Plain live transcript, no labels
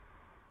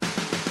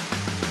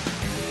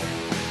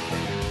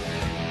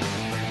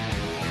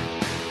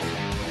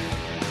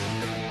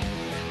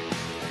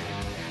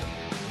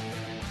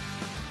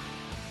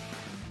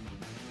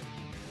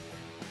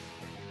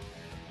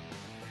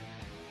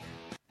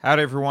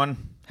Howdy, everyone.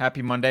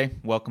 Happy Monday.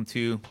 Welcome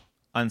to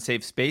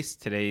Unsafe Space.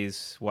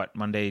 Today's,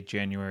 Monday,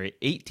 January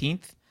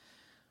 18th.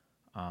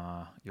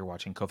 You're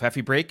watching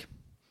Coffee Break,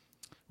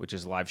 which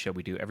is a live show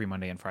we do every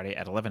Monday and Friday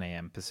at 11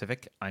 a.m.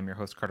 Pacific. I'm your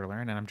host, Carter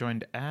Laren, and I'm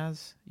joined,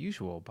 as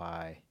usual,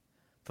 by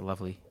the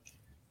lovely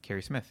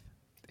Carrie Smith,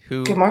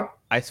 who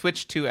I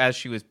switched to as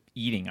she was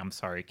eating. I'm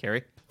sorry,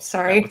 Carrie.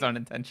 Sorry. That was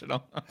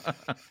unintentional.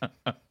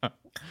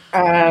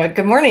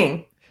 Good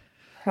morning.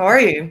 How are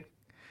you?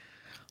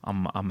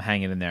 I'm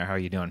hanging in there. How are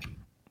you doing?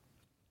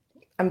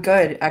 I'm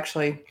good,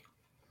 actually.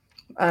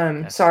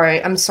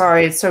 Sorry. I'm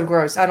sorry. It's so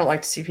gross. I don't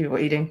like to see people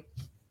eating.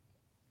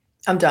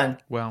 I'm done.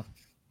 Well,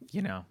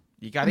 you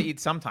got to eat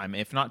sometime.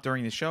 If not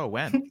during the show,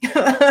 when?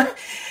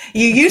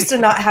 You used to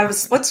not have a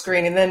split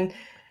screen, and then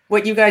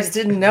what you guys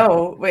didn't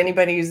know,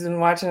 anybody who's been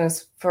watching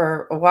us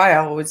for a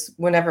while, was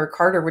whenever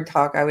Carter would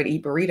talk, I would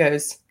eat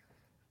burritos.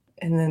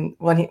 And then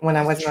when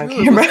I wasn't on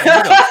camera.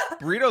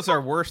 Burritos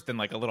are worse than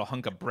like a little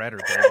hunk of bread or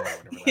bagel or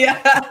whatever.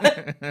 Yeah.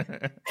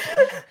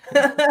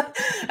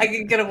 I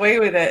could get away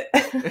with it.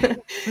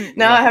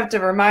 Now I have to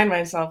remind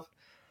myself.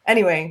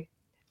 Anyway,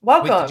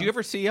 welcome. Wait, did you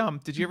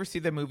ever see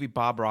the movie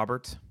Bob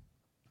Roberts?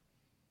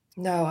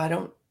 No, I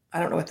don't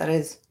know what that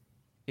is.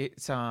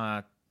 It's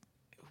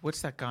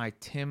what's that guy?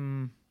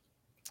 Tim.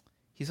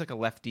 He's like a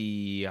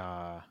lefty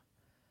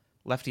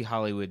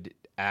Hollywood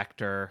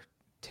actor.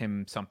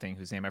 Tim something,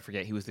 whose name I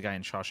forget. He was the guy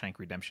in Shawshank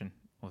Redemption.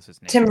 What was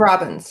his name? Tim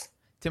Robbins.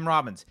 Tim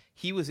Robbins.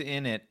 He was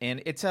in it,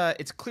 and it's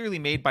clearly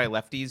made by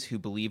lefties who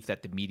believe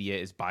that the media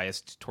is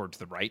biased towards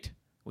the right,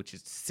 which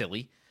is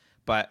silly.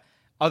 But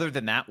other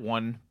than that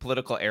one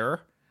political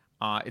error,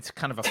 it's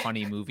kind of a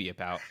funny movie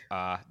about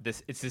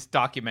this. It's this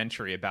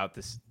documentary about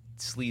this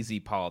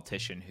sleazy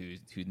politician who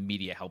the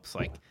media helps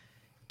like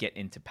get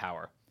into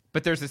power.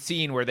 But there's a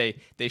scene where they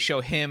show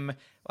him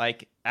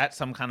like at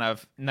some kind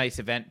of nice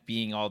event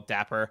being all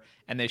dapper,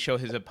 and they show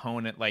his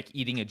opponent like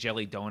eating a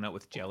jelly donut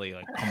with jelly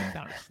like coming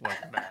down his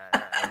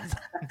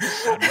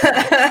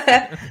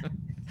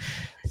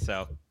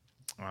So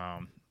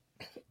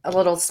a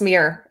little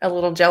smear, a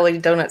little jelly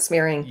donut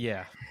smearing.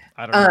 Yeah.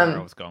 I don't know where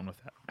I was going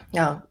with that.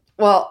 No.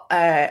 Well,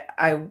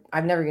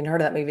 I've never even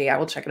heard of that movie. I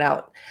will check it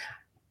out.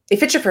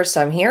 If it's your first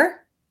time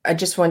here, I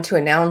just want to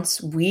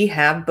announce we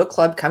have book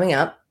club coming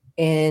up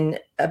in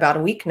about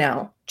a week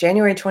now,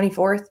 January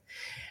 24th.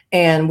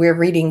 And we're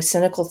reading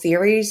Cynical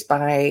Theories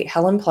by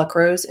Helen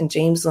Pluckrose and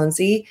James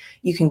Lindsay.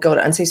 You can go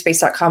to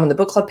unsafespace.com on the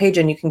book club page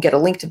and you can get a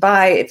link to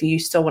buy. If you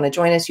still want to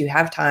join us, you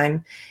have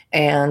time.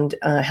 And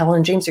Helen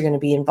and James are going to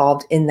be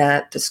involved in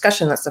that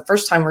discussion. That's the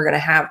first time we're going to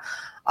have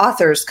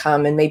authors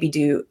come and maybe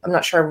do, I'm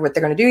not sure what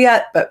they're going to do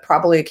yet, but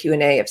probably a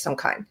Q&A of some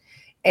kind.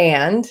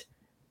 And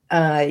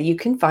you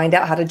can find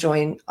out how to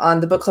join on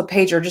the book club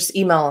page or just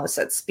email us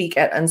at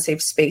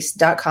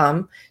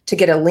speak@unsafespace.com to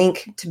get a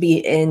link to be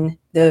in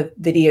the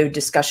video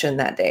discussion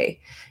that day.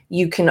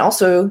 You can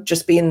also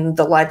just be in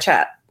the live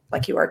chat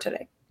like you are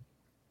today.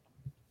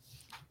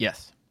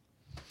 Yes.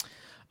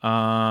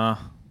 What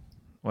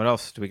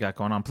else do we got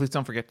going on? Please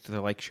don't forget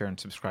to like, share, and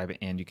subscribe,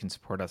 and you can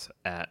support us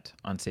at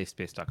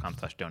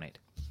unsafespace.com/donate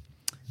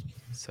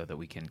so that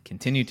we can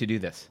continue to do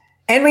this.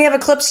 And we have a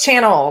clips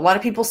channel. A lot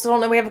of people still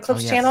don't know we have a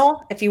clips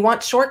channel. If you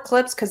want short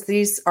clips, because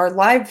these are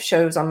live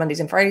shows on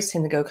Mondays and Fridays,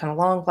 tend to go kind of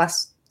long.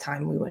 Last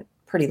time we went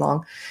pretty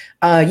long.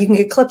 You can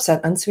get clips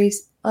at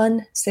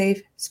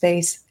Unsafe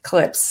Space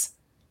Clips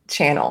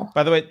channel.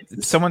 By the way,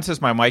 someone says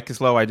my mic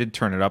is low. I did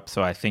turn it up,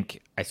 so I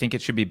think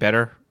it should be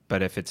better.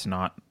 But if it's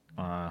not,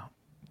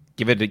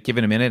 give it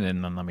a minute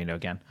and then let me know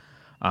again.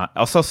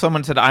 Also,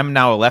 someone said I'm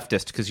now a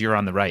leftist because you're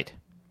on the right.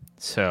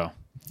 So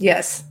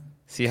yes,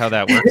 see how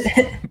that works,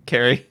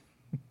 Carrie.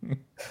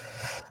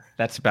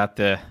 That's about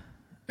the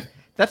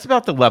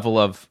level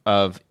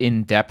of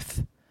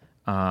in-depth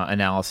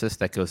analysis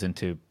that goes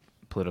into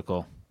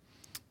political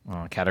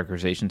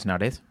categorizations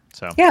nowadays.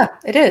 So yeah,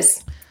 it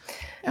is.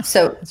 Yeah,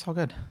 so it's all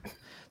good.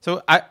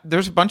 So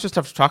there's a bunch of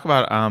stuff to talk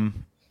about.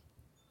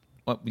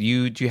 Do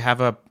you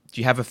have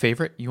a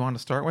favorite you want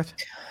to start with?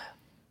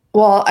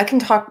 Well, I can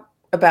talk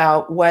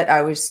about what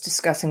I was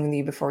discussing with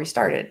you before we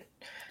started.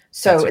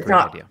 So it's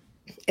not idea.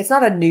 It's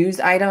not a news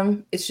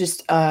item. It's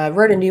just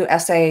wrote a new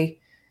essay,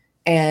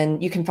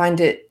 and you can find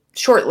it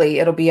shortly.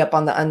 It'll be up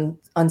on the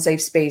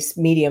Unsafe Space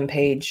Medium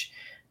page,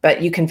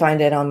 but you can find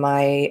it on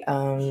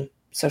my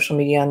social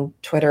media on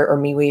Twitter or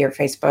MeWe or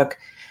Facebook.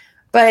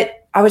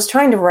 But I was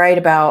trying to write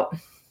about.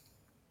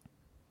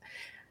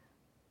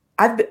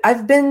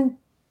 I've been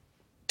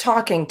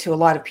talking to a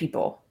lot of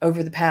people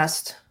over the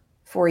past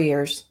 4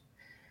 years.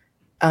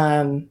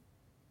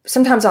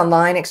 Sometimes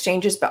online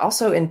exchanges, but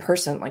also in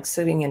person, like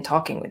sitting and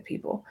talking with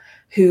people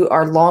who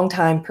are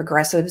longtime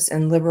progressives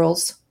and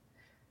liberals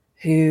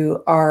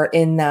who are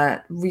in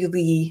that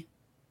really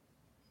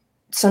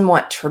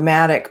somewhat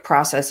traumatic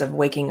process of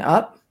waking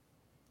up.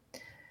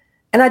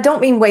 And I don't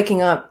mean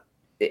waking up.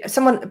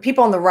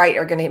 People on the right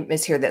are going to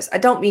mishear this. I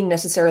don't mean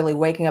necessarily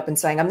waking up and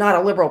saying, I'm not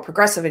a liberal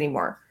progressive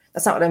anymore.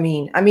 That's not what I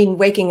mean. I mean,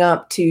 waking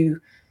up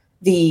to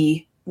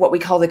what we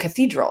call the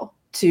cathedral,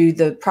 to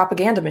the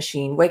propaganda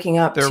machine, waking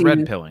up they're to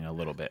red pilling a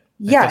little bit.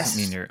 That yes,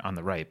 doesn't mean you're on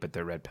the right, but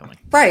they're red pilling.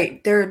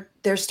 Right.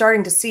 They're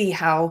starting to see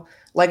how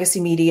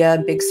legacy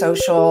media, big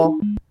social,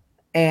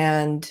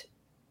 and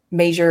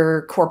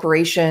major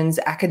corporations,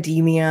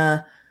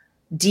 academia,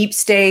 deep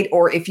state,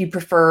 or if you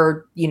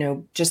prefer,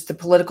 just the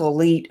political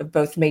elite of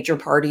both major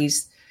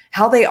parties,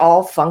 how they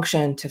all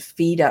function to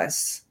feed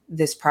us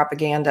this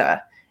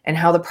propaganda, and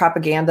how the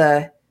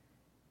propaganda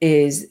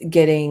is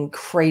getting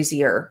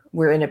crazier.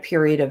 We're in a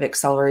period of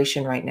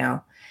acceleration right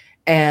now.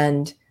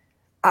 And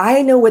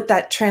I know what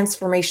that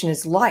transformation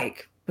is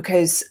like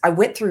because I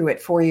went through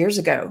it 4 years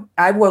ago.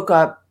 I woke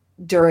up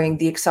during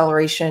the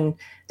acceleration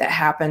that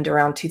happened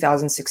around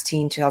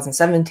 2016,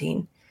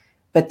 2017.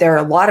 But there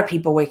are a lot of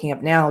people waking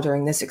up now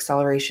during this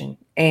acceleration.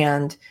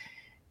 And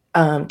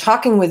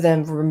talking with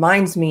them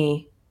reminds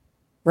me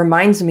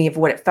of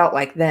what it felt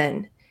like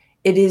then.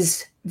 It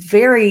is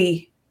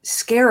very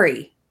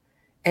scary.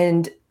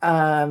 And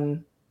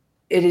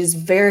it is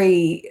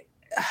very,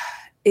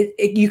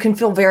 you can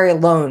feel very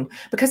alone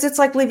because it's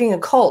like leaving a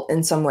cult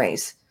in some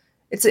ways.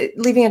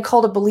 Leaving a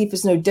cult of belief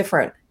is no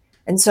different.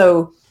 And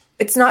so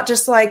it's not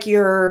just like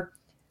you're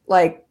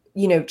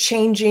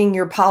changing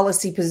your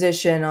policy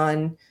position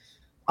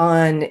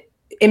on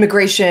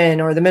immigration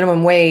or the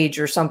minimum wage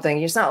or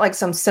something. It's not like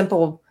some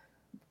simple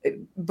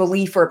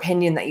belief or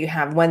opinion that you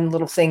have, one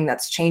little thing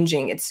that's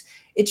changing.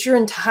 It's your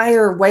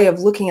entire way of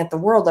looking at the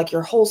world, like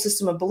your whole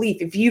system of belief.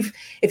 If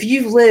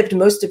you've lived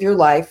most of your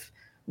life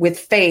with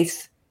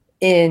faith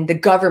in the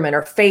government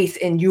or faith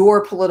in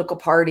your political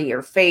party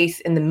or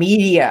faith in the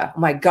media, oh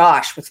my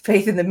gosh, with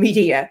faith in the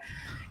media.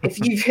 If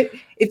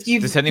you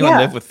Does anyone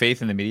live with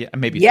faith in the media?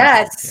 Maybe.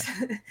 Yes,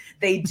 yeah.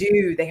 They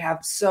do. They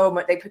have so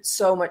much. They put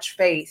so much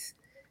faith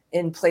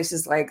in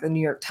places like the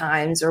New York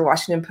Times or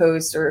Washington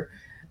Post or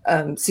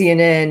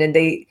CNN, and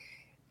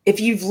if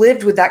you've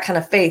lived with that kind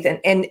of faith,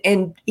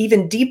 and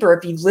even deeper,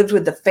 if you've lived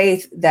with the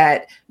faith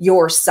that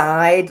your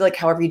side, like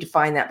however you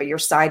define that, but your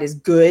side is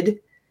good,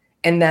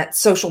 and that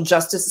social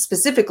justice,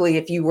 specifically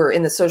if you were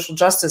in the social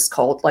justice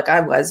cult like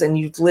I was, and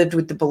you've lived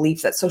with the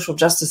belief that social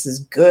justice is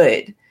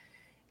good,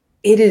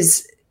 it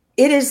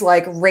is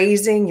like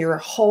raising your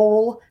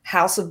whole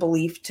house of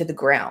belief to the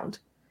ground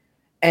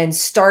and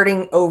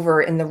starting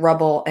over in the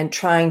rubble and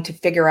trying to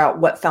figure out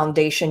what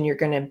foundation you're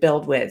going to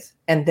build with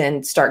and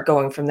then start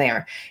going from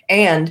there.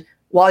 And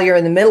while you're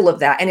in the middle of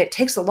that, and it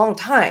takes a long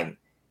time,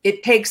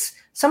 it takes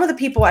some of the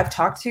people I've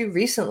talked to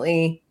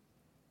recently,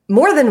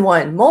 more than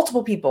one,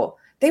 multiple people,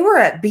 they were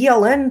at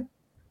BLM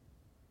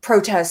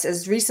protests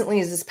as recently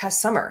as this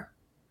past summer.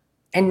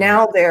 And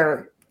now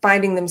they're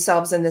finding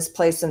themselves in this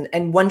place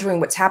and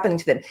wondering what's happening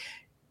to them.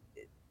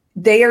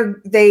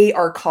 They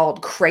are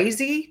called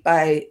crazy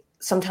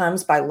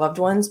sometimes by loved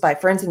ones, by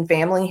friends and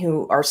family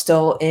who are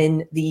still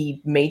in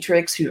the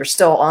matrix, who are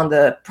still on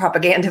the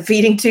propaganda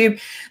feeding tube.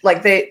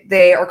 Like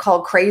they are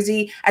called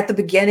crazy. At the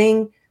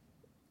beginning,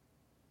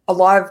 a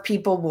lot of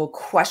people will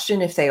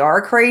question if they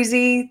are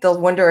crazy. They'll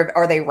wonder,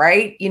 are they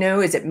right?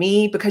 Is it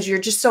me? Because you're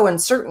just so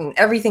uncertain.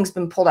 Everything's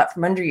been pulled out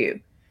from under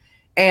you.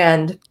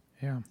 And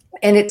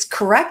it's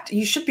correct.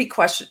 You should be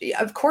questioning.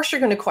 Of course,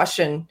 you're going to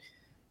question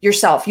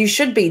yourself. You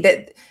should be.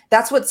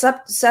 That's what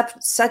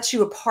sets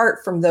you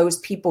apart from those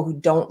people who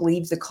don't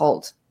leave the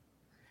cult,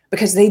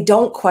 because they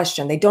don't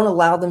question. They don't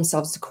allow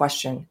themselves to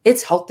question.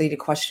 It's healthy to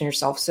question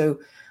yourself. So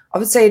I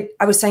would say,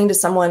 I was saying to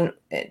someone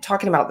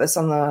talking about this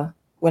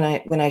when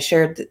I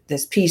shared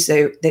this piece,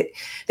 they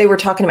were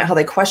talking about how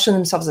they question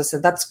themselves. I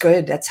said, that's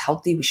good. That's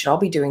healthy. We should all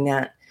be doing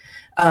that.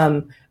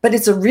 But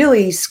it's a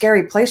really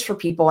scary place for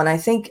people. And I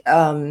think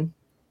there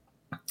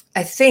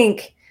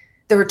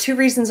were two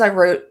reasons I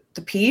wrote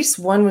the piece.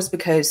 One was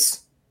because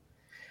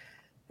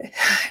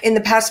in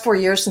the past 4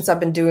 years since I've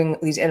been doing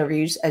these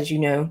interviews, as you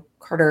know,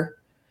 Carter,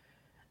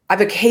 I've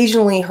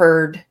occasionally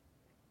heard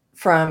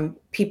from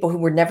people who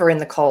were never in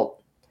the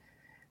cult.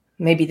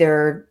 Maybe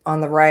they're on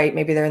the right,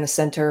 maybe they're in the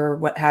center, or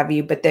what have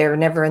you, but they're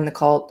never in the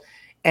cult.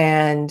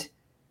 And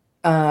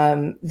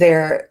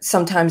they're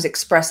sometimes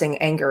expressing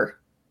anger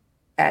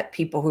at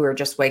people who are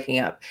just waking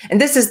up. And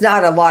this is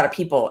not a lot of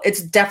people.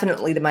 It's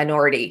definitely the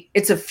minority.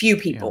 It's a few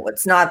people. Yeah.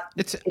 It's not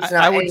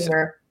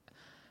anywhere.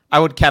 I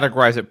would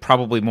categorize it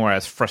probably more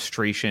as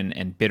frustration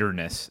and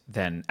bitterness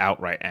than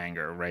outright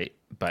anger, right?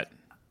 But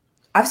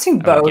I've seen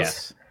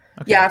both.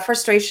 Okay. Yeah,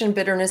 frustration,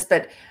 bitterness,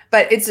 but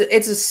it's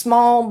a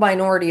small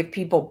minority of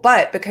people.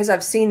 But because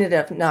I've seen it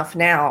enough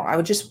now,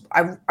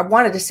 I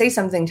wanted to say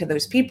something to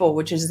those people,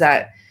 which is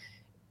that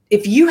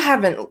if you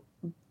haven't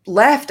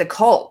left a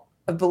cult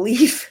of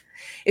belief,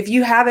 if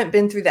you haven't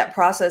been through that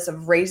process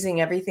of raising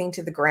everything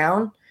to the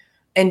ground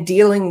and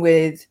dealing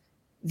with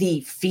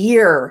the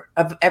fear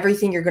of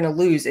everything you're going to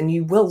lose, and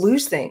you will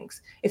lose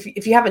things.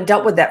 If you haven't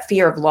dealt with that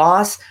fear of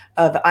loss,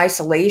 of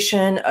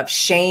isolation, of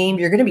shame,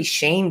 you're going to be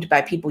shamed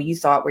by people you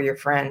thought were your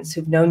friends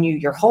who've known you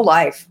your whole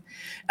life.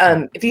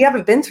 If you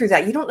haven't been through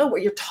that, you don't know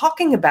what you're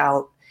talking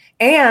about.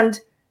 And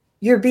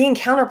you're being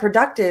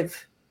counterproductive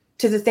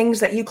to the things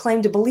that you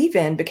claim to believe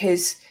in,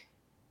 because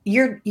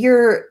you're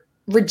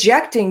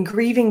rejecting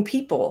grieving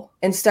people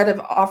instead of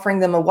offering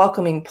them a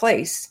welcoming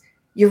place.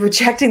 You're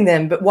rejecting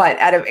them, but what,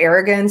 out of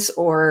arrogance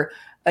or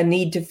a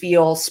need to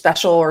feel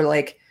special, or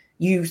like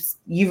you've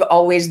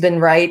always been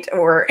right,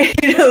 or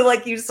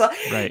like you saw,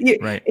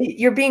 right.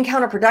 You're being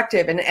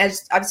counterproductive. And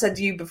as I've said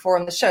to you before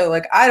on the show,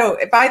 like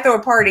if I throw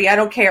a party, I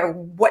don't care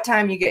what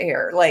time you get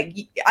here. Like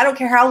I don't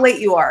care how late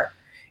you are.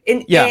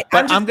 And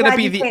but I'm going to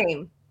be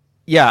came.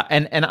 Yeah,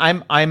 and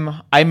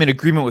I'm in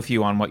agreement with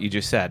you on what you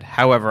just said.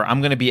 However,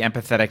 I'm going to be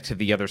empathetic to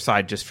the other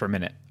side just for a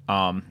minute.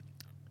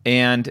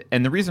 And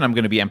the reason I'm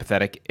going to be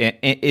empathetic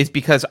is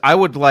because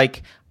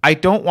I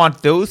don't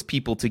want those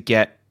people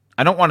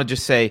I don't want to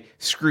just say,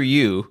 screw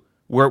you,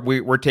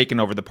 we're taking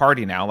over the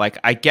party now. Like,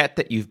 I get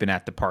that you've been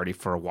at the party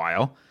for a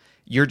while.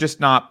 You're just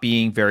not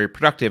being very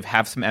productive.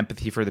 Have some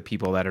empathy for the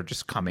people that are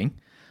just coming.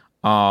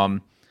 I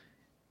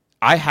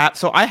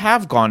have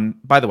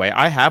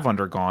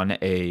undergone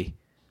a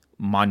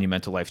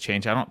monumental life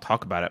change. I don't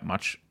talk about it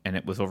much, and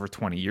it was over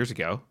 20 years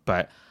ago,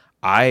 but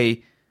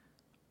I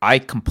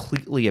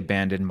completely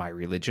abandoned my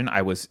religion.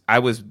 I was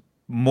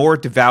more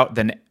devout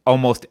than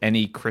almost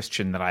any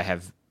Christian that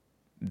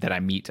I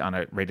meet on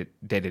a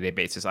day-to-day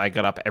basis. I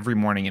got up every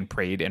morning and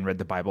prayed and read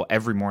the Bible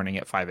every morning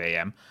at 5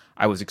 a.m.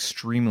 I was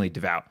extremely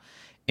devout.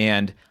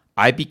 And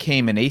I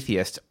became an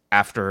atheist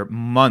after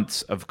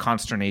months of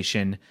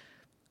consternation,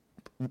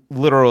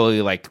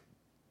 literally like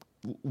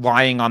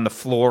lying on the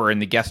floor in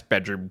the guest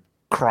bedroom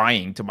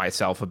crying to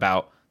myself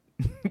about,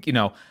 giving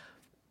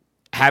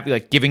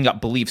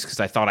up beliefs because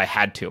I thought I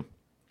had to,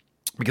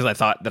 because I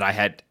thought that I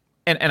had,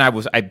 and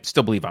I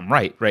still believe I'm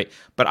right.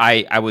 But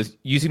I was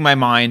using my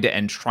mind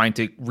and trying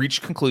to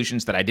reach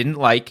conclusions that I didn't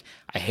like.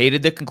 I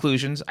hated the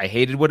conclusions. I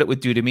hated what it would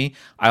do to me.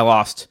 I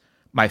lost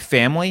my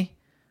family.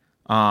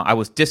 I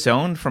was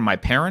disowned from my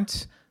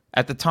parents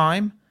at the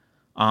time.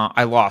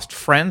 I lost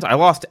friends. I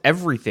lost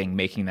everything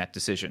making that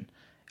decision.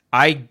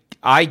 I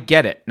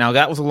get it. Now,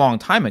 that was a long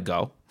time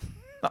ago.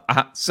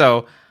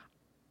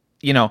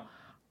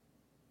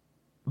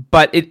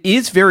 But it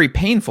is very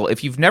painful.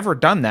 If you've never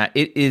done that,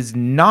 it is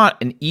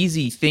not an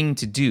easy thing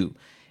to do.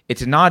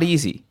 It's not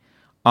easy.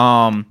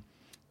 By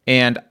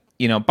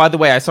the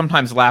way, I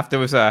sometimes laugh. There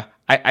was I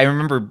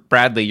remember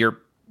Bradley,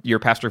 your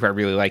pastor who I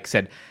really like,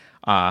 said,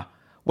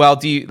 well,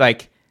 do you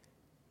like,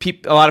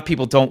 a lot of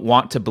people don't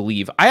want to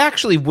believe. I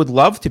actually would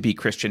love to be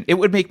Christian. It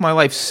would make my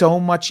life so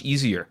much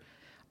easier.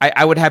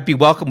 I would be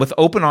welcomed with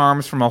open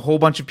arms from a whole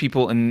bunch of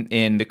people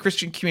in the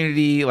Christian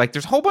community. Like,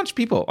 there's a whole bunch of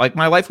people. Like,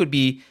 my life would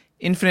be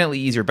infinitely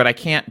easier, but I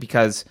can't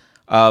because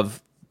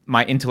of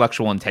my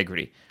intellectual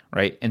integrity,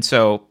 right? And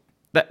so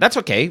that's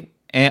okay.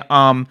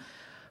 And,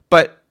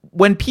 but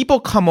when people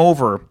come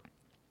over,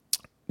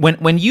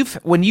 when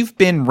you've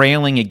been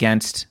railing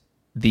against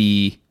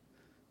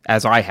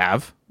as I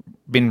have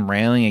been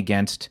railing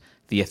against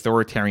the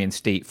authoritarian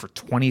state for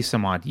 20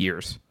 some odd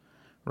years,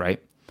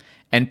 right?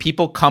 And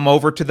people come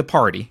over to the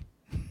party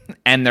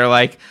and they're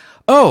like,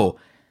 oh,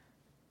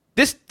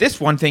 this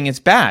one thing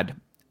is bad.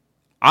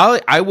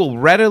 I will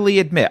readily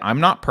admit I'm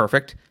not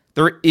perfect.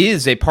 There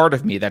is a part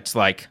of me that's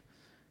like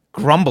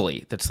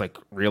grumbly. That's like,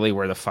 really,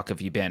 where the fuck have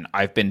you been?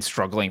 I've been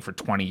struggling for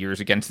 20 years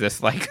against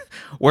this. Like,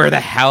 where the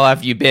hell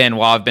have you been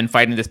while I've been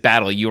fighting this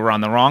battle? You were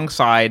on the wrong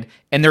side.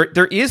 And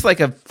there is like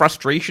a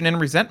frustration and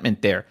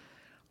resentment there.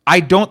 I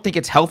don't think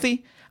it's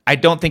healthy. I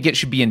don't think it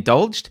should be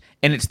indulged.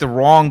 And it's the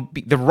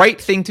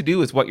right thing to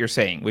do is what you're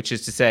saying, which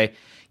is to say,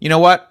 you know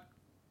what?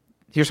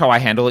 Here's how I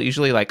handle it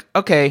usually. Like,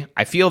 okay,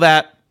 I feel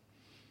that,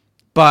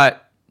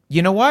 but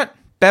you know what?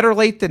 Better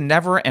late than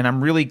never, and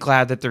I'm really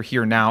glad that they're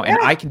here now, and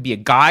I can be a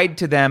guide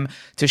to them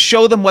to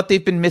show them what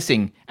they've been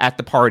missing at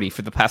the party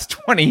for the past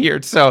 20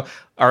 years. So,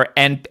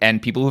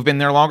 and people who've been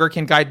there longer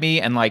can guide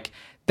me, and like,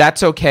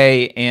 that's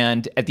okay.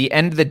 And at the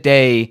end of the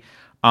day,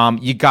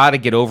 you got to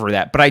get over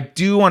that. But I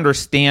do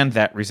understand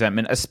that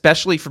resentment,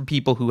 especially from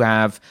people who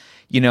have,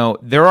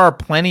 there are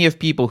plenty of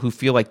people who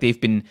feel like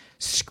they've been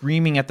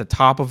screaming at the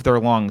top of their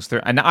lungs.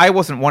 And I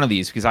wasn't one of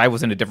these because I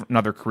was in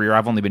another career.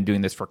 I've only been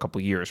doing this for a couple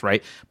of years,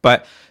 right?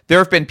 But there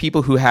have been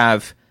people who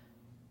have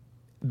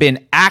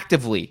been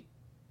actively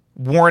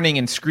warning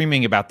and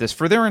screaming about this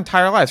for their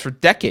entire lives, for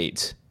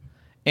decades.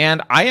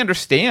 And I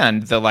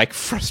understand the like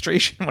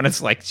frustration when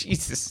it's like,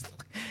 Jesus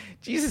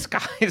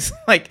guys,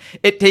 like,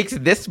 it takes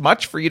this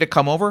much for you to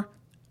come over.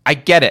 I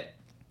get it.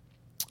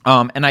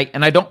 And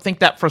I don't think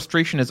that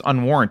frustration is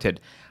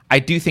unwarranted. I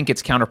do think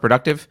it's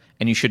counterproductive,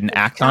 and you shouldn't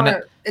act on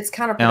it. It's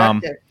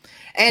counterproductive.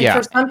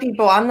 For some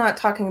people, I'm not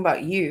talking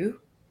about you.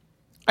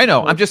 I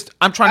know. I'm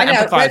trying to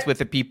empathize with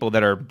the people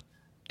that are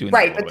doing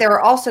right. But there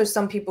are also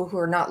some people who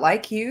are not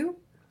like you,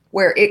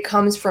 where it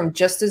comes from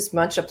just as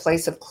much a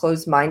place of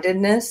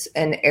closed-mindedness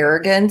and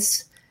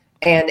arrogance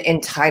and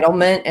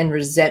entitlement and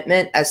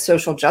resentment as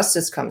social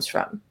justice comes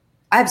from.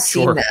 I've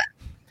seen that.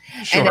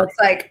 Sure. And it's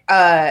like,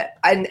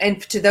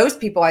 and to those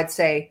people, I'd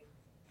say,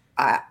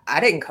 I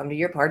didn't come to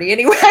your party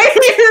anyway.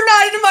 You're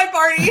not in my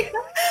party.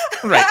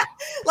 Right.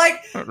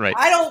 Right.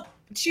 I don't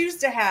choose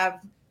to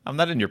have. I'm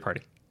not in your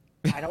party.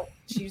 I don't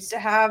choose to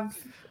have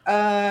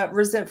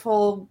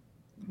resentful,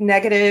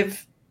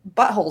 negative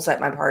buttholes at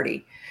my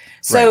party.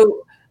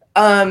 So,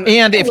 right.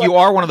 And if you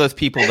are one of those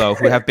people though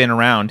who have been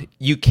around,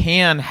 you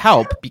can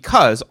help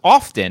because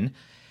often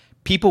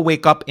people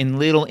wake up in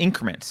little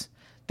increments.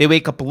 They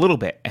wake up a little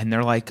bit and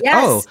they're like,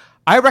 yes. oh,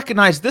 I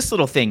recognize this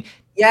little thing.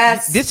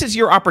 Yes. This is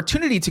your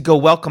opportunity to go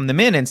welcome them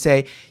in and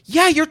say,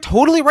 yeah, you're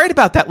totally right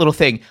about that little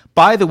thing.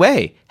 By the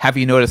way, have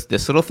you noticed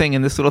this little thing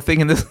and this little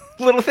thing and this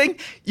little thing?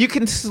 You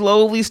can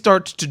slowly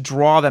start to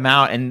draw them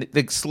out. And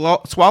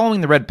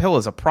swallowing the red pill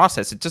is a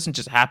process. It doesn't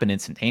just happen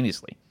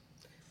instantaneously.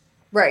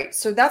 Right.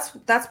 So that's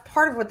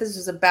part of what this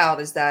is about,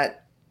 is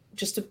that,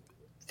 just to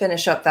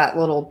finish up that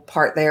little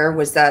part there,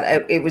 was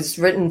that it was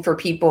written for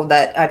people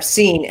that I've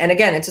seen. And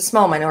again, it's a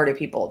small minority of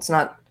people. It's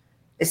not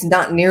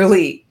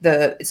nearly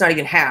it's not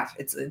even half.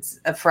 It's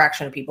a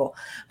fraction of people.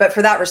 But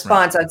for that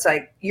response, right. I'd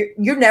say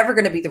you're never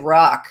going to be the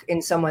rock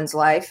in someone's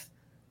life.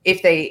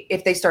 If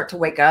they start to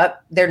wake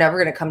up, they're never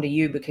going to come to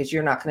you because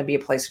you're not going to be a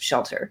place of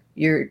shelter.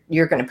 You're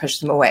going to push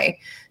them away.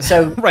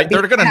 So right,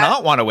 they're going to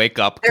not want to wake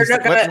up.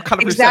 What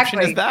kind of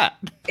perception is that?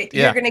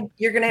 You're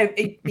going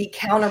to be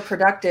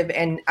counterproductive.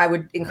 And I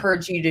would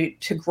encourage you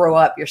to grow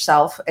up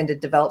yourself and to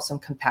develop some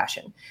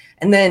compassion.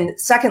 And then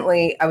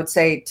secondly, I would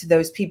say to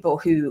those people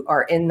who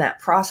are in that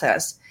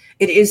process,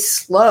 it is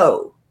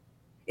slow.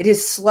 It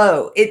is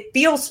slow. It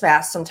feels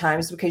fast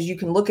sometimes because you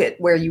can look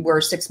at where you were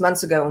 6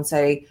 months ago and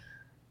say,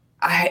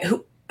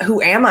 who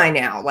am I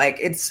now? Like,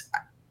 it's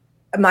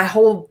my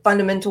whole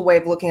fundamental way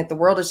of looking at the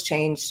world has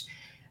changed.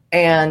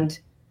 And,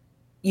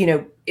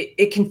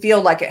 it can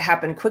feel like it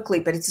happened quickly,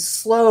 but it's a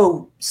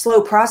slow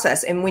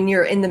process. And when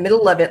you're in the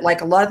middle of it,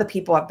 like a lot of the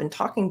people I've been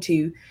talking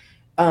to,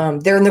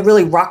 they're in the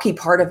really rocky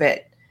part of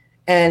it.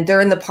 And they're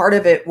in the part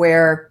of it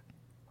where,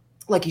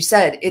 like you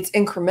said, it's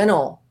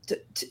incremental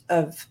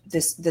of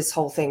this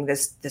whole thing,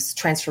 this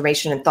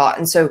transformation in thought.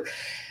 And so,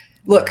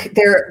 look,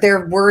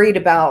 they're worried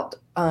about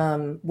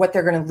what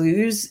they're going to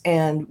lose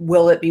and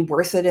will it be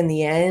worth it in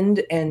the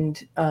end?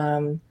 And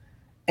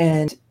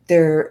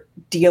they're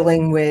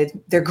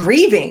they're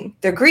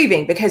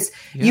grieving because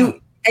you're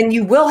going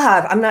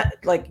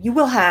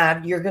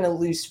to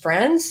lose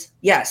friends.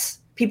 Yes.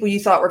 People you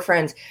thought were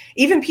friends,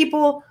 even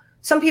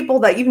some people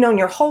that you've known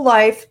your whole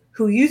life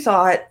who you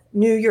thought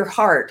knew your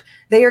heart,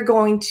 they are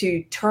going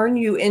to turn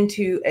you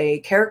into a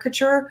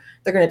caricature.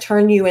 They're going to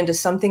turn you into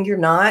something you're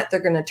not. They're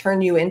going to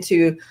turn you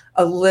into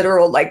a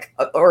literal,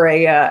 or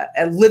a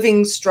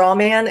living straw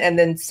man, and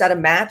then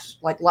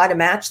light a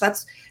match.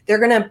 They're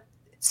going to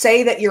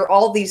say that you're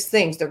all these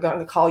things. They're going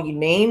to call you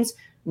names: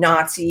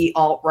 Nazi,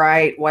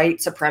 alt-right, white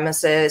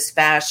supremacist,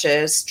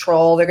 fascist,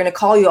 troll. They're going to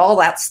call you all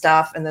that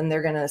stuff. And then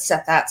they're going to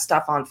set that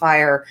stuff on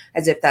fire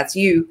as if that's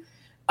you.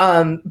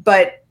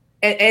 But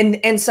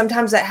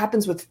sometimes that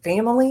happens with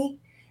family.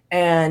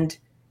 And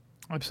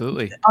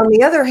absolutely. On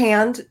the other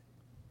hand,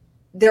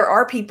 there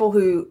are people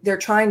who they're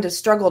trying to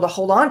struggle to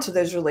hold on to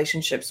those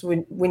relationships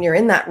when you're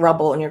in that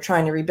rubble and you're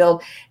trying to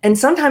rebuild. And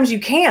sometimes you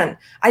can.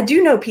 I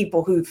do know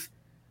people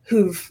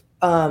who've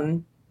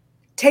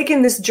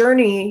taken this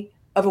journey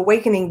of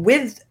awakening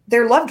with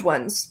their loved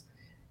ones.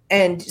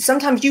 And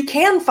sometimes you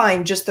can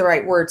find just the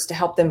right words to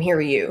help them hear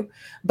you.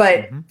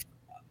 But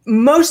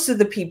most of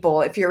the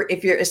people, if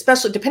you're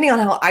especially depending on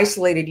how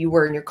isolated you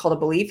were in your cult of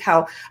belief,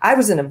 how I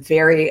was in a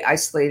very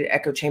isolated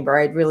echo chamber.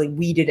 I had really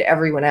weeded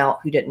everyone out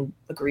who didn't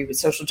agree with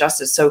social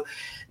justice. So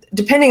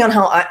depending on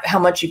how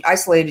much you've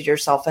isolated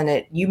yourself in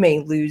it, you may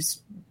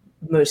lose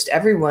most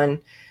everyone.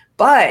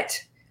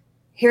 But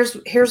here's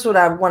what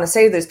I want to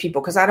say to those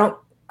people, because I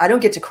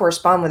don't get to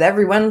correspond with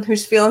everyone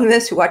who's feeling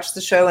this, who watches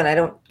the show, and I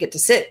don't get to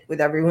sit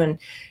with everyone,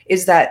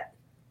 is that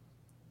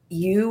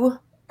you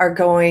are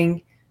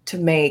going to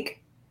make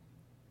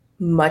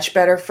much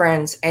better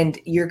friends, and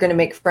you're going to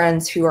make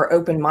friends who are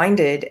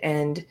open-minded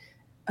and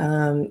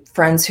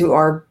friends who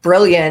are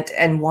brilliant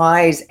and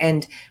wise.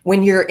 And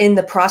when you're in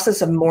the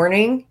process of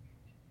mourning,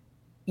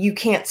 you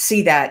can't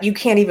see that. You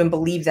can't even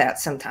believe that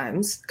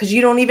sometimes because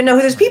you don't even know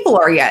who those people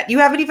are yet. You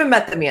haven't even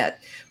met them yet.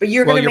 But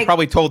you're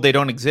probably told they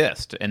don't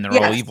exist and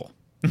they're all evil.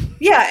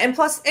 Yeah. And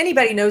plus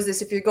anybody knows this.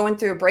 If you're going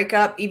through a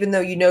breakup, even though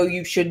you know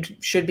you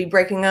should be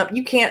breaking up,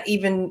 you can't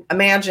even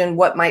imagine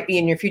what might be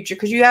in your future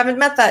because you haven't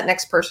met that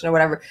next person or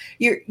whatever.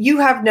 You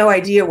have no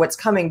idea what's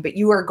coming, but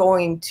you are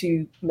going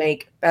to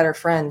make better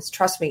friends.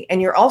 Trust me.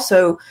 And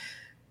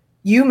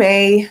you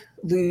may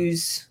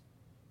lose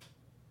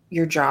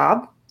your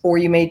job, or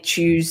you may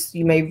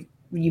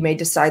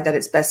decide that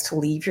it's best to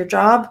leave your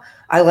job.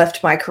 I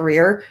left my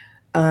career.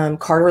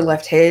 Carter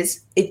left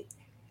his.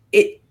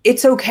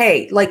 It's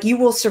okay. Like, you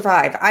will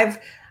survive.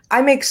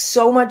 I make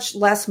so much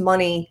less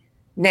money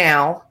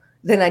now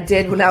than I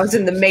did when I was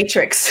in the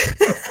Matrix.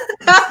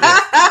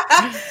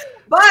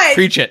 But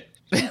preach it.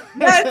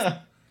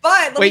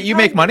 But wait, you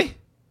make money?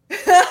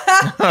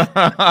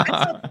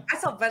 I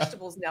sell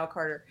vegetables now,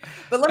 Carter.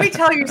 But let me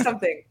tell you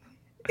something.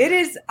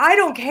 I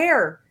don't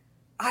care.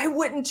 I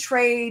wouldn't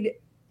trade.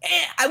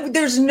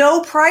 There's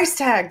no price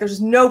tag.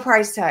 There's no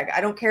price tag. I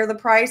don't care the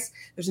price.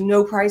 There's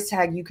no price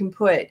tag you can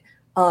put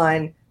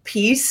on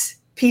peace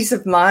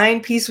of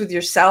mind, peace with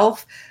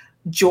yourself,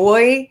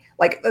 joy,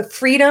 like the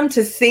freedom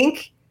to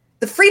think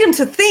the freedom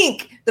to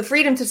think, the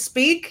freedom to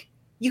speak,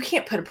 you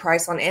can't put a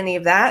price on any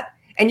of that.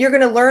 And you're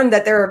going to learn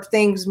that there are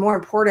things more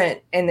important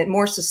and that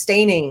more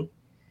sustaining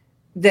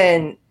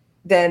than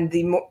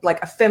the more like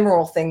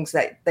ephemeral things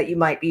that you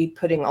might be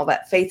putting all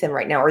that faith in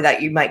right now, or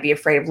that you might be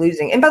afraid of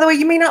losing. And by the way,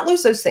 you may not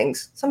lose those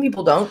things. Some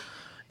people don't.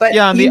 But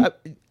yeah,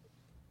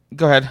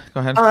 go ahead.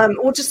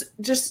 Well,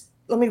 just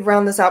let me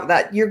round this out with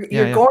that. You're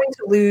going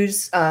to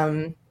lose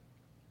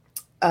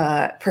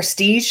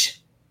prestige.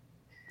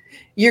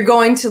 You're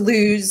going to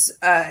lose,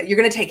 you're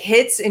going to take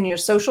hits in your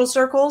social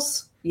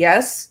circles.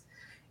 Yes.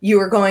 You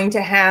are going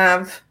to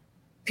have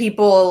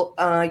people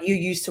you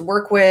used to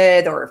work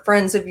with, or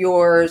friends of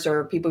yours,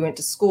 or people you went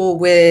to school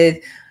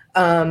with.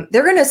 They're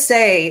going to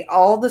say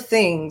all the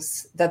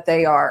things that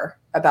they are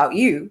about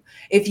you.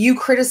 If you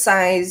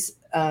criticize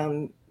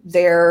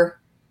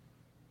their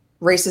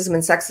racism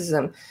and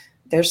sexism,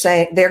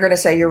 they're going to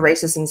say you're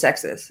racist and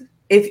sexist.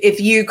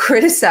 If you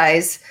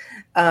criticize,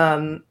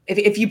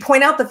 if you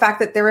point out the fact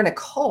that they're in a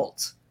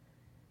cult,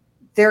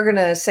 they're going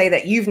to say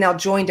that you've now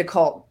joined a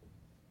cult.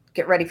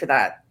 Get ready for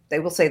that. They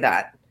will say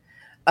that.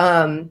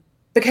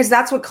 Because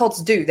that's what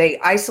cults do. They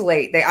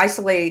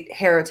isolate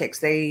heretics.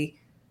 They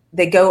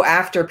go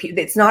after people.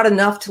 It's not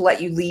enough to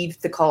let you leave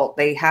the cult.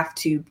 They have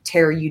to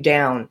tear you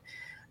down.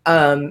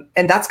 And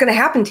that's going to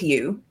happen to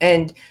you.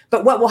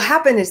 But what will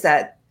happen is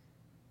that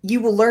you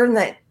will learn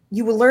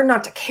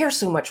not to care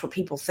so much what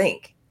people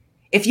think.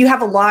 If you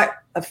have a lot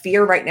of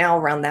fear right now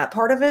around that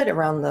part of it,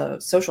 around the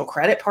social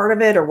credit part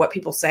of it, or what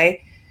people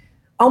say,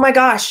 oh my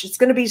gosh, it's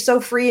going to be so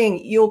freeing.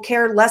 You'll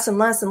care less and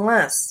less and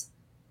less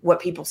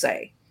what people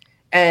say.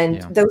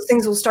 And those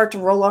things will start to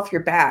roll off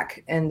your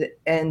back. And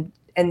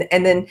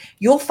then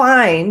you'll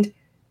find,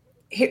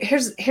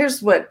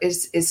 here's what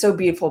is so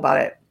beautiful about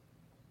it.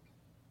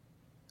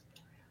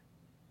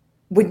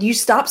 When you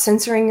stop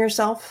censoring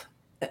yourself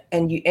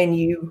and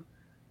you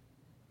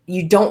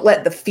don't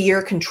let the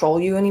fear control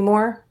you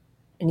anymore,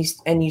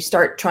 and you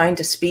start trying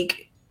to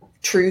speak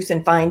truth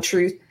and find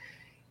truth,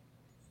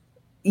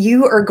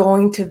 you are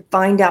going to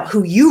find out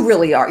who you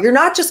really are. You're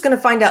not just going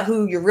to find out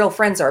who your real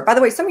friends are. By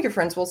the way, some of your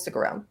friends will stick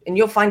around, and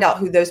you'll find out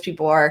who those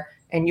people are,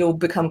 and you'll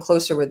become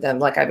closer with them,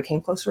 like I became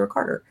closer with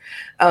Carter.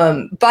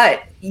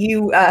 But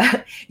you'll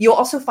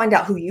also find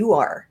out who you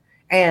are,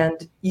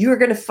 and you're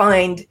going to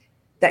find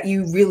that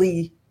you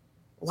really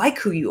like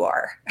who you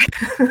are.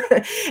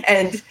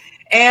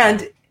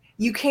 and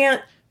you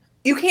can't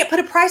put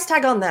a price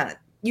tag on that.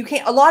 You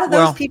can't. A lot of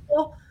those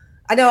people,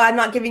 I know I'm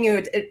not giving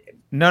you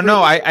No,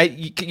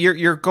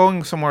 you're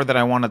going somewhere that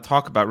I want to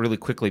talk about really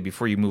quickly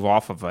before you move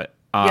off of it.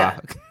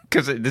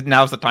 Because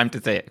now's the time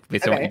to say it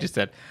based on what you just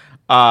said.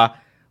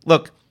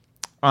 Look,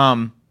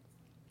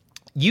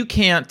 you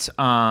can't.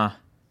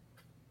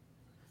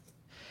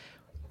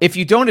 If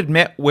you don't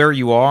admit where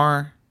you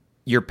are,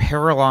 you're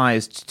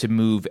paralyzed to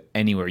move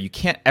anywhere. You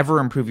can't ever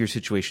improve your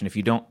situation if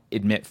you don't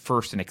admit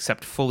first and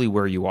accept fully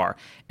where you are.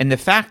 And the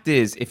fact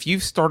is, if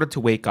you've started to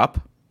wake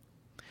up,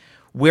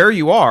 where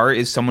you are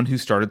is someone who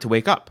started to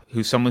wake up,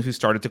 someone who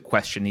started to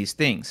question these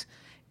things.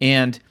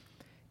 And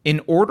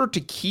in order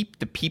to keep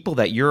the people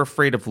that you're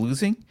afraid of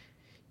losing,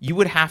 you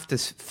would have to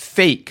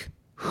fake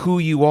who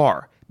you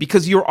are,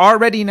 because you're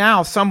already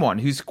now someone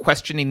who's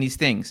questioning these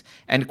things,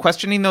 and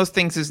questioning those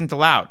things isn't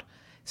allowed.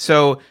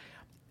 So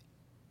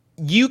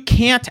you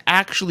can't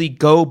actually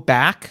go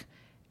back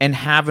and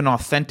have an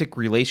authentic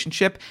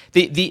relationship.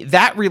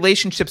 That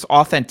relationship's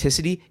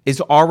authenticity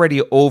is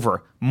already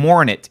over.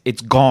 Mourn it.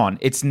 It's gone.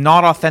 It's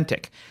not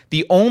authentic.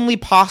 The only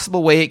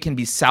possible way it can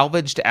be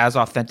salvaged as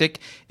authentic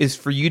is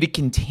for you to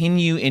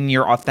continue in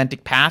your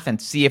authentic path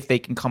and see if they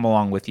can come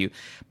along with you.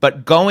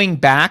 But going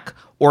back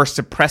or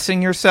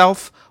suppressing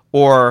yourself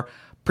or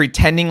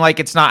pretending like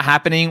it's not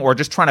happening or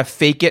just trying to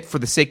fake it for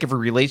the sake of a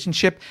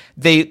relationship,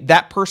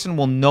 that person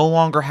will no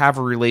longer have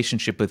a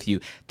relationship with you.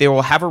 They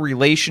will have a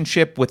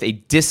relationship with a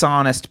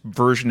dishonest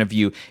version of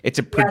you. It's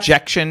a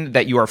projection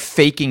that you are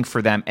faking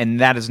for them, and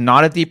that is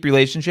not a deep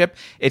relationship.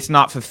 It's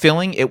not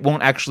fulfilling. It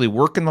won't actually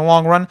work in the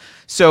long run.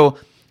 So,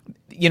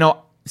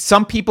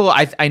 some people,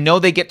 I know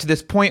they get to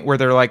this point where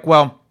they're like,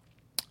 well,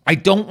 I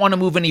don't want to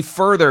move any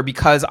further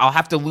because I'll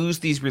have to lose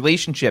these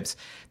relationships.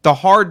 The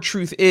hard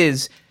truth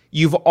is,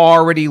 you've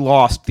already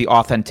lost the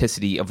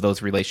authenticity of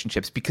those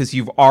relationships, because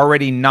you're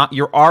already not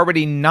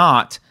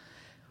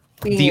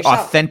the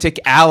authentic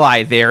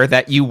ally there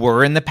that you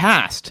were in the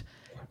past.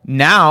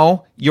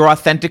 Now you're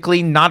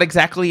authentically not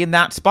exactly in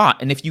that spot.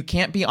 And if you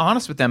can't be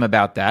honest with them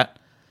about that,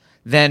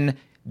 then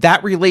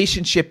that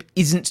relationship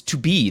isn't to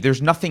be.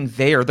 There's nothing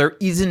there. There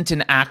isn't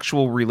an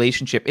actual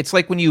relationship. It's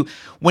like when you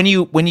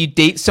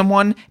date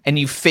someone and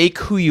you fake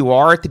who you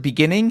are at the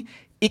beginning,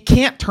 it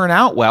can't turn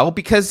out well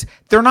because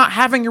they're not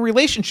having a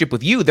relationship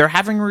with you. They're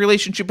having a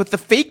relationship with the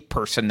fake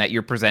person that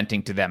you're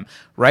presenting to them,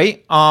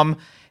 right?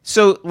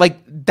 So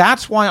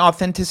that's why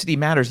authenticity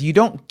matters. You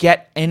don't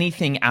get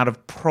anything out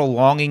of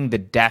prolonging the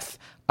death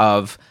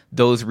of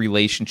those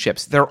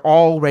relationships. They're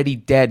already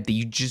dead.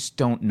 You just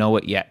don't know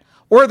it yet.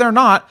 Or they're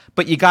not,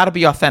 but you got to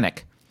be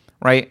authentic,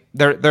 right?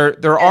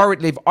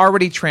 They've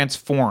already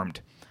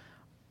transformed.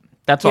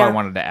 That's all I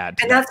wanted to add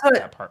to and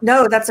that part.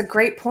 No, that's a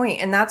great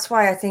point. And that's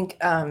why I think,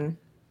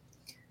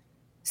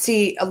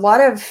 see, a lot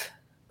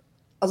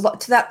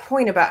to that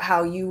point about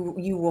how you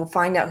will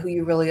find out who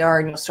you really are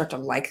and you'll start to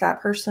like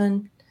that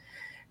person.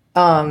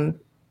 A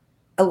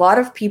lot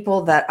of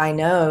people that I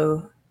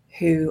know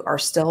who are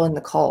still in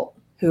the cult,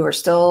 who are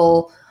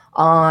still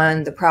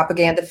on the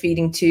propaganda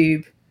feeding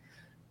tube.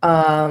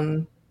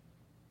 Oh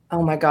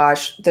my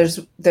gosh,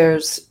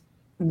 there's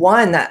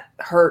one that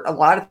hurt a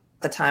lot at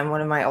the time.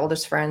 One of my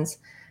oldest friends,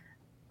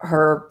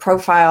 her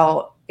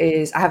profile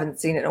is, I haven't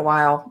seen it in a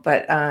while,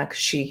 but 'cause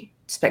she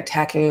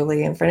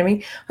spectacularly in front of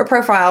me, her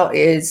profile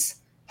is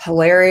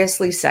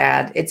hilariously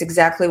sad. It's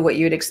exactly what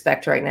you'd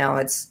expect right now.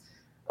 It's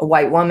a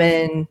white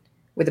woman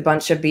with a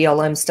bunch of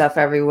BLM stuff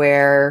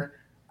everywhere,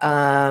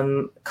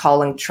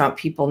 calling Trump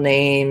people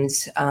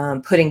names,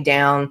 putting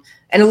down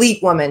an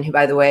elite woman who,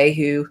 by the way,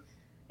 who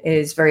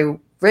is very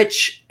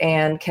rich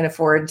and can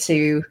afford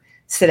to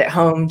sit at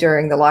home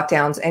during the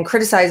lockdowns, and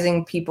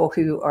criticizing people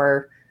who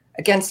are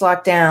against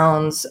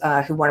lockdowns,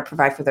 who want to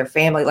provide for their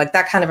family, like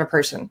that kind of a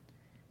person.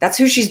 That's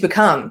who she's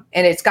become.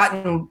 And it's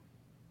gotten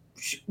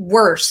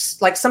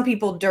worse. Like some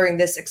people during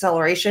this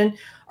acceleration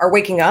are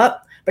waking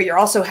up, but you're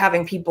also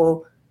having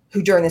people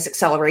who during this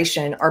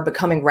acceleration are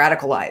becoming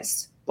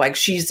radicalized. Like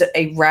she's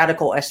a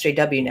radical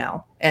SJW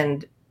now.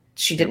 And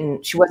she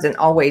wasn't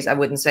always, I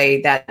wouldn't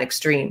say, that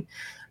extreme.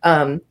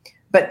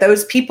 But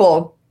those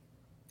people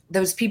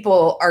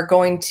are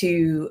going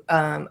to,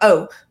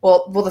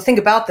 the thing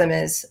about them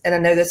is, and I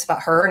know this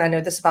about her, and I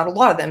know this about a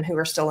lot of them who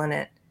are still in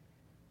it,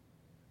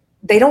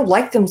 they don't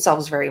like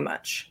themselves very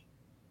much.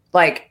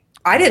 Like,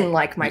 I didn't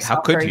like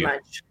myself very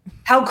much.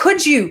 How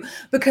could you?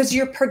 Because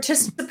you're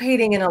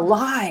participating in a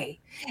lie.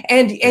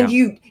 And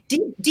you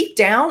deep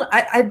down,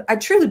 I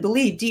truly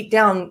believe deep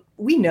down,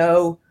 we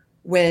know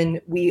when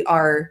we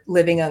are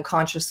living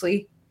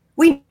unconsciously.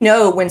 We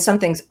know when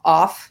something's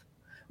off.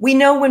 We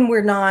know when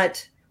we're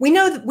not. We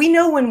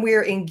know when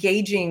we're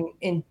engaging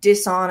in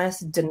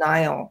dishonest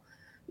denial.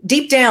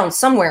 Deep down,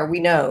 somewhere we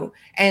know.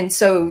 And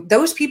so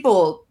those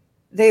people,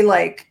 they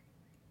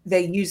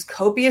use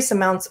copious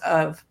amounts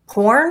of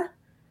porn,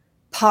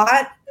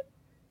 pot,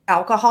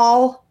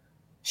 alcohol,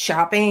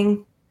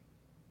 shopping,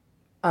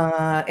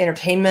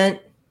 entertainment.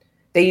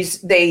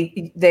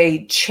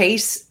 They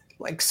chase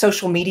like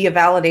social media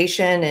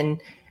validation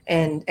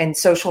and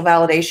social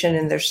validation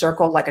in their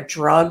circle like a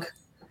drug.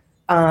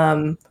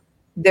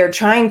 They're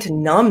trying to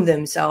numb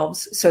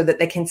themselves so that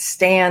they can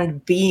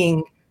stand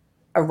being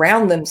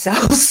around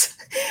themselves,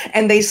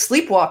 and they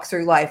sleepwalk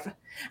through life.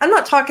 I'm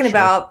not talking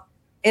about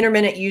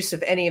intermittent use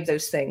of any of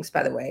those things,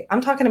 by the way.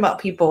 I'm talking about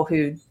people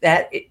who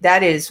that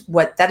is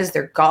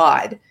their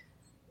God.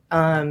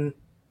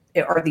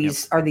 Are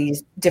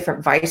these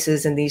different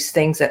vices and these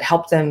things that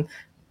help them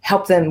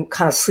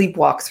kind of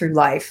sleepwalk through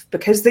life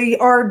because they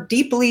are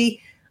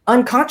deeply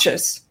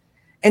unconscious.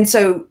 And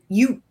so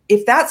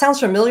if that sounds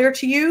familiar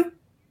to you,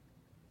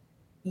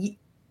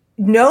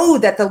 know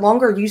that the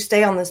longer you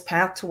stay on this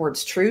path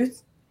towards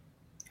truth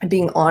and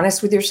being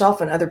honest with yourself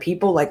and other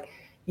people, like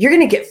you're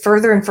going to get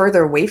further and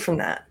further away from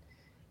that.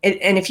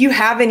 And if you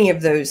have any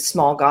of those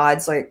small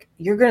gods, like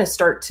you're going to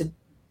start to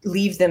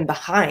leave them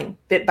behind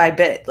bit by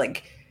bit.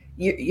 Like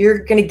you're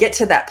going to get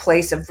to that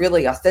place of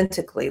really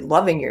authentically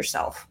loving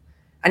yourself.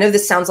 I know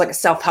this sounds like a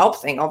self-help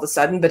thing all of a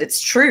sudden, but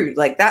it's true.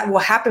 Like that will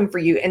happen for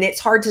you. And it's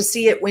hard to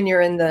see it when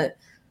you're in the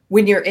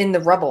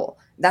rubble.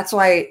 That's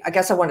why I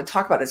guess I want to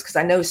talk about this, because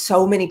I know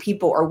so many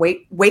people are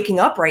waking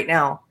up right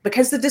now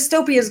because the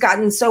dystopia has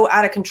gotten so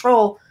out of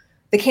control.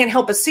 They can't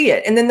help but see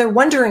it. And then they're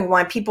wondering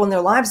why people in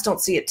their lives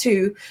don't see it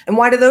too. And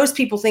why do those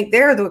people think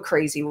they're the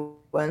crazy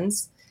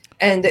ones?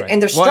 And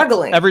they're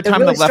struggling. Every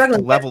time the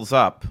left levels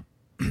up,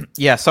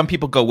 some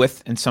people go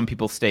with and some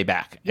people stay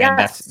back. And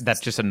that's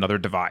just another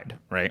divide,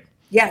 right?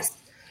 Yes.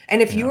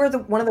 And if you are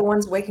one of the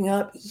ones waking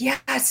up,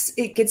 yes,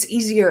 it gets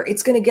easier.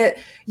 It's going to get,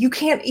 you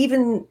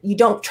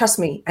don't trust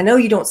me. I know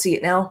you don't see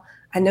it now.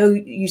 I know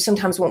you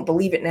sometimes won't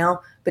believe it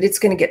now, but it's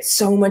going to get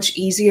so much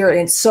easier, and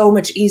it's so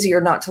much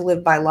easier not to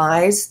live by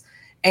lies.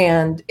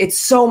 And it's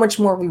so much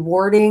more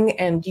rewarding.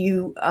 And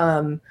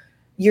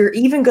you're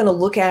even going to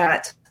look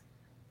at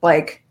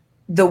like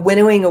the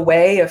winnowing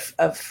away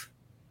of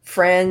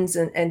friends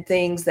and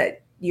things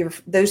that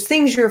those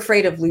things you're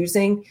afraid of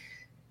losing.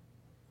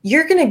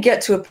 You're going to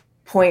get to a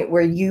point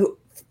where you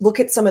look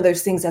at some of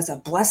those things as a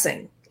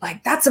blessing.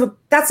 Like that's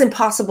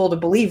impossible to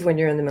believe when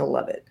you're in the middle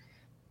of it.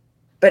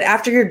 But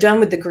after you're done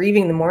with the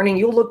grieving in the morning,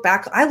 I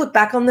look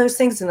back on those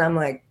things and I'm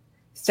like,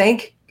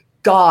 thank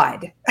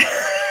God.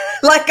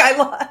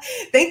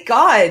 Thank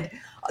God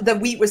the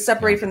wheat was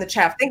separated from the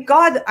chaff. Thank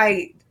God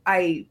I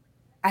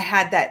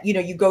had that,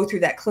 you go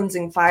through that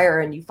cleansing fire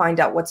and you find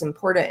out what's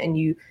important, and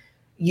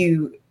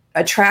you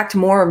attract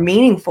more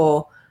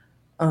meaningful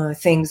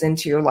things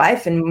into your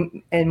life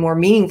and more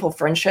meaningful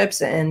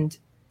friendships, and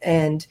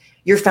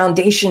your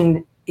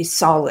foundation is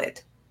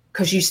solid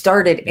because you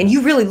started and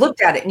you really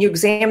looked at it and you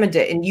examined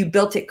it and you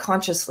built it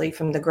consciously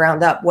from the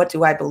ground up. What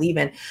do I believe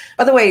in?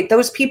 By the way,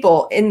 those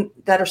people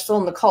that are still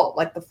in the cult,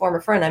 like the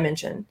former friend I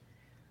mentioned,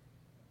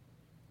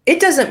 it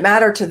doesn't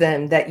matter to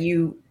them that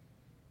you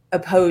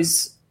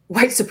oppose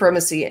white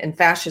supremacy and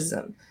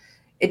fascism.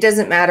 It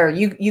doesn't matter.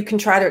 You can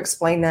try to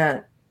explain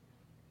that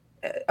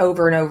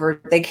over and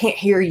over. They can't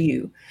hear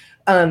you.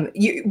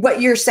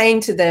 What you're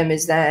saying to them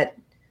is that,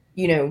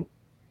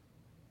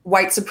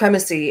 white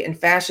supremacy and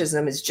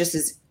fascism is just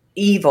as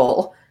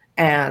evil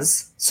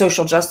as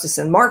social justice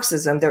and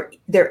Marxism.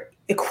 They're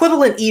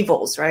equivalent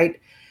evils, right?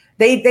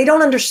 They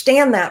don't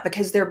understand that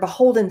because they're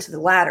beholden to the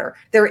latter.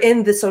 They're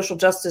in the social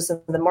justice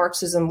and the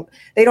Marxism.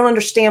 They don't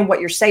understand what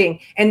you're saying.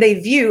 And they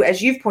view,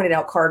 as you've pointed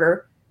out,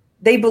 Carter,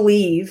 they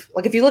believe,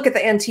 like if you look at the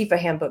Antifa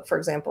handbook, for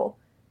example,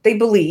 they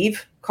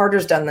believe,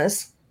 Carter's done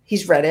this,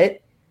 he's read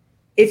it.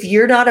 If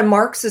you're not a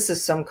Marxist of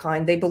some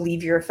kind, they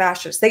believe you're a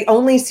fascist. They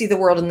only see the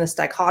world in this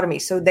dichotomy.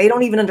 So they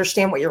don't even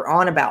understand what you're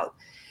on about.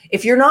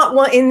 If you're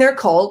not in their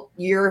cult,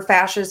 you're a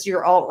fascist,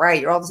 you're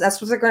alt-right,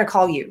 that's what they're going to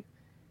call you.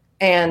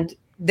 And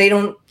they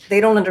don't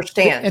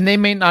understand. And they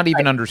may not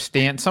even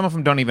understand. Some of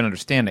them don't even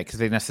understand it because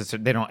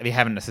they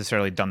haven't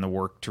necessarily done the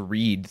work to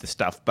read the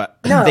stuff, but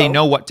they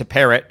know what to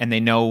parrot and they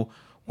know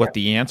what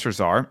the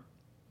answers are.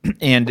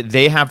 And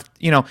they have,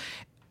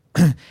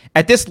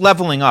 at this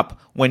leveling up,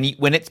 when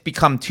it's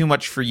become too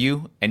much for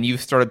you and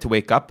you've started to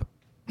wake up,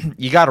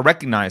 you got to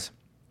recognize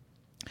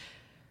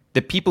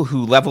the people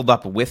who leveled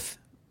up with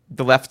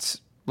the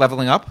left's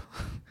leveling up,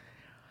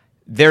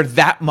 they're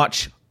that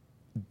much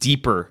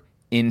deeper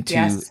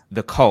into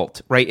the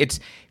cult, right?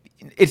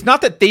 It's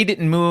not that they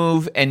didn't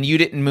move and you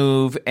didn't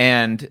move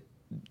and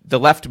the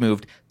left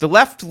moved. The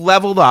left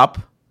leveled up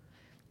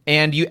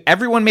and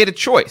everyone made a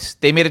choice.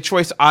 They made a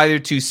choice either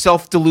to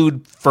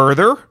self-delude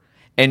further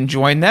and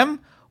join them,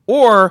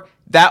 or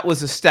that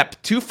was a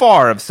step too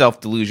far of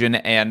self-delusion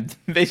and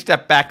they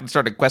stepped back and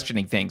started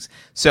questioning things.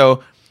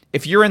 So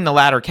if you're in the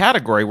latter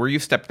category where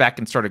you've stepped back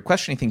and started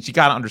questioning things, you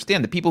got to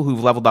understand the people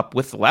who've leveled up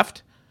with the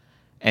left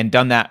and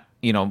done that,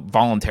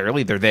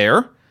 voluntarily, they're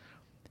there.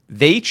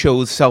 They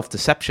chose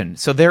self-deception.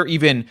 So they're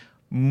even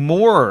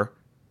more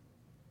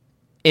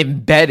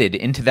embedded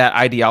into that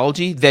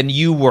ideology than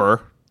you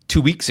were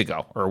 2 weeks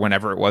ago or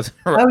whenever it was,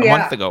 or a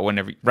month ago,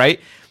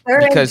 right?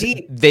 They're because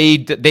in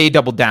deep. they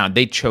doubled down.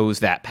 They chose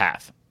that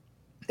path.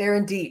 They're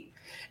in deep.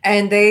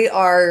 And they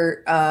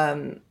are,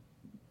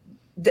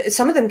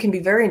 some of them can be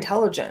very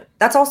intelligent.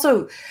 That's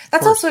also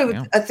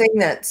a thing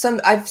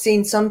that I've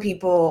seen some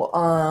people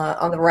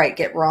on the right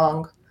get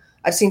wrong.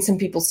 I've seen some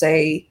people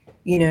say,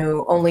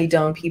 only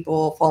dumb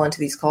people fall into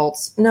these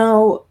cults.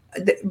 No,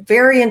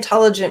 very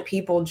intelligent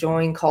people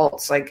join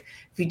cults. Like,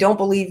 if you don't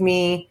believe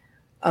me,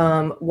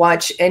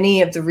 watch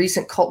any of the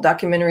recent cult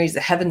documentaries. The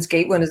Heaven's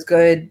Gate one is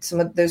good. Some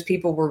of those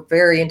people were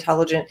very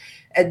intelligent.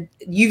 And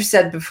you've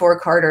said before,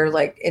 Carter,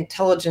 like,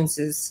 intelligence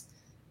is,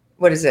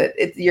 what is it?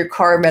 It's your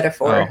car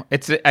metaphor. Oh,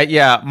 it's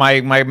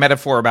my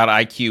metaphor about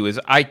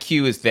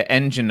IQ is the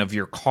engine of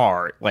your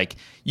car. Like,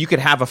 you could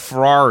have a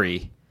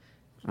Ferrari,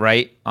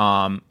 right?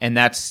 And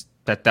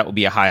that would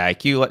be a high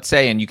IQ, let's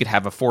say, and you could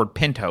have a Ford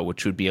Pinto,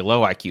 which would be a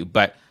low IQ.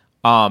 But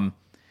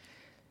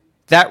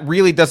that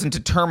really doesn't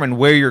determine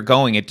where you're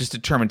going. It just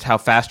determines how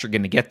fast you're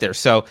going to get there.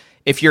 So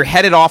if you're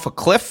headed off a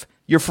cliff,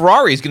 your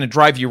Ferrari is going to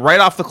drive you right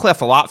off the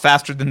cliff a lot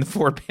faster than the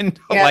Ford Pinto.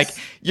 Yes. Like,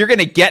 you're going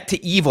to get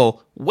to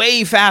evil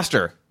way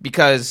faster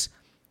because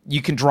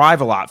you can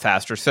drive a lot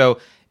faster. So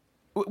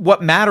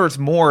what matters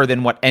more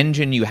than what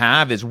engine you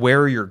have is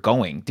where you're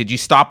going. Did you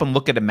stop and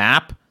look at a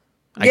map?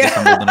 I guess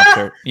I'm old enough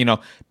to,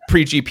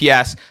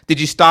 pre-GPS. Did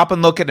you stop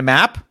and look at a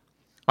map?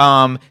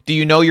 Do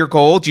you know your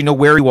goal? Do you know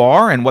where you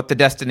are and what the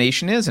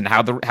destination is and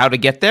how to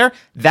get there?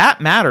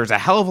 That matters a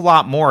hell of a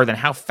lot more than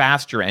how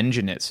fast your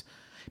engine is.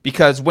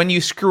 Because when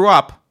you screw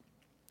up,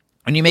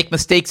 when you make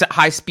mistakes at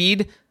high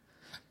speed,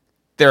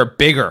 they're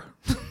bigger.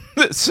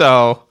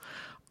 So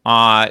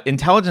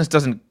intelligence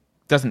doesn't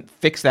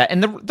fix that,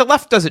 and the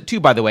left does it too.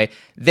 By the way,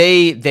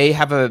 they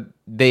have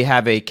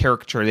a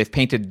caricature they've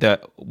painted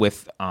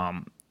with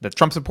the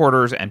Trump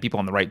supporters and people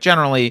on the right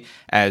generally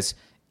as,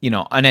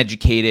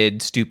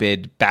 uneducated,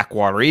 stupid,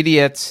 backwater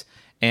idiots.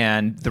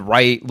 And the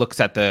right looks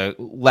at the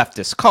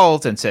leftist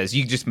cult and says,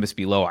 you just must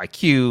be low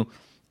IQ.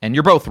 And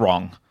you're both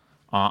wrong.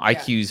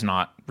 IQ is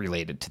not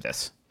related to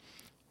this.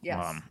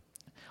 Yes.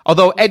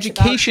 Although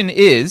education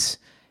is,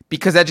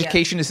 because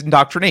education is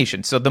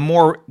indoctrination. So the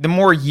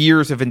more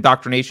years of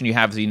indoctrination you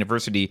have as a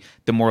university,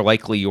 the more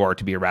likely you are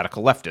to be a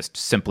radical leftist,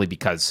 simply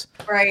because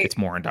it's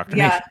more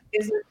indoctrination.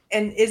 Yeah,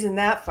 isn't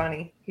that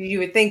funny? You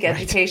would think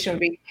education would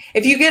be,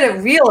 if you get a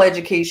real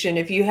education,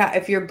 if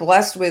you're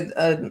blessed with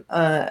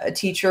a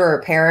teacher or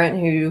a parent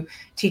who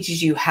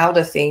teaches you how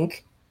to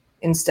think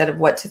instead of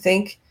what to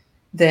think,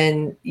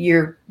 then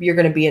you're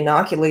going to be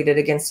inoculated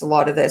against a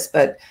lot of this.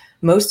 But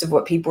most of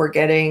what people were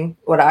getting,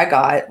 what I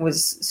got,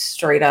 was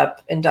straight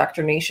up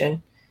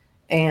indoctrination.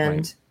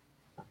 And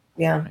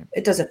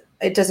it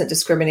doesn't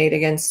discriminate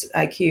against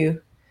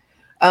IQ.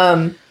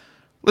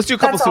 Let's do a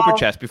couple super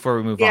chats before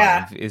we move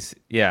on. Because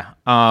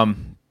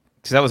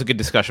that was a good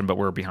discussion, but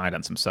we're behind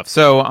on some stuff.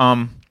 So,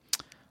 all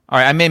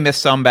right, I may miss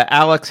some, but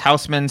Alex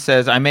Hausman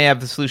says, I may have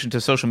the solution to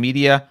social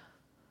media.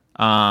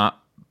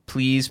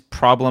 Please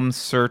problem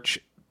search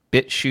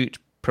BitChute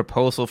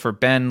proposal for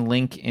Ben.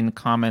 Link in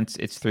comments.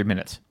 It's 3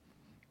 minutes.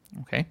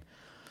 Okay.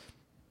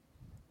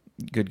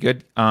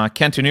 Good.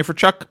 Kent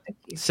Chuck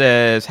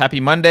says, happy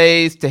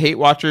Mondays to hate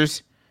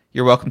watchers.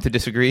 You're welcome to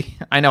disagree.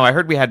 I know. I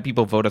heard we had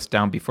people vote us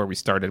down before we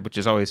started, which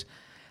is always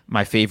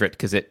my favorite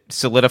because it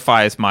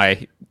solidifies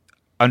my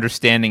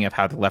understanding of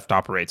how the left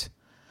operates.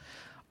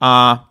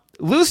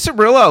 Lou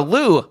Cirillo.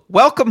 Lou,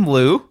 welcome,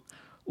 Lou.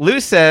 Lou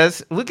gives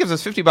us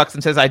 $50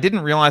 and says, I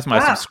didn't realize my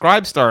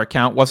Subscribestar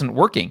account wasn't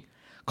working.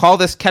 Call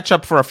this catch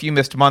up for a few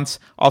missed months.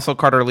 Also,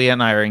 Carter, Leah,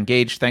 and I are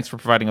engaged. Thanks for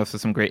providing us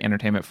with some great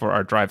entertainment for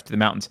our drive to the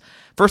mountains.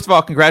 First of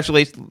all,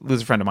 congratulations.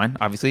 Lou's a friend of mine,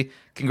 obviously.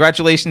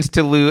 Congratulations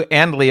to Lou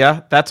and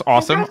Leah. That's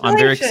awesome. I'm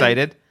very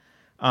excited.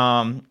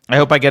 I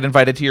hope I get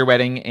invited to your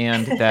wedding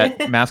and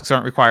that masks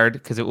aren't required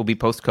because it will be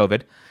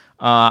post-COVID.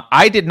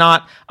 I did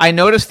not. I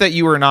noticed that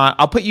you were not.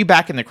 I'll put you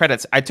back in the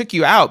credits. I took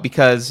you out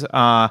because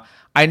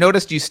I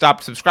noticed you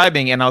stopped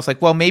subscribing, and I was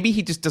like, well, maybe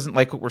he just doesn't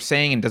like what we're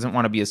saying and doesn't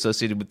want to be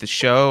associated with the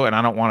show, and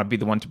I don't want to be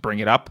the one to bring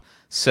it up.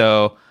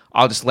 So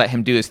I'll just let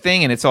him do his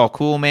thing, and it's all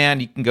cool,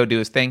 man. You can go do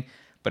his thing.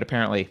 But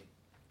apparently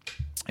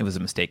it was a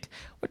mistake,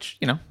 which,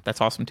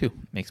 that's awesome too.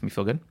 Makes me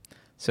feel good.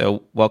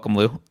 So welcome,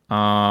 Lou.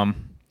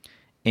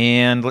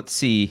 And let's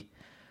see.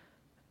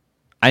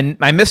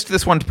 I missed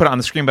this one to put it on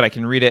the screen, but I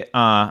can read it.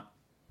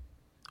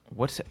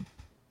 What's it?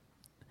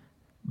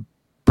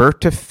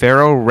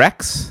 Bertiferous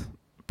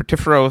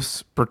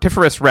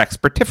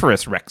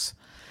Rex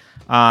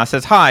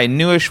says, hi,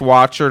 newish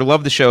watcher,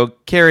 love the show.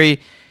 Carrie,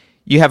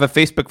 you have a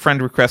Facebook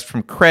friend request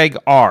from Craig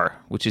R,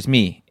 which is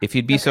me. If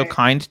you'd be so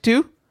kind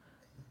to.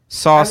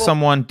 Saw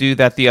someone do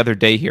that the other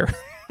day here.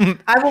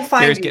 I will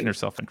find Carrie's you. Getting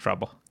herself in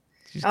trouble.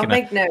 I'll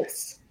make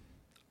notes.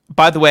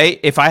 By the way,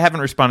 if I haven't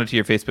responded to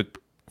your Facebook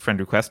friend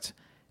request,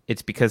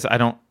 it's because I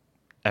don't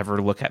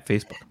ever look at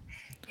Facebook.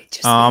 It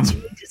just means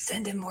you need to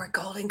send in more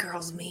Golden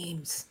Girls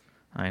memes.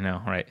 I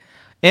know, right?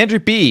 Andrew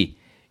B.,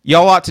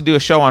 y'all ought to do a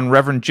show on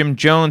Reverend Jim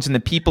Jones and the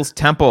People's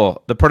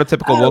Temple, the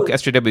prototypical woke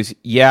SJWs.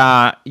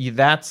 Yeah,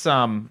 that's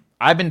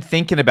I've been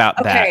thinking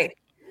about that. Okay.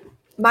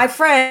 My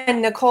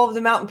friend Nicole of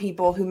the Mountain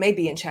People, who may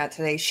be in chat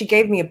today, she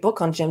gave me a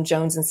book on Jim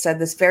Jones and said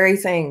this very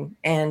thing.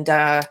 And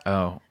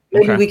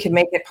maybe we can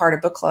make it part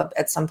of book club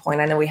at some point.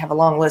 I know we have a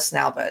long list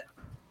now, but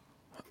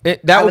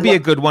that would be a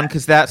good one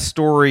because that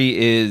story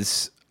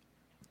is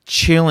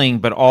chilling,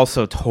 but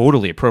also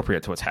totally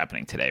appropriate to what's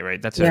happening today,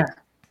 right?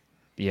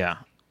 Yeah.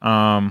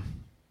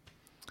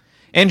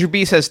 Andrew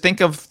B says, think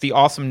of the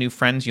awesome new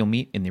friends you'll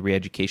meet in the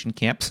re-education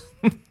camps.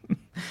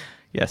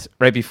 Yes,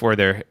 right before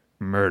they're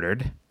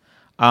murdered.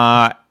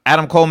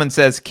 Adam Coleman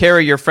says,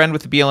 Carrie, your friend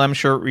with the BLM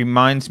shirt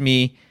reminds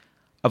me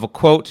of a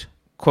quote,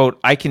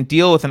 I can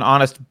deal with an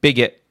honest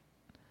bigot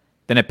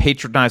than a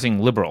patronizing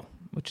liberal,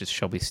 which is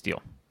Shelby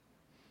Steele.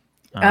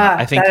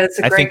 I think there's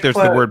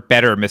quote. The word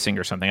better missing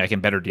or something. I can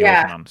better deal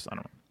with an honest. I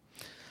don't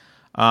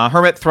know.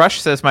 Hermit Thrush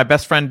says, my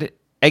best friend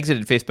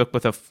exited Facebook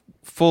with a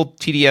full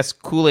TDS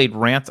Kool-Aid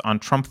rant on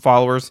Trump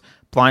followers,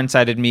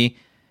 blindsided me,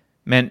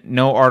 meant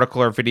no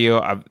article or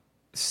video I've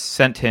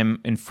sent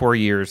him in 4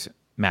 years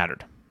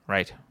mattered.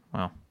 Right.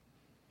 Well,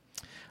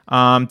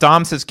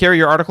 Dom says, Carrie,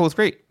 your article is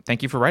great.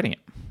 Thank you for writing it.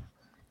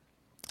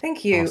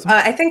 Thank you. Awesome.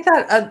 I think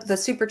that the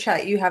super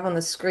chat you have on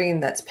the screen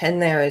that's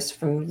pinned there is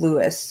from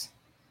Lewis.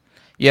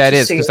 Yeah, it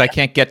is because I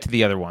can't get to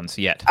the other ones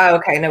yet. Oh,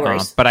 okay. No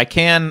worries. But I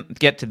can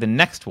get to the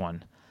next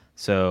one.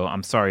 So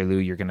I'm sorry, Lou,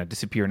 you're going to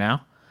disappear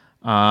now.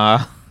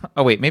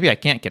 Oh, wait, maybe I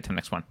can't get to the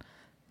next one.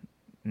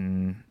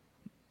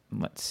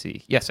 Let's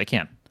see. Yes, I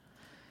can.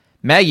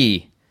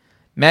 Maggie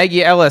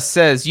Ellis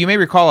says, you may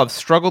recall I've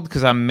struggled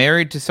because I'm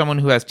married to someone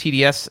who has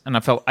TDS and I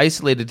felt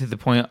isolated to the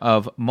point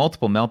of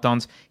multiple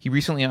meltdowns. He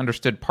recently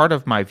understood part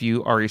of my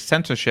view are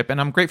censorship,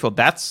 and I'm grateful.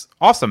 That's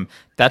awesome.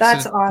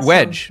 That's awesome.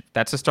 Wedge.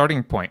 That's a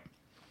starting point.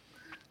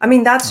 I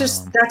mean, that's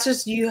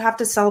just you have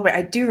to celebrate.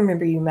 I do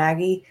remember you,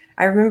 Maggie.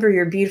 I remember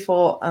your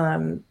beautiful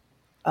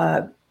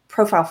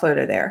profile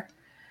photo there.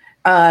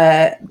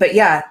 But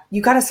yeah,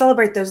 you got to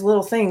celebrate those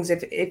little things.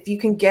 If you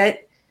can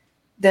get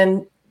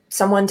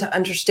someone to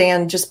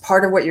understand just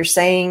part of what you're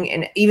saying,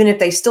 and even if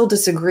they still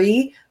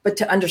disagree, but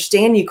to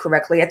understand you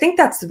correctly, I think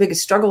that's the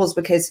biggest struggle, is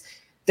because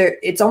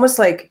it's almost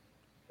like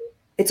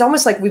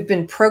we've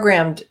been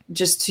programmed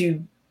just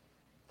to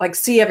like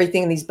see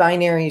everything in these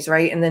binaries,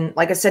 right? And then,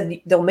 like I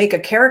said, they'll make a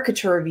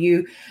caricature of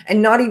you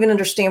and not even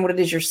understand what it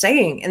is you're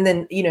saying. And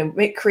then,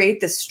 create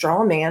this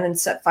straw man and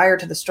set fire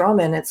to the straw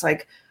man. It's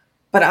like,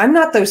 but I'm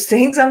not those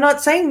things. I'm not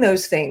saying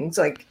those things.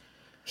 Like,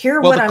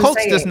 hear what I'm saying. Well, the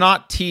cult does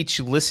not teach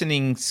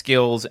listening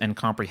skills and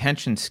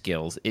comprehension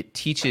skills. It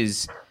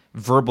teaches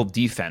verbal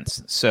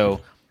defense.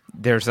 So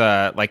there's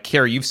like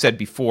Carrie, you've said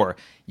before,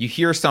 you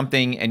hear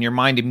something and your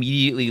mind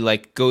immediately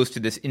like goes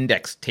to this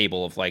index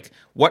table of like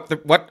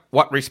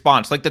what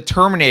response, like the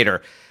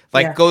Terminator,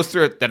 goes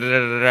through it.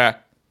 The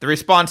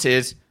response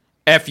is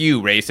 "F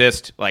you,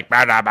 racist." Like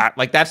blah, blah, blah.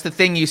 Like that's the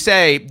thing you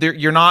say.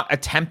 You're not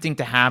attempting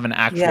to have an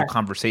actual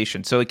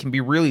conversation, so it can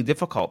be really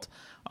difficult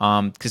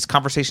because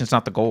conversation is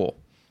not the goal.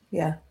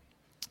 Yeah.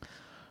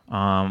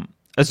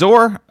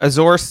 Azor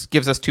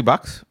gives us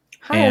 $2.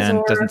 Hi, and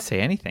Azor. doesn't say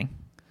anything.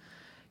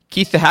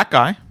 Keith the Hat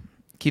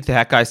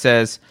Guy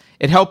says,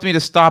 it helped me to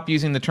stop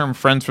using the term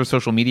friends for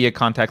social media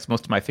contacts.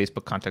 Most of my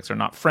Facebook contacts are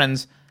not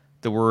friends.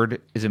 The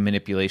word is a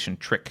manipulation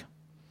trick.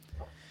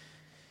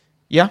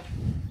 Yeah.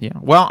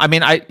 Well, I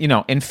mean,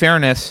 in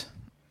fairness,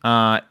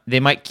 they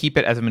might keep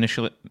it as a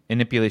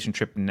manipulation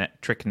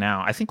trick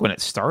now. I think when it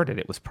started,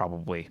 it was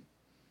probably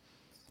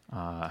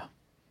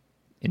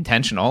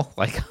intentional.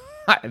 Like,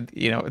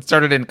 it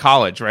started in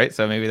college, right?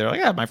 So maybe they're like,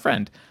 yeah, my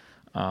friend.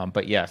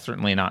 But yeah,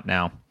 certainly not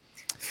now.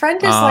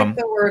 Friend is like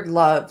the word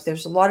love.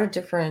 There's a lot of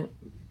different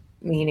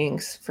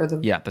meanings for the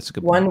that's a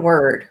good one point.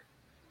 word.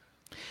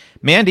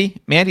 Mandy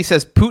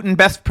says, Putin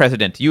best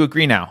president. You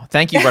agree now.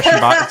 Thank you,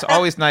 Russian bot. It's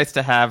always nice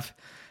to have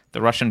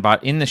the Russian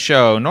bot in the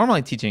show,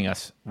 normally teaching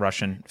us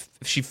Russian.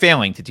 She's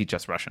failing to teach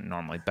us Russian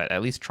normally, but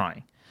at least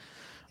trying.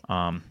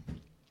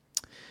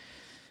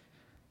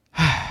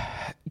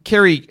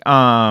 Carrie,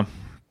 damn,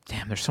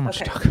 there's so much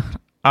to talk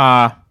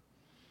about.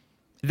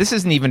 This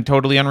isn't even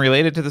totally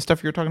unrelated to the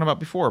stuff you were talking about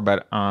before,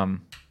 but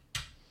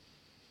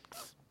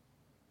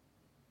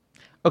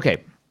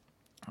okay.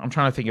 I'm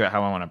trying to figure out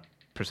how I want to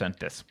present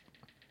this.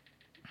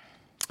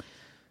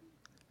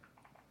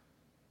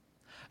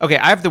 Okay,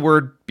 I have the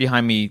word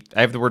behind me. I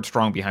have the word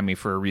strong behind me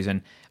for a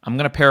reason. I'm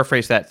going to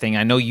paraphrase that thing.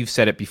 I know you've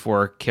said it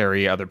before,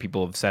 Carrie. Other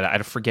people have said it. I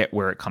forget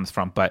where it comes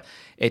from, but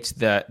it's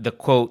the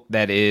quote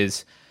that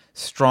is,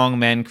 strong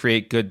men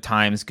create good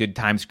times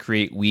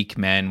create weak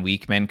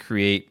men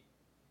create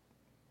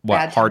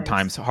what? Hard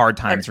times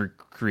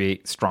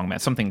create strong men.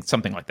 Something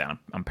like that.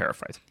 I'm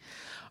paraphrasing.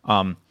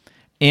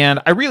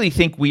 And I really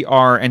think we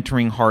are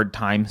entering hard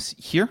times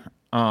here.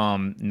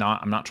 I'm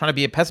not trying to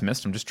be a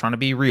pessimist. I'm just trying to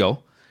be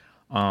real.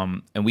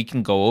 And we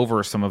can go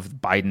over some of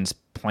Biden's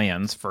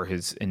plans for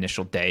his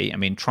initial day. I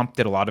mean, Trump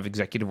did a lot of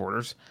executive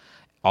orders.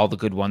 All the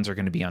good ones are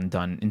going to be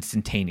undone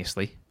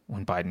instantaneously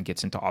when Biden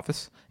gets into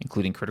office,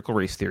 including critical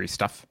race theory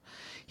stuff.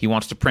 He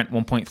wants to print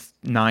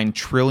 $1.9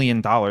 trillion.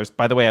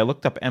 By the way, I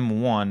looked up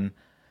M1.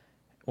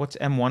 What's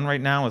M1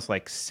 right now? Is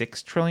like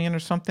 6 trillion or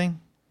something.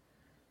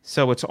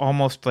 So it's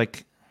almost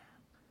like,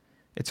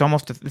 it's a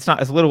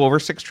little over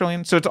 6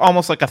 trillion. So it's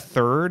almost like a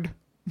third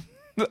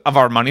of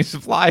our money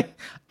supply.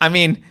 I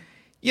mean,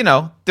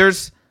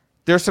 there's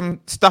some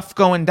stuff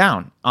going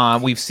down.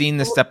 We've seen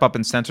the step up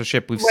in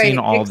censorship. We've seen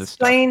all this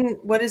stuff. Explain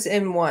what is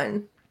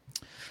M1.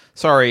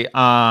 Sorry.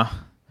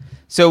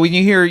 So when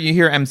you hear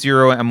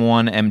M0,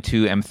 M1,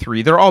 M2,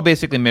 M3, they're all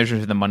basically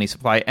measures of the money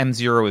supply.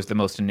 M0 is the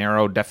most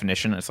narrow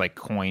definition. It's like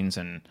coins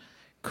and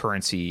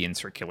currency in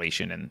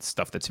circulation and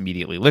stuff that's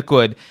immediately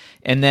liquid.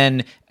 And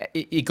then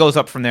it goes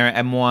up from there,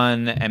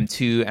 M1,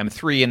 M2,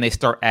 M3, and they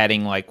start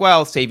adding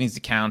savings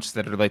accounts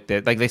that are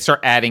they start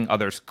adding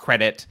others,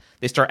 credit.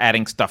 They start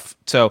adding stuff.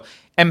 So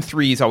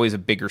M3 is always a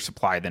bigger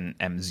supply than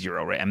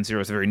M0, right?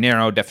 M0 is a very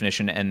narrow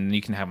definition, and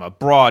you can have a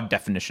broad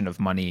definition of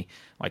money,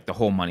 like the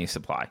whole money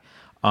supply.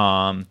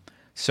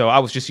 So I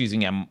was just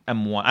using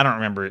M1. I don't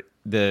remember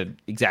the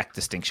exact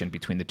distinction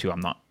between the two.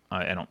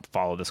 I don't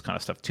follow this kind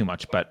of stuff too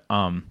much, but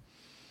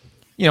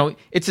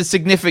it's a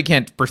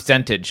significant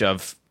percentage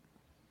of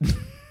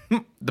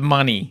the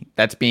money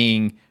that's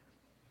being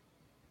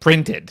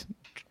printed,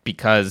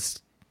 because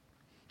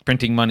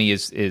printing money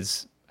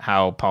is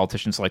how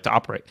politicians like to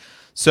operate.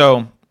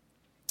 So,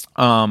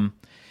 we're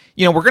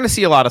going to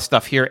see a lot of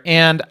stuff here.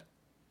 And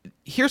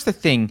here's the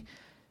thing.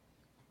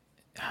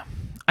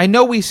 I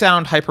know we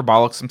sound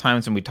hyperbolic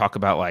sometimes when we talk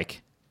about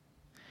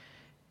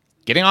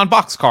getting on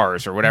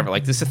boxcars or whatever,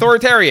 like this it's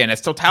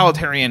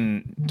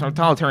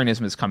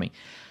totalitarianism is coming.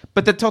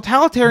 But the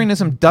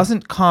totalitarianism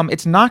doesn't come,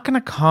 it's not going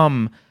to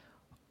come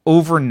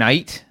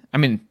overnight. I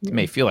mean, it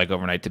may feel like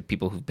overnight to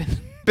people who've been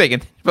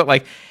big,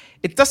 but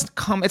it doesn't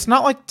come, it's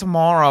not like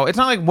tomorrow. It's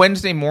not like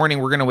Wednesday morning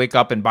we're going to wake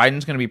up and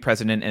Biden's going to be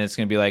president, and it's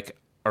going to be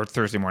or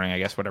Thursday morning, I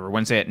guess, whatever,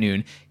 Wednesday at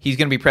noon, he's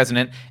going to be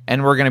president,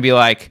 and we're going to be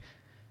like,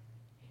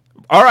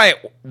 all right,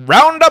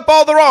 round up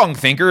all the wrong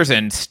thinkers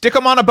and stick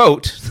them on a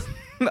boat.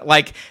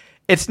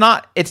 It's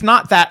not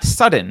that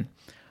sudden.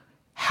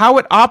 How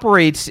it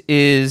operates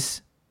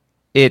is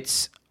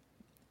it's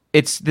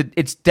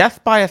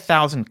death by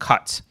 1,000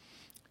 cuts.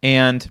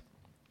 And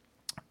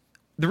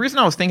the reason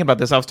I was thinking about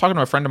this, I was talking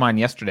to a friend of mine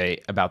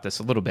yesterday about this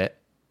a little bit.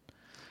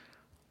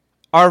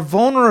 Our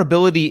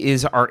vulnerability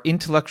is our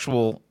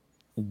intellectual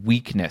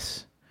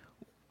weakness.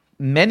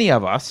 Many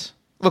of us,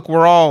 look, we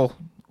all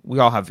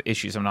have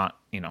issues. I'm not,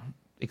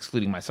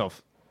 excluding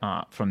myself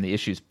from the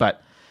issues,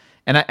 but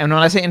and when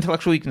I say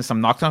intellectual weakness,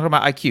 I'm not talking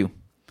about IQ.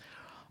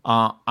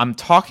 I'm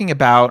talking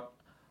about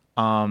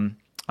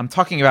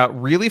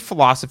really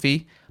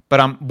philosophy, but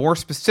I'm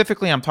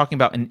talking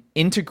about an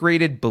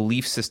integrated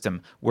belief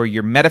system where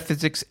your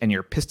metaphysics and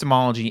your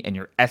epistemology and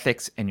your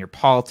ethics and your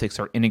politics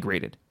are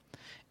integrated.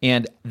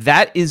 And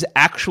that is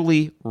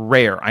actually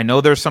rare. I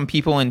know there's some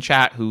people in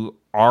chat who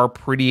are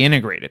pretty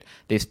integrated.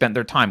 They've spent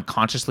their time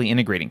consciously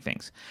integrating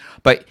things.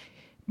 But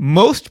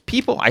most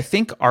people, I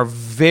think, are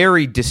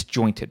very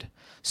disjointed.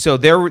 So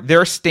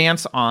their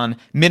stance on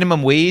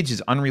minimum wage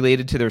is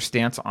unrelated to their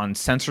stance on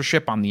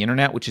censorship on the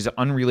internet, which is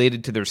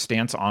unrelated to their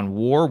stance on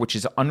war, which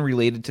is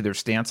unrelated to their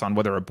stance on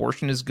whether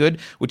abortion is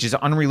good, which is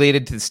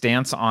unrelated to the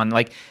stance on,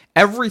 like,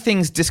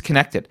 everything's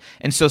disconnected.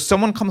 And so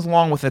someone comes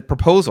along with a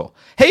proposal.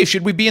 Hey,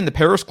 should we be in the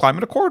Paris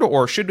Climate Accord,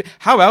 or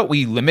how about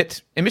we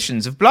limit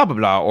emissions of blah, blah,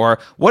 blah, or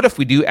what if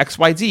we do X,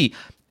 Y, Z?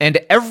 And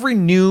every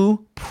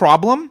new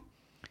problem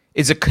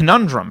is a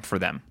conundrum for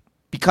them,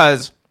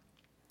 because,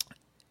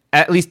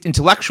 at least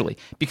intellectually,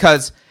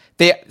 because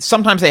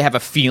sometimes they have a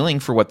feeling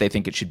for what they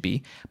think it should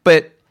be,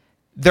 but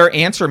their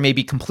answer may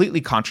be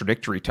completely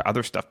contradictory to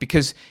other stuff,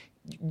 because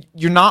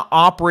you're not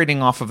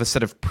operating off of a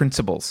set of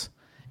principles.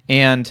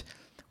 And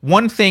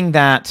one thing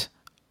that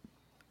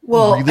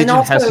religion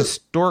has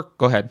historic...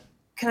 Go ahead.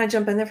 Can I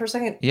jump in there for a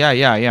second? Yeah.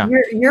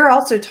 You're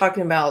also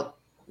talking about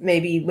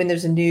maybe when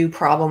there's a new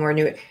problem or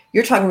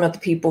you're talking about the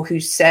people who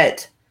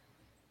set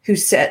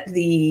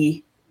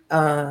the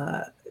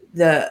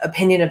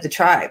opinion of the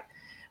tribe.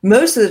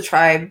 Most of the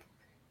tribe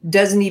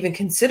doesn't even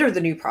consider the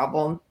new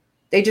problem.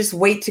 They just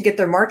wait to get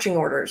their marching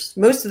orders.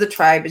 Most of the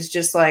tribe is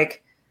just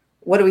like,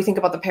 what do we think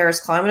about the Paris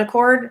Climate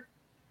Accord?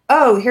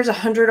 Oh, here's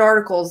 100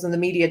 articles in the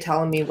media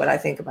telling me what I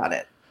think about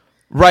it.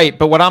 Right.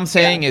 But what I'm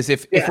saying is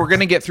if we're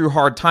going to get through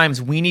hard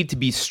times, we need to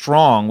be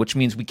strong, which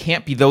means we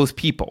can't be those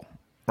people.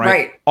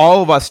 Right.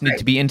 All of us need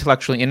to be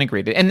intellectually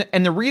integrated.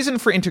 And the reason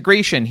for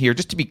integration here,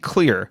 just to be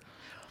clear,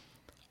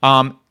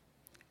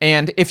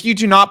 and if you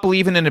do not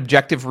believe in an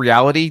objective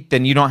reality,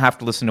 then you don't have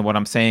to listen to what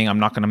I'm saying. I'm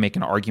not going to make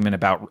an argument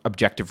about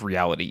objective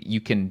reality.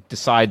 You can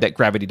decide that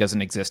gravity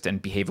doesn't exist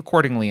and behave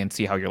accordingly and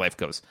see how your life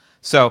goes.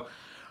 So,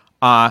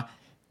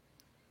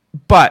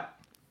 but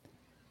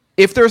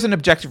if there's an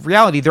objective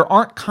reality, there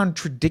aren't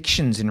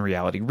contradictions in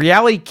reality.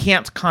 Reality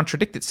can't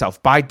contradict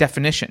itself by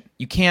definition.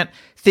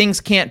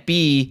 Things can't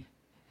be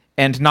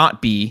and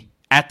not be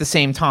at the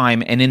same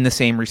time and in the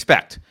same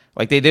respect.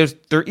 Like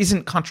there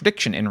isn't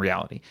contradiction in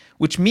reality,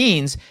 which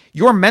means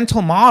your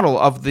mental model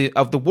of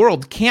the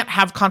world can't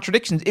have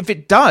contradictions. If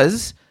it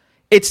does,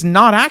 it's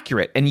not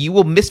accurate, and you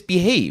will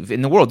misbehave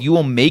in the world. You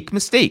will make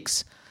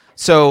mistakes.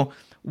 So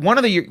one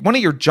of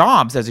your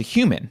jobs as a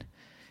human,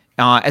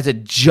 as a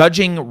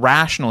judging,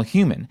 rational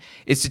human,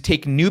 is to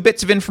take new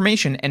bits of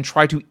information and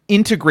try to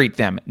integrate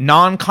them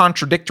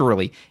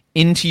non-contradictorily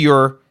into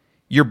your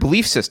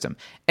belief system.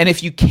 And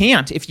if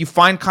you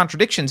find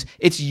contradictions,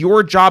 it's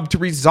your job to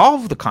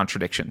resolve the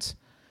contradictions.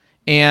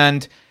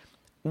 And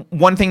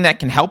one thing that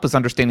can help is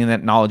understanding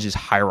that knowledge is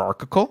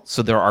hierarchical.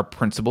 So there are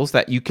principles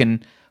that you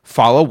can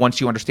follow once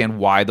you understand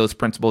why those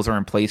principles are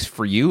in place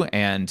for you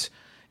and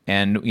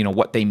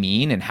what they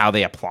mean and how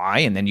they apply,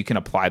 and then you can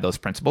apply those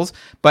principles.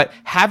 But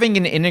having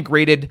an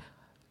integrated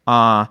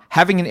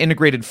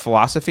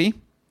philosophy,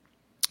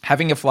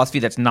 having a philosophy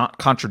that's not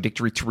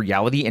contradictory to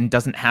reality and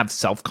doesn't have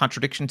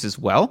self-contradictions as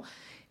well,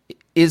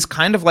 is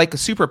kind of like a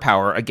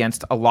superpower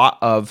against a lot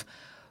of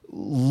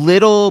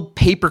little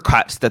paper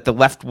cuts that the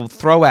left will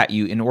throw at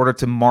you in order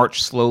to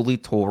march slowly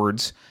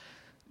towards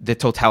the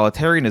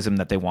totalitarianism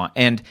that they want.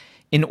 And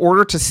in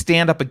order to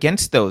stand up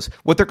against those,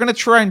 what they're going to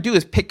try and do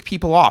is pick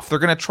people off. They're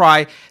going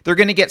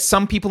to get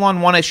some people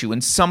on one issue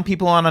and some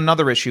people on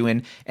another issue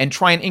and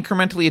try and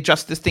incrementally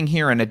adjust this thing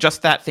here and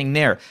adjust that thing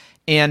there.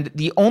 And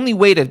the only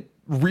way to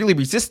really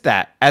resist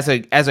that as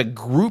a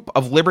group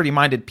of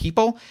liberty-minded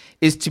people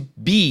is to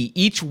be,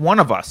 each one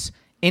of us,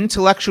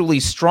 intellectually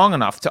strong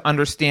enough to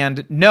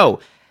understand, no,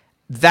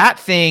 that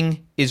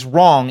thing is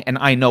wrong and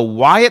I know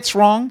why it's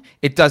wrong.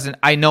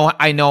 I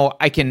know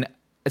I can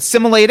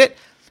assimilate it,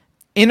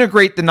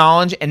 integrate the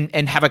knowledge,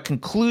 and have a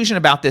conclusion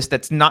about this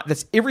that's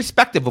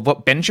irrespective of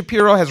what Ben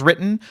Shapiro has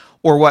written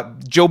or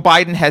what Joe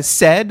Biden has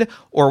said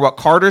or what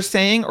Carter's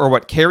saying or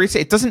what Kerry's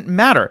saying. It doesn't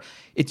matter.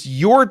 It's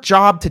your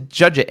job to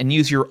judge it and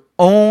use your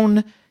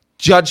own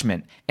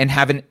judgment and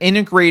have an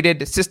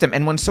integrated system.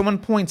 And when someone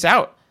points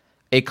out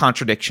a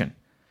contradiction,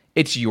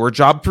 it's your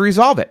job to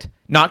resolve it.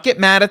 Not get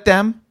mad at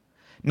them,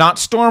 not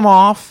storm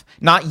off,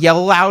 not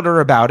yell louder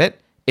about it.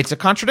 It's a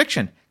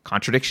contradiction.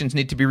 Contradictions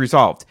need to be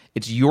resolved.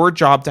 It's your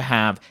job to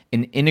have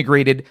an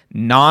integrated,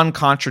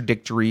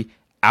 non-contradictory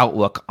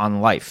outlook on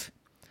life.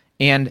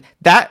 And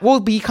that will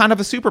be kind of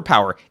a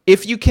superpower.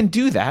 If you can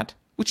do that,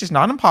 which is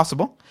not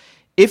impossible,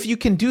 if you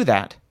can do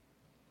that,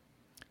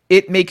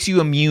 it makes you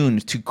immune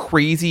to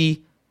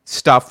crazy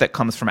stuff that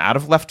comes from out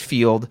of left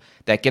field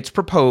that gets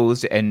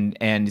proposed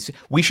and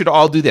we should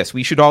all do this,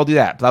 we should all do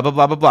that, blah, blah,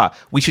 blah, blah, blah.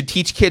 We should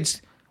teach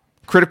kids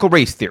critical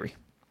race theory.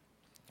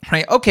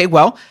 Right? Okay,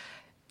 well,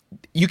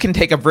 you can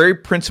take a very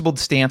principled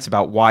stance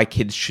about why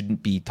kids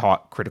shouldn't be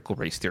taught critical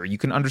race theory. You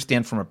can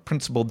understand from a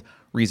principled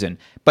reason.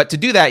 But to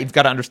do that, you've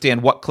got to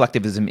understand what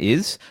collectivism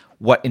is,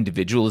 what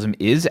individualism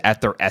is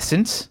at their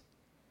essence.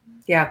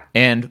 Yeah.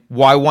 And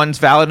why one's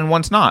valid and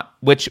one's not,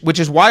 which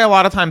is why a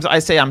lot of times I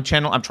say I'm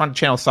trying to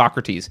channel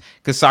Socrates,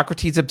 because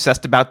Socrates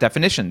obsessed about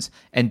definitions,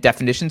 and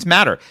definitions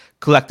matter.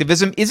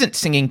 Collectivism isn't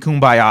singing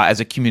Kumbaya as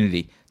a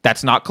community.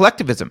 That's not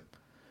collectivism,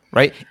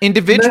 right?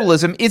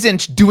 Individualism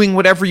isn't doing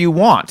whatever you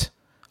want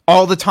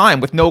all the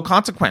time with no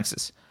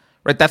consequences,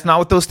 right? That's not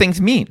what those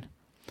things mean.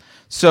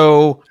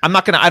 So I'm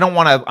not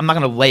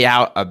gonna lay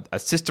out a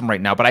system right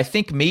now, but I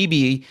think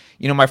maybe,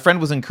 my friend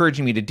was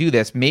encouraging me to do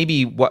this.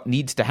 Maybe what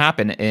needs to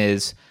happen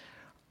is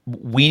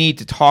we need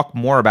to talk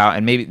more about,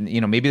 and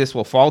maybe this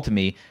will fall to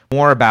me,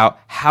 more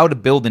about how to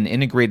build an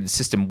integrated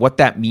system, what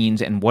that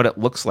means and what it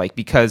looks like.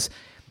 Because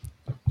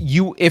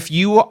if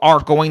you are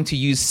going to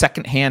use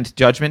secondhand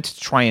judgment to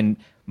try and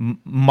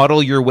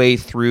muddle your way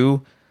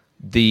through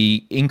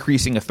the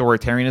increasing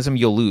authoritarianism,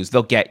 you'll lose.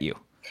 They'll get you.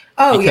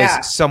 Oh, because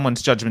yeah.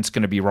 someone's judgment's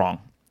going to be wrong,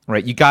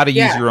 right? You got to use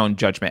Yeah. your own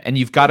judgment, and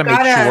you've got to make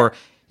sure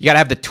you got to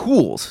have the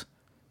tools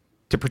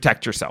to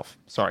protect yourself.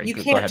 Sorry, You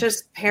go can't ahead.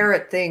 just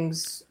parrot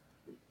things.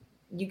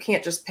 You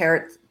can't just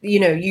parrot.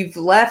 You've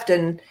left,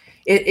 and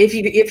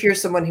if you're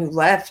someone who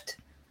left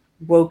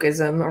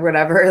wokeism or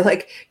whatever,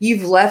 like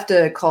you've left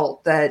a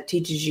cult that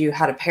teaches you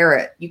how to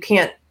parrot. You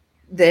can't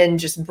then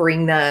just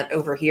bring that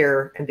over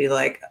here and be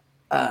like,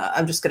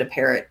 I'm just going to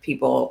parrot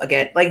people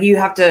again. Like you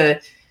have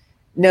to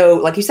know,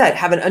 like you said,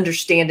 have an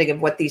understanding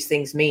of what these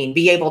things mean,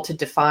 be able to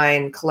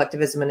define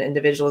collectivism and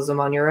individualism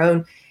on your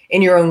own,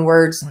 in your own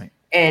words, Right.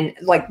 and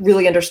like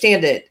really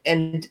understand it.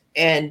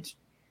 And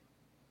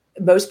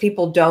most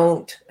people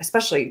don't,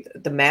 especially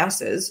the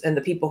masses and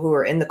the people who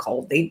are in the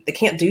cult, they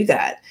can't do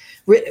that.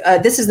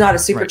 This is not a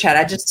super Right. chat.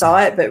 I just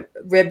saw it, but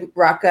Rib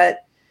Rocket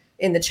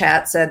in the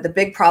chat said the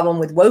big problem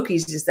with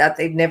wokies is that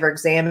they've never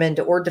examined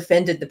or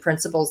defended the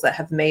principles that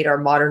have made our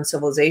modern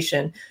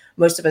civilization.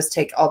 Most of us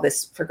take all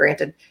this for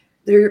granted.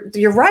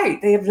 You're right.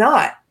 They have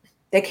not.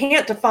 They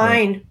can't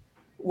define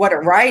what a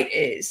right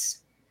is.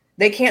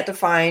 They can't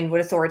define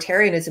what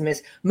authoritarianism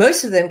is.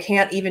 Most of them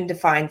can't even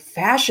define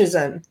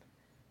fascism,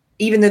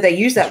 even though they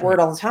use that word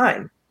all the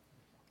time.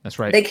 That's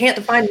right. They can't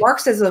define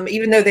Marxism,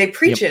 even though they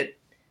preach it.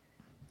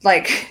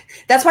 Like,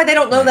 that's why they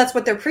don't know that's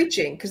what they're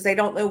preaching, because they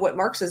don't know what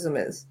Marxism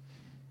is.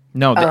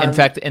 No, in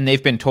fact, and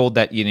they've been told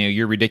that,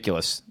 you're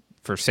ridiculous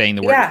for saying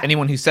the word. Yeah.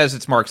 Anyone who says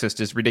it's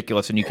Marxist is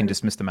ridiculous, and you can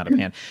dismiss them out of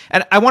hand.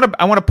 And I want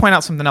to point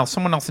out something else.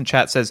 Someone else in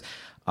chat says,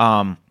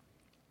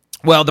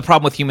 well, the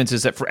problem with humans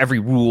is that for every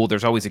rule,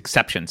 there's always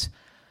exceptions.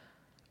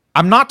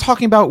 I'm not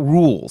talking about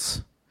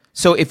rules.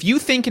 So if you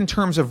think in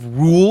terms of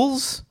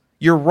rules,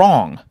 you're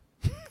wrong.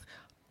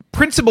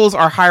 Principles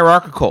are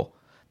hierarchical.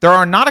 There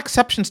are not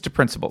exceptions to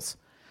principles.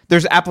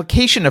 There's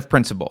application of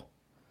principle.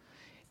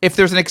 If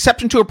there's an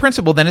exception to a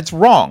principle, then it's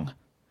wrong.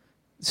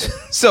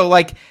 So,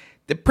 like,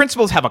 the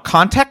principles have a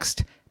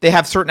context. They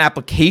have certain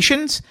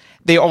applications.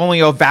 They only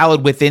are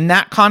valid within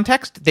that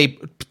context. They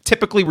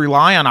typically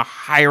rely on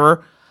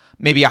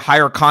maybe a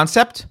higher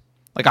concept,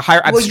 like a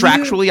higher,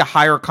 abstractually a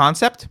higher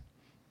concept.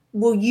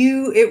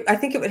 I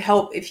think it would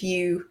help if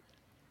you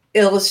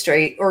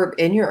illustrate, or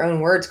in your own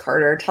words,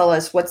 Carter, tell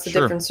us what's the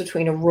difference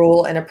between a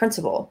rule and a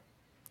principle.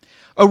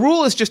 A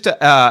rule is just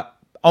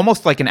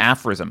almost like an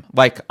aphorism.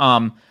 Like,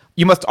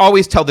 you must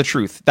always tell the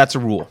truth. That's a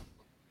rule,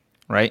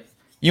 right?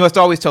 You must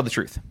always tell the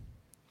truth.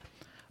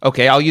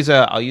 Okay, I'll use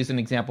an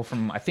example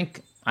from, I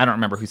don't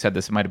remember who said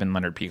this. It might have been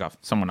Leonard Peikoff,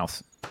 someone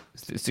else.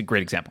 It's a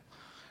great example.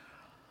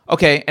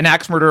 Okay, an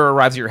axe murderer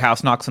arrives at your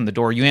house, knocks on the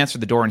door. You answer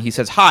the door, and he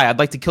says, "Hi, I'd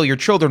like to kill your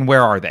children.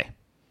 Where are they?"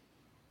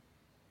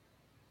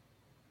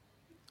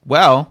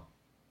 Well,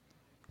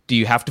 do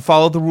you have to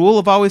follow the rule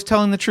of always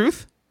telling the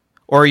truth?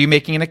 Or are you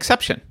making an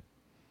exception?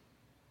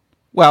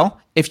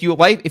 Well, if you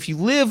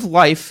live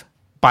life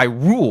by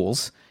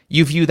rules,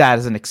 you view that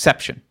as an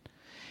exception.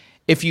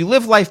 If you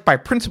live life by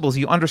principles,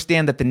 you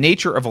understand that the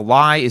nature of a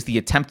lie is the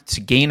attempt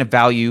to gain a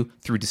value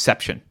through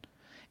deception.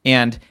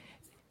 And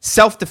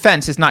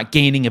self-defense is not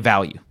gaining a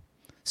value.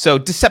 So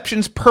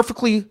deception's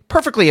perfectly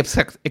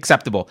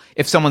acceptable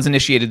if someone's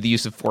initiated the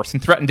use of force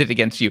and threatened it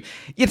against you.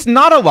 It's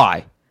not a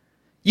lie.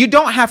 You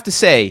don't have to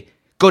say,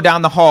 go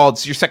down the hall,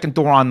 it's your second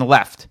door on the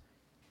left.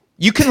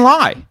 You can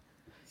lie.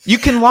 You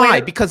can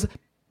lie because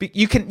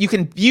you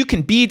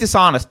can be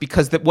dishonest,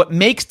 because what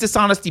makes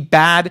dishonesty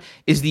bad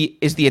is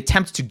the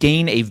attempt to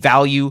gain a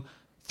value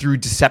through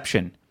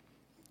deception.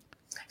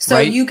 So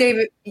right? you gave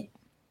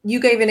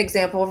an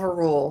example of a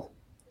rule.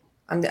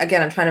 I'm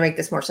trying to make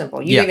this more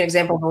simple. You gave an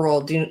example of a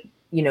rule.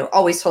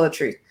 Always tell the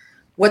truth.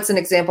 What's an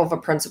example of a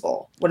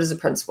principle? What is a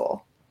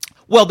principle?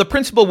 Well, the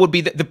principle would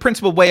be the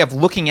principal way of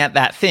looking at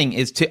that thing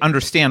is to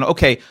understand,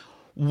 okay,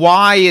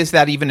 why is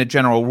that even a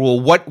general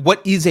rule?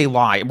 What is a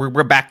lie?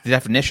 We're back to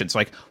definitions.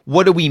 Like,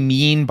 what do we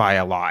mean by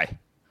a lie?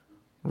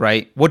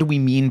 Right? What do we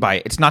mean by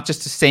it? It's not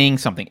just saying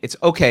something. It's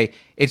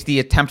the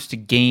attempt to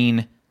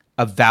gain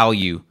a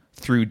value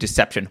through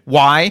deception.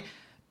 Why?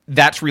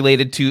 That's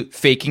related to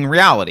faking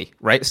reality,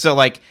 right? So,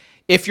 like,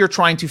 if you're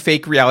trying to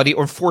fake reality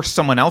or force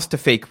someone else to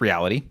fake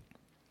reality,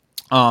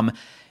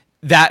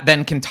 that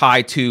then can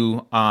tie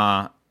to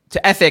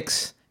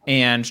ethics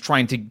and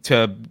trying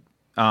to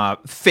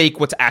fake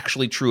what's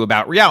actually true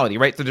about reality,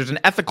 right? So there's an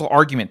ethical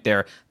argument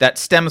there that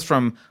stems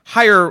from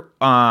higher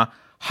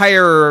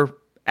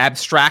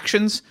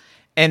abstractions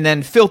and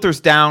then filters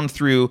down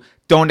through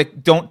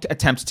don't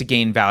attempt to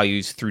gain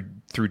values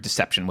through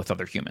deception with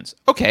other humans.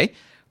 Okay,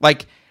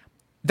 like,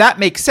 that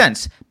makes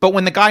sense. But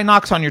when the guy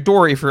knocks on your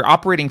door, if you're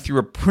operating through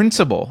a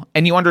principle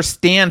and you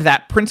understand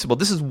that principle,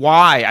 this is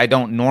why I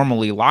don't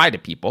normally lie to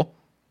people.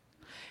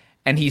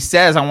 And he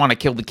says, I want to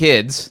kill the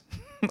kids.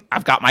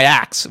 I've got my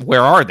axe.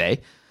 Where are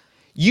they?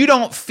 You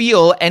don't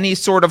feel any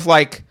sort of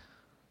like,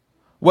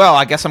 well,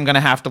 I guess I'm going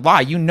to have to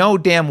lie. You know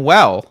damn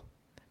well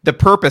the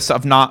purpose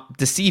of not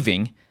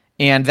deceiving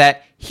and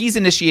that he's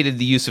initiated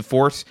the use of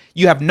force.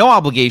 You have no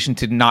obligation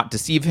to not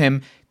deceive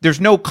him. There's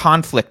no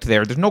conflict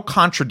there. There's no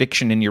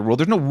contradiction in your rule.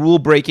 There's no rule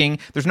breaking.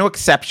 There's no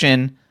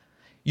exception.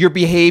 Your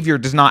behavior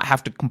does not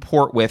have to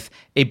comport with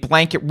a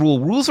blanket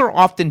rule. Rules are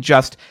often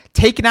just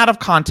taken out of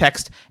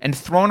context and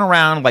thrown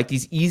around like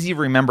these easy to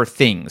remember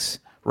things,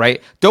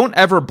 right? Don't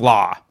ever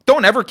blah.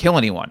 Don't ever kill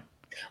anyone.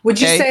 Would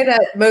you say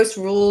that most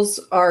rules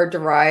are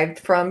derived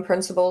from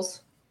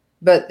principles,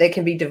 but they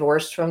can be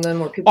divorced from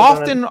them? Or people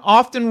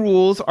often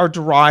rules are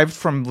derived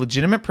from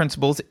legitimate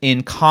principles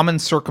in common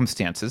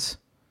circumstances.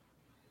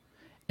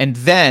 And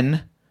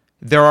then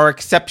there are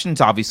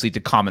exceptions, obviously,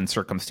 to common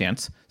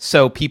circumstance.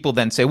 So people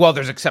then say, well,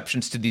 there's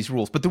exceptions to these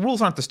rules. But the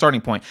rules aren't the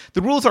starting point.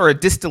 The rules are a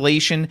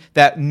distillation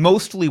that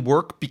mostly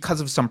work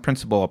because of some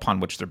principle upon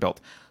which they're built.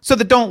 So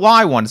the don't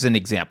lie one is an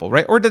example,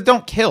 right? Or the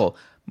don't kill.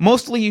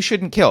 Mostly you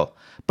shouldn't kill.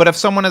 But if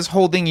someone is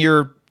holding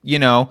your,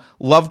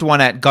 loved one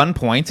at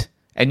gunpoint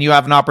and you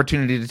have an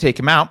opportunity to take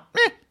him out,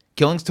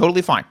 killing's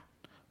totally fine,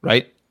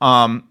 right?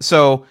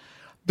 So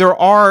there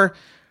are...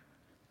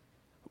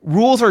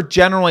 rules are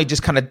generally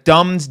just kind of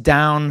dumbed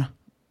down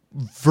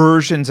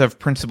versions of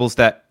principles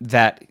that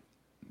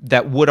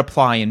would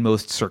apply in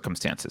most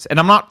circumstances. And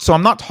I'm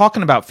not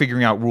talking about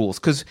figuring out rules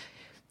because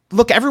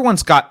look,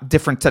 everyone's got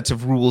different sets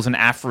of rules and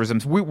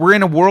aphorisms. We're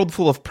in a world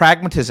full of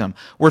pragmatism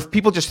where if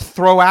people just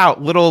throw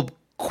out little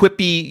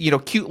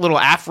quippy, cute little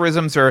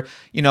aphorisms or,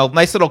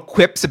 nice little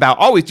quips about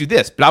always do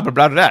this, blah, blah,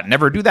 blah, blah,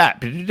 never do that.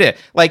 Blah, blah, blah.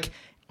 Like,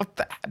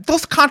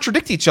 those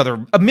contradict each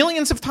other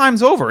millions of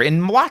times over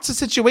in lots of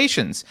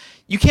situations.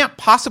 You can't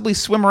possibly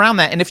swim around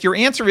that. And if your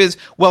answer is,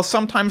 well,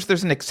 sometimes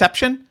there's an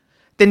exception,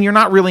 then you're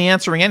not really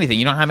answering anything.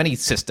 You don't have any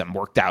system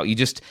worked out.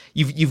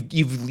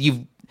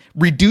 You've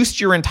reduced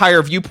your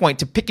entire viewpoint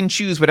to pick and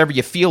choose whatever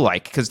you feel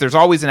like, because there's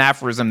always an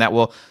aphorism that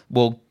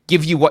will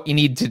give you what you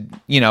need to,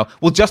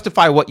 will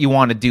justify what you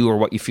want to do or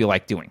what you feel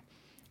like doing.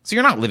 So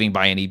you're not living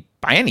by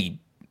any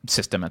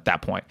system at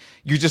that point.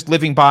 You're just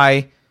living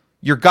by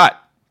your gut.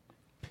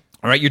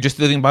 All right, you're just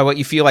living by what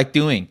you feel like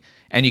doing,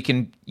 and you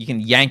can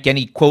yank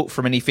any quote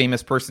from any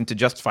famous person to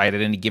justify it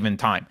at any given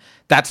time.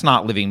 That's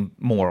not living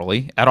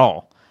morally at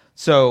all.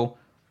 So,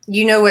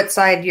 you know what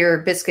side your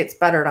biscuit's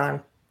buttered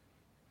on?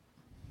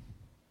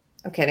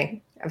 I'm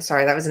kidding. I'm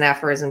sorry, that was an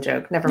aphorism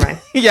joke. Never mind.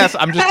 Yes,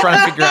 I'm just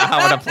trying to figure out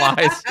how it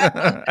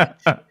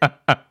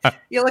applies.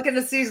 You're looking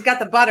to see who's got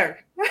the butter.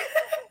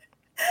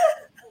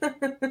 I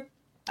don't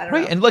know.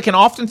 And look, and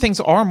often things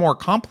are more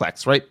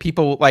complex, right?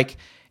 People like.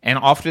 And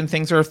often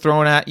things are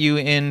thrown at you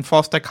in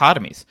false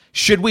dichotomies.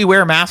 Should we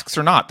wear masks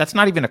or not? That's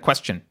not even a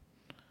question.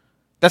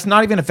 That's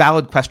not even a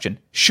valid question.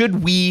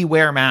 Should we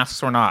wear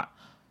masks or not?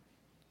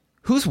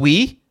 Who's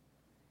we?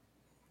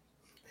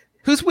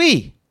 Who's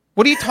we?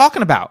 What are you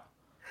talking about?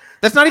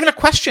 That's not even a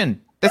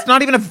question. That's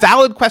not even a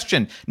valid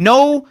question.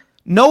 No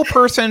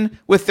person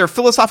with their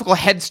philosophical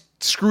head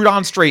screwed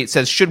on straight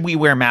says, should we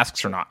wear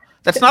masks or not?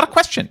 That's not a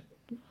question,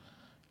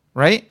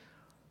 right?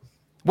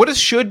 What does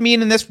should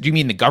mean in this? Do you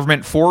mean the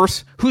government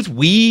force? Who's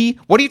we?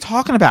 What are you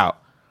talking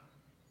about?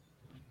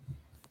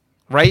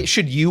 Right?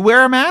 Should you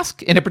wear a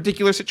mask in a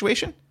particular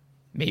situation?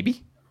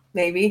 Maybe.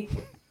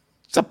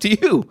 It's up to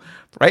you,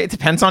 right? It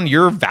depends on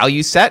your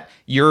value set,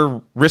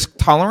 your risk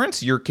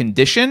tolerance, your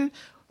condition,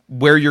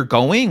 where you're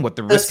going, what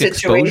the risk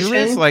exposure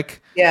is.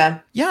 Like,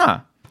 yeah.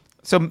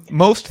 So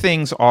most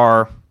things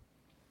are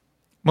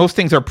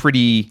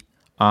pretty.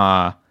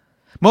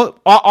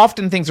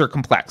 Often things are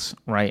complex,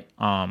 right?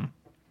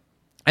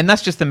 And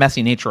that's just the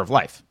messy nature of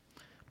life.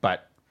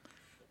 But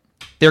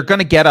they're going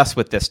to get us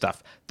with this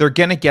stuff. They're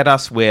going to get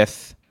us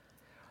with...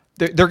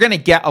 They're going to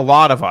get a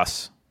lot of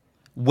us,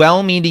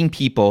 well-meaning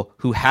people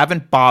who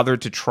haven't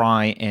bothered to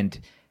try and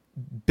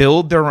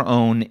build their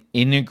own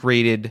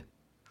integrated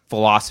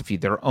philosophy,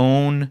 their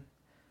own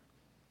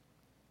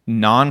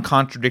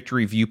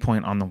non-contradictory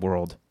viewpoint on the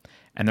world.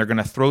 And they're going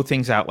to throw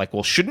things out like,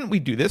 well, shouldn't we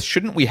do this?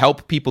 Shouldn't we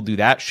help people do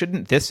that?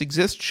 Shouldn't this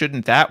exist?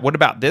 Shouldn't that? What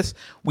about this?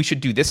 We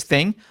should do this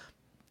thing.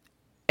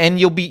 And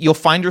you'll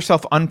find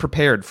yourself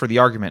unprepared for the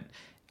argument,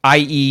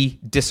 i.e.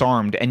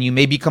 disarmed, and you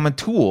may become a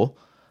tool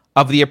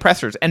of the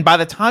oppressors. And by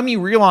the time you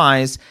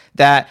realize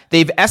that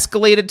they've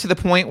escalated to the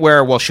point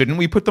where, well, shouldn't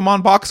we put them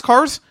on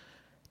boxcars?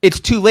 It's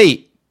too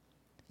late.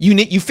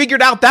 You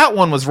figured out that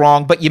one was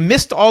wrong, but you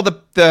missed all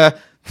the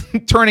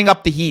turning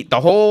up the heat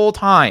the whole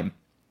time.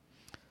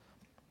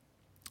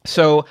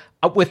 So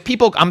with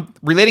people, I'm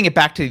relating it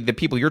back to the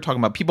people you're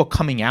talking about, people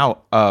coming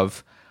out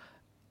of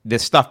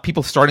this stuff,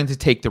 people starting to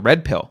take the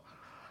red pill.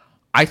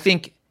 I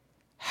think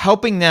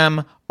helping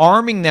them,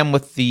 arming them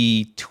with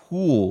the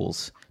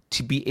tools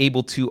to be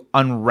able to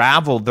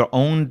unravel their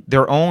own,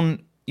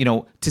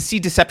 to see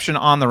deception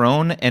on their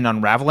own and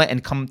unravel it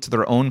and come to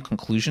their own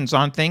conclusions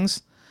on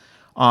things.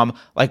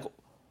 Like,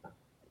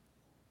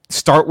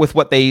 start with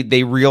what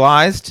they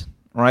realized,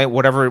 right?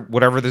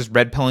 Whatever there's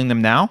red pilling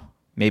them now.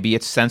 Maybe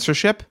it's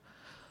censorship.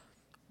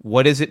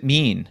 What does it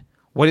mean?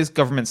 What is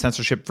government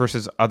censorship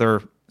versus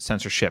other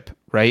censorship,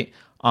 right?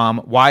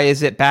 Why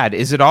is it bad?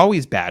 Is it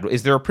always bad?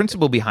 Is there a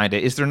principle behind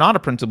it? Is there not a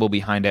principle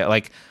behind it?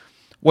 Like,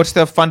 what's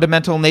the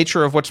fundamental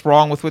nature of what's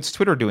wrong with what's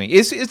Twitter doing?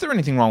 Is there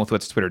anything wrong with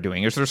what's Twitter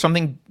doing? Is there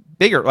something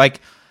bigger? Like,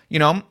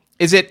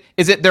 is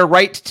it their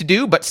right to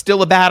do, but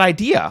still a bad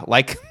idea?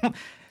 Like,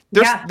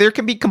 there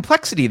can be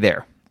complexity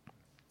there.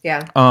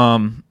 Yeah.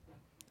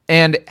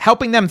 And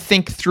helping them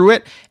think through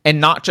it and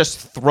not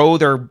just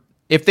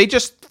if they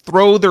just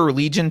throw their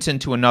allegiance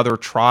into another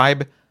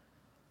tribe,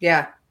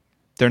 yeah,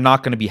 they're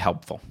not going to be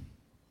helpful.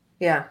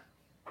 Yeah.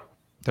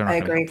 They're not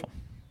going to be helpful.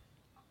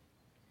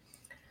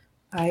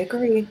 I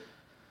agree.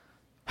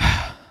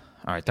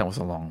 All right, that was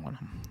a long one.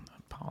 I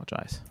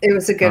apologize. It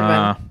was a good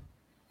one.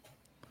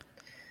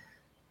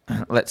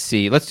 Let's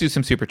see. Let's do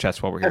some super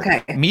chats while we're here.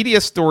 Okay. Media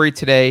story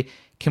today.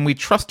 Can we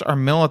trust our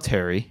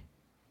military?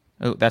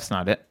 Oh, that's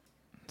not it.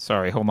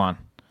 Sorry, hold on.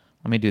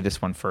 Let me do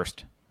this one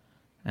first,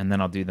 and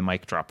then I'll do the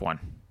mic drop one.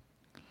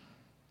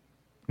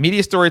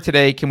 Media story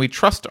today. Can we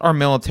trust our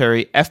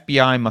military?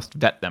 FBI must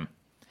vet them.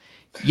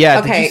 Yeah,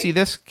 okay. Did you see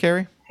this,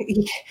 Carrie?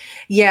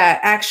 Yeah,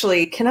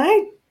 actually, can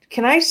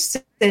I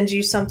send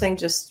you something?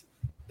 Just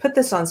put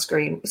this on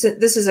screen.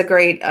 This is a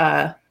great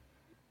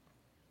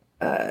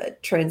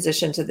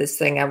transition to this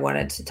thing I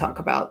wanted to talk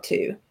about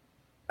too.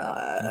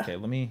 Okay,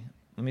 let me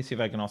see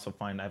if I can also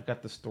find. I've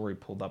got the story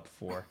pulled up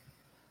for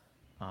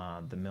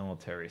the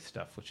military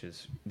stuff, which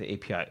is the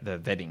API, the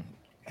vetting.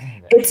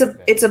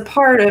 It's a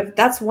part of,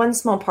 that's one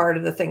small part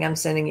of the thing I'm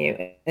sending you,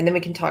 and then we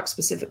can talk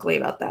specifically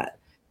about that.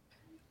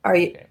 Are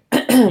you?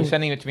 Okay. You're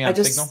sending it to me on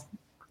Signal?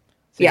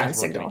 Yeah,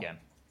 Signal. Again.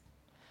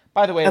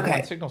 By the way,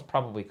 okay. Signal's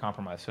probably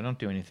compromised, so don't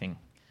do anything.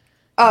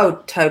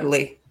 Oh,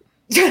 totally.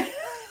 Just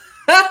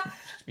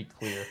be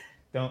clear.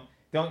 Don't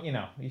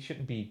you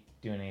shouldn't be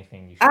doing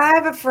anything. I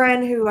have a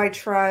friend who I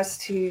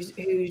trust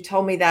who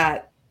told me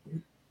that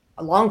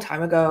a long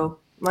time ago,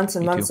 months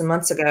and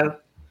months ago.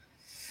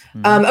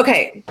 Mm-hmm.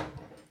 Okay.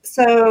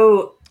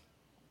 So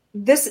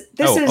this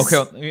is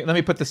okay. Let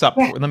me put this up.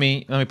 Yeah. Let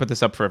me put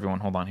this up for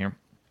everyone. Hold on here.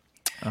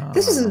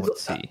 This is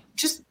let's see.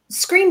 Just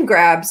screen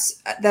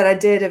grabs that I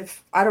did of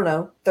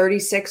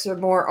 36 or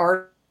more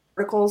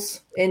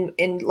articles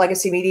in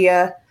legacy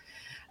media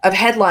of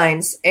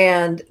headlines,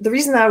 and the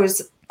reason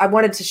I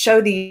wanted to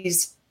show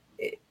these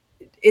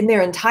in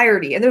their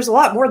entirety, and there's a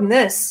lot more than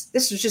this.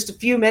 This was just a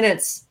few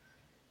minutes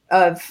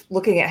of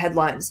looking at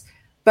headlines.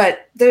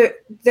 But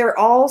they're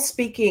all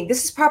speaking.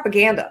 This is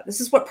propaganda. This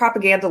is what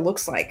propaganda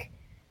looks like.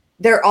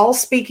 They're all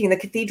speaking. The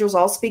cathedral's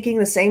all speaking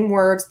the same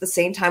words at the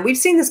same time. We've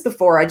seen this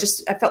before. I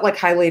felt like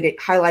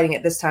highlighting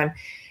it this time.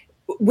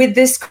 With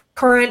this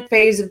current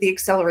phase of the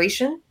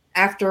acceleration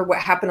after what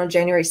happened on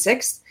January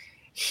 6th,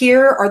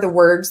 here are the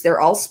words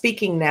they're all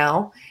speaking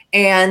now.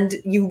 And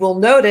you will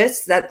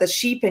notice that the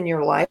sheep in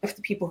your life,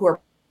 the people who are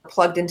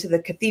plugged into the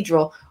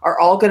cathedral, are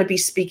all going to be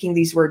speaking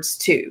these words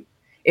too,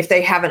 if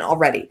they haven't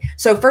already.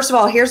 So first of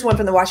all, here's one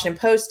from the Washington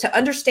Post. To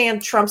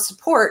understand Trump's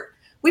support,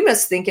 we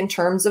must think in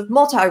terms of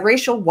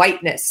multiracial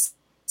whiteness.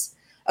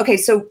 Okay,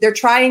 so they're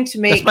trying to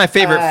make... That's my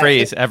favorite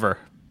phrase ever.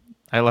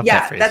 I love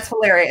that phrase. Yeah, that's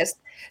hilarious.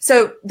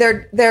 So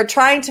they're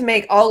trying to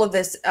make all of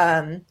this...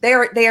 They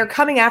are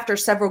coming after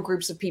several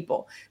groups of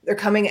people. They're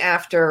coming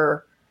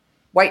after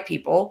white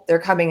people. They're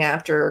coming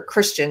after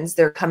Christians.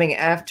 They're coming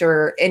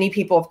after any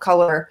people of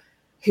color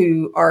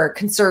who are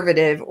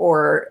conservative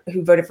or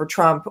who voted for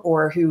Trump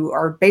or who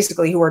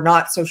are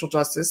not social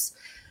justice.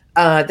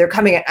 They're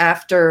coming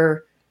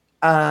after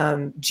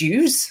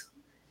Jews.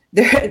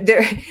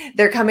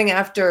 They're coming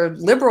after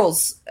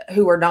liberals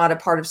who are not a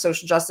part of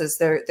social justice.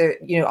 They're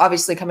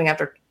obviously coming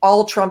after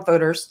all Trump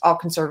voters, all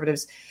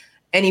conservatives,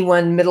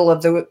 anyone middle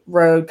of the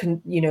road,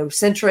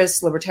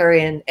 centrist,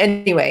 libertarian.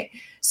 Anyway,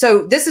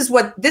 so this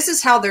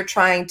is how they're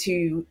trying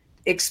to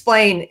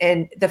explain,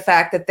 and the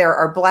fact that there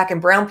are black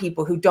and brown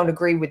people who don't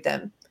agree with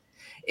them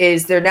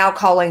is they're now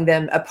calling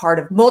them a part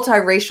of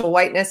multiracial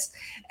whiteness,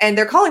 and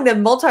they're calling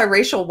them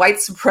multiracial white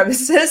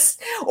supremacists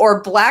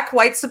or black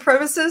white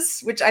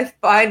supremacists, which I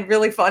find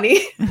really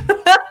funny.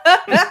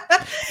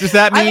 Does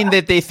that mean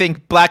that they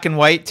think black and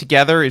white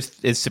together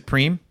is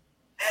supreme?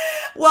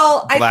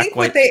 Well, I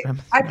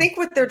think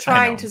what they're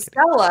trying to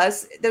sell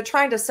us, they're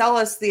trying to sell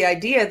us the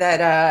idea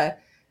that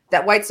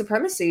that white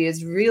supremacy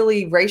is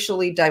really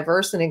racially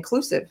diverse and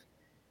inclusive.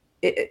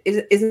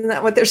 Isn't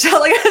that what they're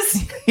selling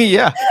us?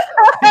 Yeah.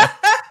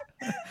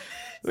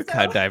 Look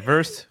how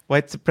diverse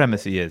white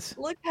supremacy is.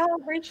 Look how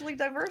racially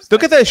diverse.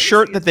 Look at the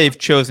shirt that they've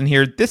chosen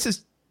here. This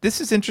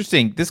is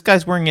interesting. This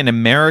guy's wearing an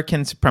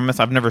American supremacist.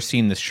 I've never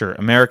seen this shirt.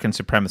 American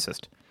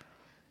supremacist.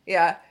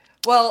 Yeah.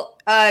 Well,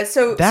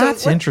 so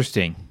that's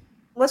interesting.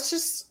 Let's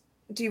just.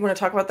 Do you want to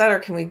talk about that, or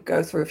can we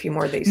go through a few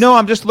more of these? No,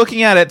 I'm just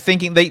looking at it,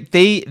 thinking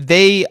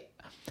they.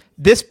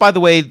 This, by the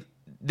way,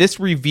 this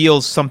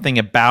reveals something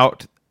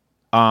about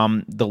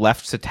the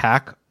left's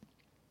attack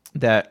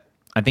that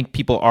I think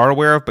people are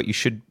aware of, but you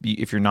should be.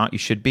 If you're not, you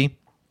should be.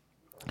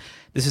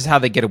 This is how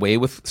they get away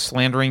with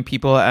slandering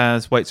people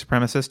as white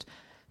supremacist.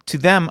 To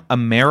them,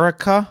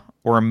 America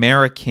or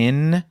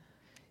American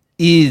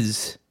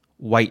is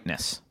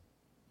whiteness.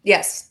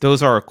 Yes.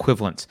 Those are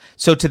equivalents.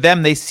 So to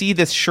them, they see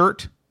this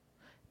shirt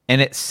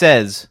and it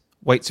says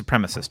white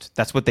supremacist.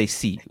 That's what they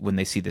see when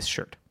they see this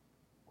shirt.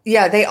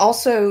 Yeah, they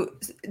also,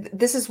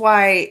 this is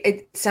why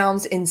it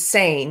sounds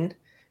insane,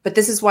 but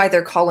this is why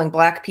they're calling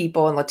Black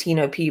people and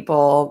Latino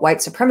people white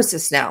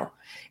supremacists now,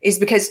 is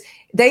because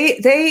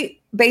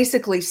they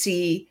basically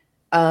see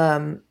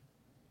like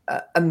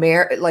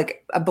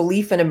a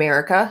belief in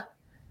America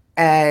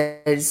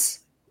as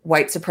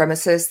white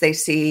supremacists. They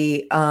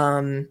see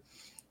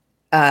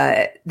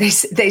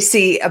they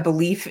see a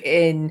belief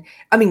in,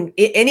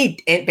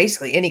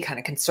 basically any kind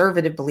of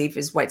conservative belief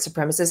is white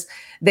supremacist.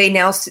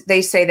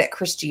 They say that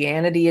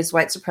Christianity is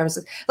white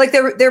supremacist. Like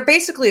they're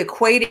basically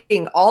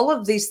equating all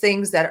of these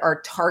things that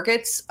are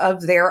targets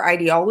of their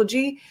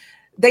ideology.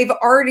 They've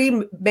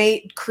already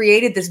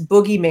created this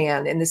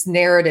boogeyman in this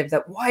narrative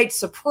that white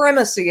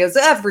supremacy is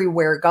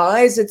everywhere,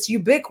 guys. It's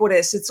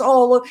ubiquitous. It's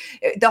all,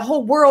 the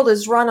whole world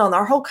is run on,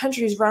 our whole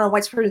country is run on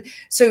white supremacy.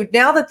 So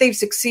now that they've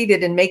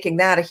succeeded in making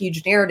that a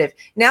huge narrative,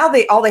 now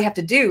all they have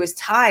to do is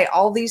tie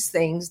all these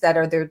things that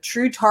are their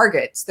true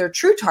targets. Their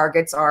true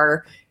targets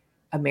are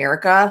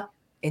America,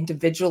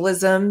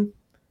 individualism,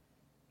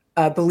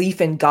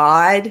 belief in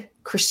God,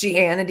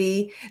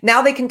 Christianity.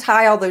 Now they can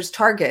tie all those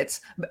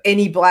targets.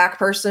 Any Black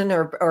person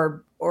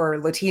or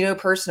Latino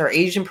person or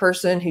Asian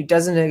person who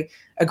doesn't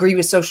agree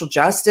with social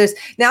justice.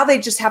 Now they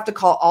just have to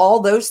call all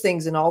those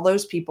things and all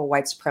those people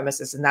white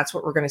supremacists. And that's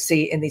what we're going to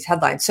see in these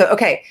headlines. So,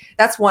 okay,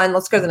 that's one.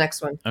 Let's go to the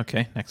next one.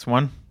 Okay, next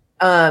one.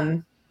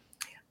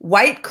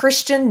 White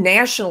Christian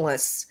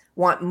nationalists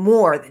want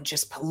more than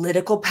just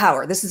political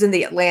power. This is in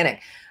the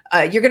Atlantic.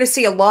 You're going to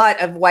see a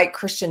lot of white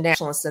Christian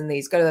nationalists in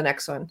these. Go to the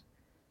next one.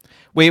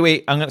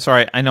 Wait.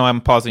 Sorry, I know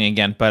I'm pausing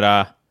again,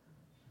 but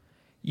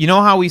you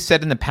know how we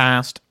said in the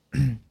past,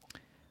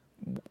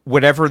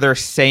 whatever they're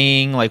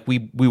saying, like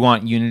we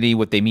want unity,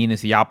 what they mean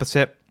is the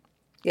opposite.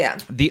 Yeah.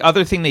 The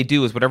other thing they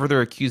do is whatever they're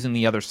accusing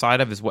the other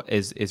side of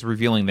is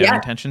revealing their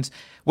intentions.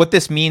 What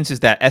this means is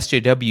that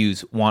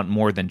SJWs want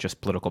more than just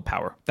political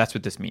power. That's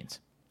what this means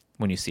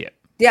when you see it.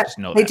 Yeah,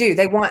 they do.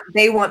 They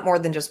want more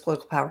than just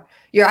political power.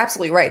 You're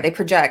absolutely right. They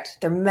project.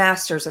 They're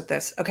masters at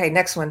this. Okay,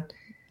 next one.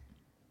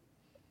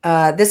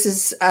 This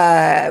is,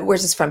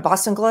 where's this from?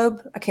 Boston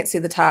Globe? I can't see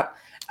the top.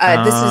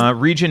 This is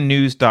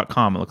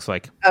regionnews.com, it looks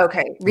like.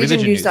 Okay,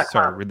 regionnews.com.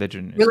 Sorry,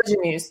 Religion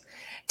News.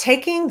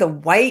 Taking the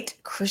white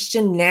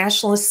Christian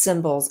nationalist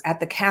symbols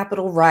at the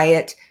Capitol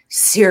riot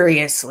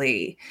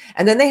seriously.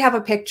 And then they have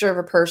a picture of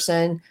a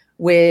person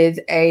with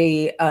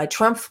a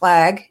Trump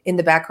flag in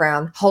the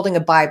background holding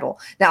a Bible.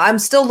 Now I'm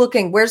still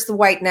looking, where's the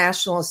white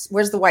nationalist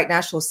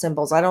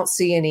symbols? I don't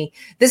see any.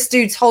 This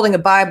dude's holding a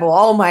Bible.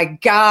 Oh my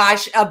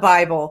gosh, a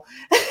Bible.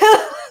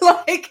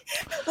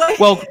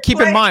 Well, keep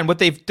in mind what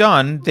they've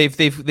done.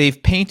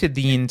 They've painted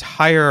the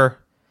entire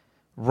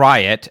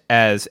riot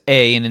as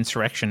A, an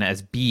insurrection,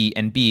 as B,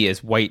 and B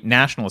as white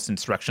nationalist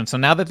insurrection. So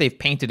now that they've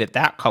painted it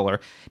that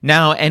color,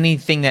 now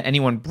anything that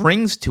anyone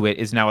brings to it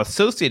is now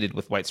associated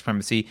with white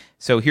supremacy.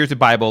 So here's a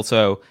Bible.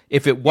 So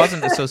if it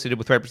wasn't associated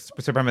with white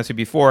supremacy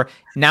before,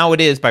 now it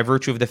is by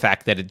virtue of the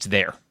fact that it's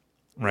there,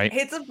 right?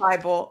 It's a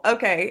Bible.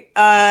 Okay.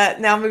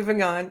 Now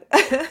moving on.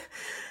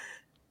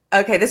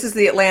 Okay, this is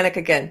the Atlantic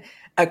again.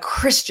 A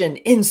Christian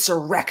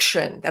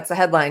insurrection. That's the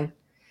headline.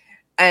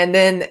 And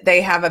then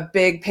they have a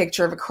big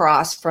picture of a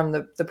cross from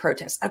the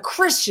protest. A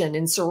Christian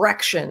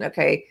insurrection.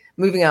 Okay,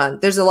 moving on.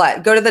 There's a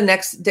lot. Go to the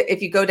next.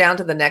 If you go down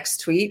to the next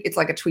tweet, it's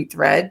like a tweet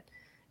thread.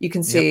 You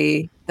can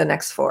see the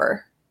next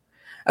four.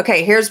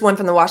 Okay, here's one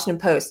from the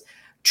Washington Post.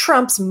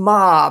 Trump's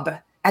mob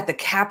at the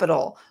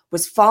Capitol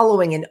was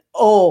following an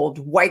old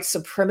white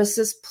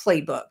supremacist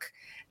playbook.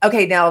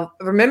 Okay, now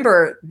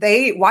remember,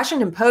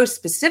 Washington Post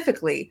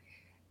specifically,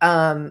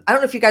 I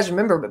don't know if you guys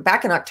remember, but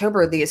back in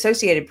October, the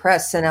Associated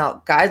Press sent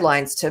out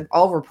guidelines to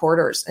all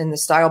reporters in the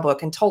style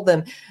book and told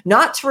them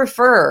not to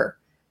refer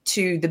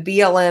to the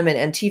BLM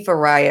and Antifa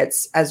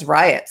riots as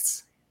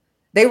riots.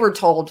 They were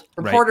told,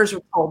 reporters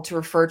were told to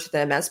refer to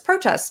them as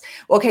protests.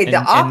 Okay, the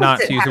opposite and not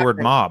to use the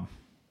word mob.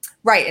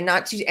 Right, and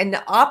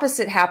the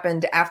opposite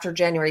happened after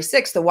January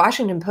 6th. The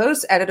Washington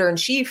Post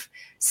editor-in-chief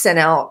sent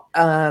out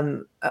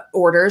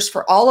orders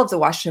for all of the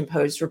Washington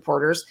Post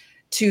reporters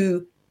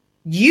to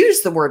use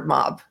the word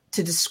mob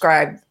to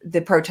describe the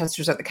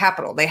protesters at the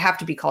Capitol. They have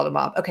to be called a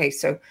mob. Okay,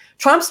 so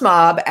Trump's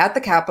mob at the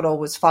Capitol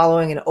was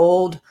following an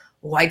old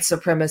white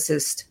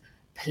supremacist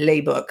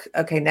playbook.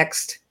 Okay,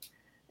 next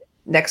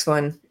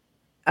one.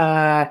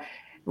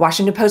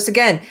 Washington Post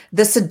again.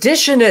 The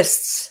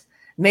seditionists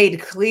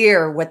made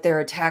clear what their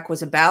attack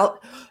was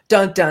about.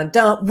 Dun, dun,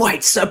 dun.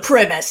 White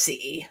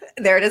supremacy.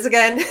 There it is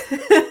again.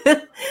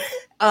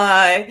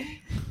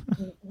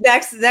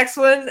 Next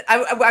one.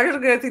 I'm going to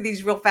go through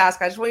these real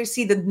fast. I just want you to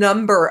see the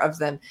number of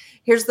them.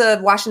 Here's the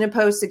Washington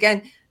Post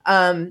again.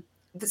 The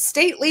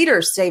state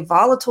leaders say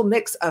volatile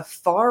mix of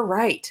far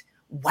right,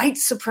 white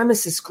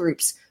supremacist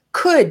groups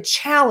could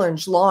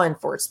challenge law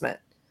enforcement.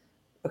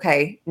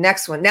 Okay,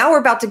 next one. Now we're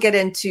about to get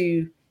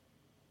into,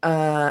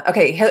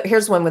 okay,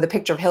 here's one with a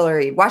picture of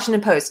Hillary.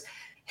 Washington Post.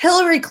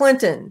 Hillary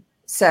Clinton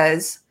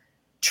says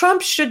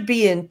Trump should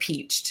be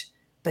impeached,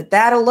 but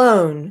that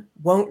alone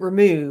won't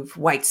remove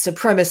white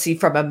supremacy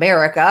from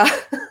America.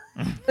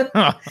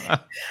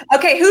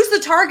 Okay, who's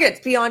the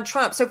target beyond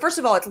Trump? So first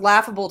of all, it's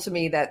laughable to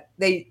me that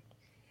they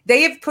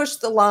have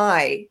pushed the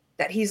lie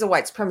that he's a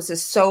white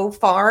supremacist so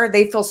far.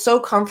 They feel so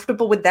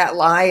comfortable with that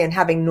lie and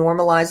having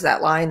normalized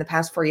that lie in the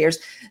past 4 years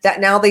that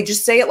now they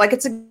just say it like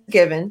it's a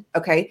given.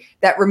 Okay,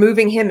 that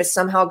removing him is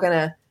somehow going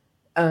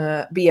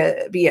to be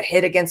a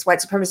hit against white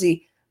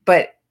supremacy,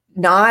 but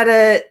not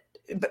a.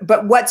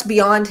 But what's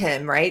beyond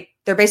him, right?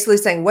 They're basically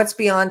saying what's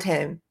beyond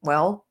him.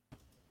 Well,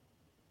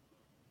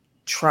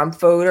 Trump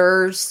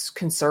voters,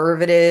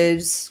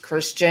 conservatives,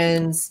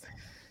 Christians.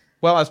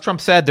 Well, as Trump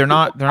said, they're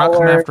not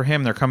coming after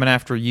him. They're coming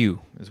after you,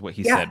 is what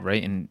he said,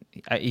 right? And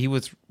he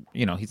was,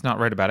 he's not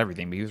right about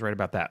everything, but he was right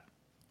about that.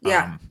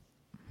 Yeah,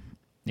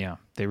 yeah,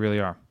 they really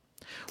are.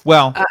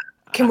 Well,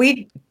 can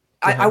we?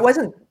 I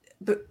wasn't.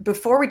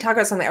 Before we talk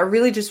about something, I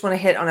really just want to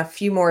hit on a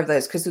few more of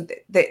those because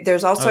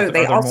there's also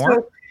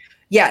more?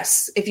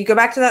 Yes, if you go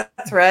back to that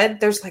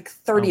thread, there's like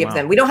 30 of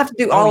them. We don't have to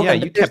do all of them.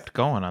 Yeah, you kept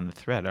going on the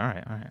thread. All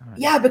right.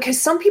 Yeah,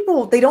 because some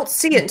people, they don't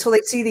see it until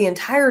they see the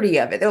entirety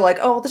of it. They're like,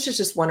 oh, this is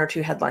just one or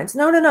two headlines.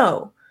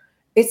 No.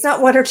 It's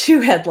not one or two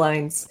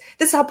headlines.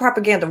 This is how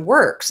propaganda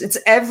works. It's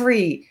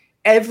every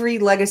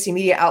legacy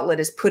media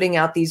outlet is putting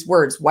out these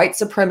words: white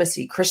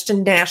supremacy,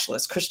 Christian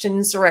nationalists, Christian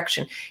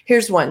insurrection.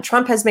 Here's one: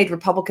 Trump has made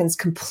Republicans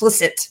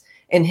complicit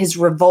in his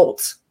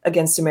revolt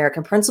against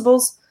American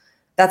principles.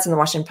 That's in the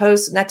Washington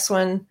Post. Next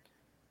one.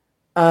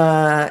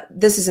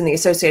 This is in the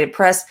Associated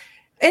Press,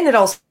 and it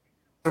also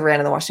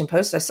ran in the Washington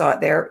Post. I saw it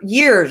there.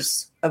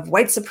 Years of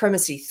white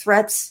supremacy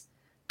threats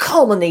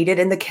culminated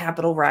in the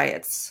Capitol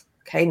riots.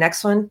 Okay,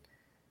 next one.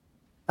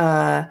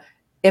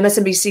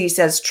 MSNBC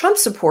says Trump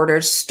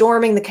supporters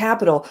storming the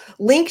Capitol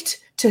linked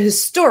to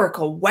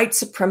historical white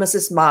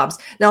supremacist mobs.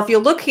 Now, if you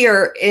look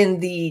here in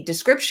the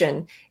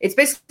description, it's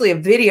basically a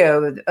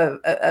video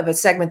of a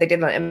segment they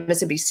did on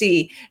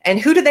MSNBC. And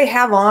who do they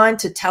have on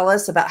to tell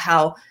us about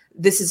how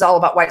this is all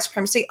about white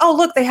supremacy? Oh,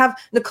 look, they have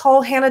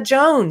Nicole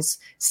Hannah-Jones,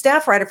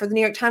 staff writer for the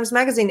New York Times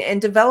Magazine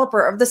and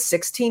developer of the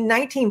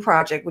 1619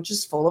 Project, which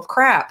is full of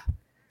crap.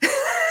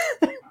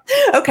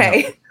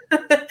 Okay.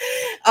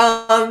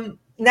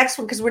 Next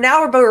one, because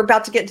we're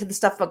about to get into the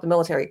stuff about the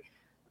military,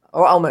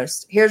 or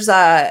almost. Here's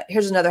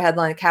another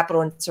headline: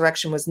 Capitol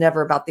insurrection was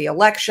never about the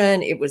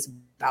election; it was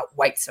about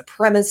white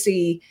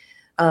supremacy.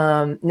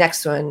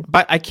 Next one.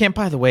 But I can't.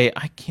 By the way,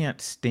 I can't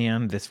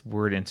stand this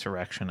word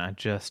insurrection.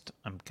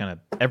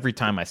 Every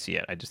time I see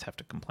it, I just have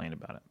to complain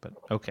about it. But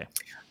okay.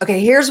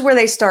 Okay, here's where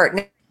they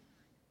start.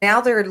 Now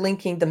they're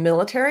linking the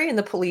military and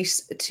the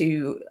police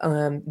to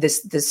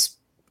this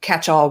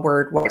catch-all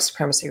word, white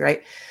supremacy,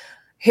 right?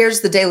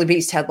 Here's the Daily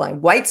Beast headline: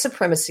 White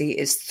supremacy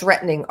is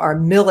threatening our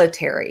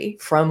military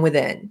from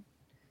within.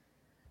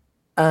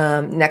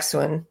 Next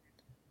one.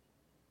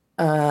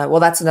 Well,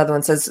 that's another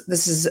one. Says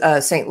this is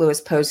St. Louis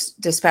Post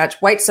Dispatch.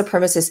 White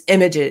supremacist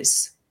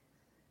images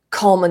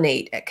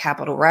culminate at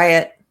Capitol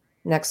riot.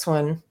 Next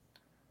one.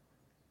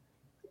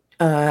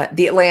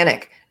 The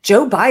Atlantic.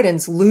 Joe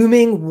Biden's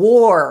looming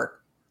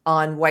war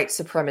on white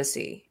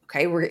supremacy.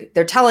 Okay,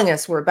 they're telling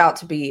us we're about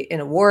to be in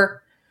a war.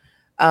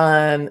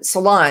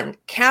 Salon,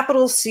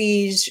 Capitol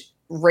siege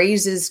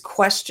raises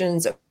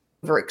questions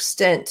over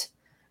extent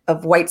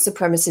of white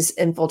supremacist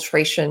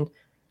infiltration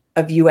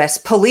of U.S.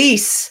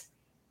 police.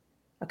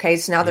 Okay,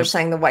 so now they're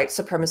saying the white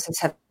supremacists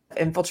have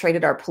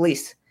infiltrated our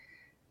police.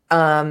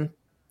 Here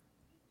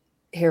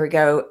we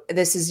go.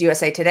 This is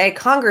USA Today.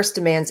 Congress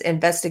demands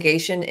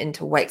investigation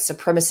into white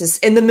supremacists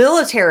in the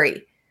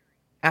military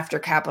after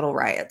Capitol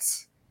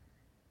riots.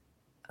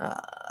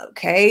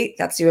 Okay,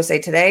 that's USA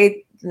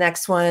Today.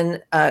 Next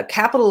one,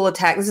 Capitol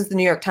attack. This is the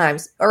New York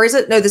Times. Or is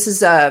it? No, this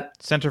is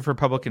Center for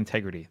Public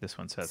Integrity, this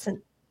one says.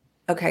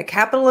 Okay,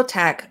 Capitol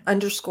attack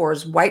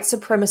underscores white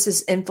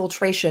supremacist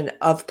infiltration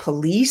of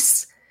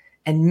police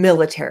and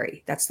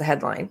military. That's the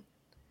headline.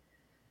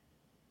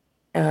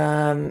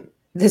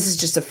 This is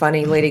just a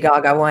funny Lady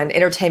Gaga one.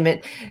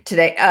 Entertainment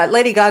Today.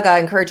 Lady Gaga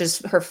encourages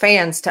her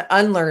fans to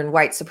unlearn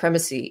white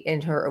supremacy in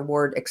her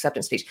award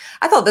acceptance speech.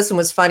 I thought this one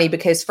was funny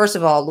because, first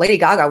of all, Lady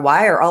Gaga,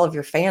 why are all of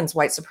your fans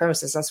white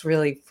supremacists? That's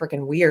really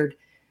freaking weird.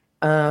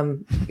 I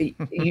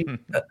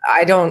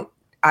don't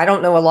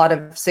know a lot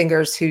of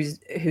singers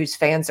whose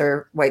fans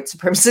are white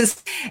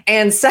supremacists.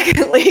 And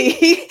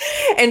secondly,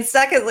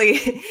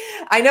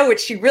 I know what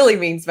she really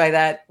means by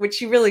that. What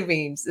she really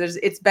means is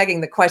it's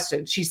begging the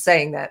question. She's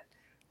saying that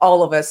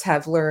all of us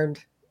have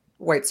learned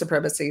white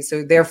supremacy,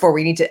 so therefore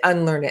we need to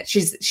unlearn it.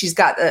 She's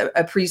got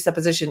a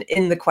presupposition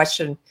in the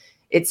question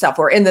itself,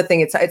 or in the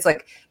thing itself. It's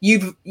like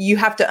you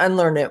have to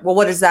unlearn it. Well,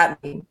 what does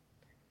that mean?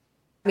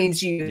 It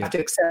means you have to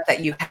accept that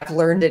you have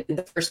learned it in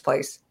the first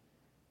place.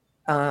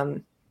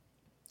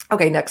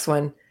 Okay, next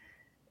one.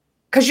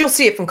 because you'll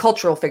see it from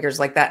cultural figures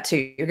like that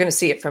too. You're going to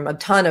see it from a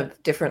ton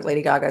of different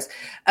Lady Gagas.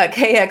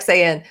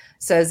 KXAN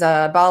says,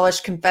 abolish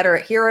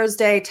Confederate Heroes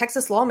Day.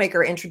 Texas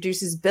lawmaker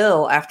introduces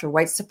bill after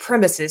white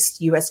supremacist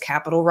U.S.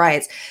 Capitol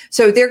riots.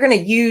 So they're going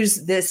to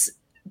use this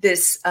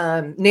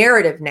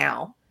narrative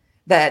now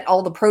that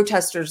all the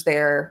protesters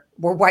there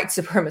were white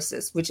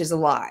supremacists, which is a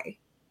lie,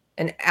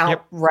 an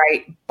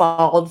outright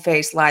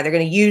bald-faced lie. They're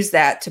going to use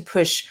that to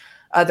push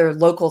other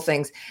local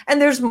things. And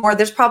there's more.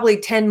 There's probably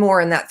 10 more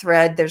in that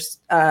thread. There's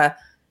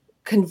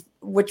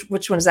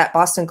which one is that?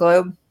 Boston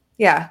Globe?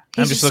 Yeah.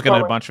 I'm just looking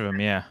at a bunch of them.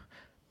 Yeah.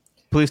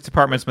 Police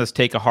departments must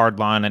take a hard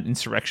line on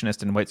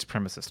insurrectionist and white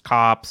supremacist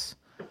cops.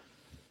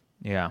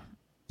 Yeah.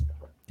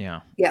 Yeah.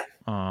 Yeah.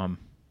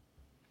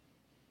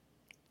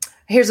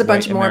 Here's a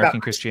bunch more American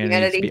about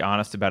Christianity to be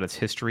honest about its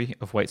history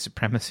of white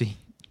supremacy.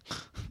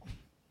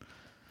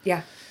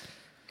 Yeah.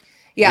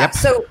 Yeah. Yep.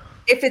 So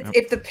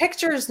if the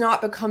picture is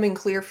not becoming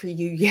clear for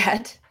you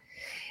yet,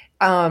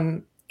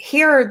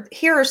 here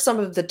are some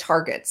of the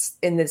targets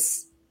in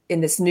this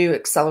new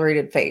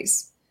accelerated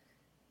phase.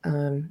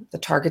 The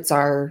targets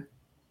are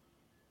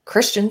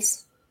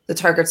Christians. The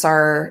targets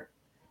are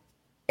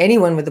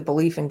anyone with a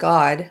belief in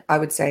God, I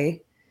would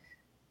say.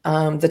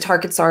 The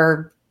targets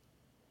are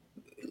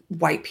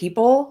white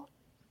people.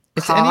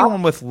 It's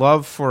anyone with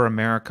love for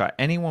America,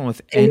 anyone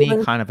with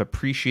any kind of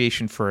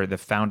appreciation for the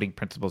founding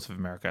principles of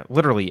America,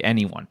 literally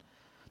anyone.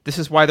 This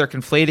is why they're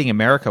conflating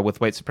America with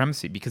white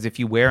supremacy, because if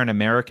you wear an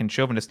American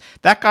chauvinist,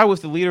 that guy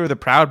was the leader of the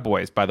Proud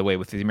Boys, by the way,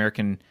 with the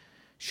American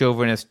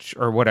chauvinist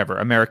or whatever,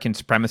 American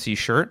supremacy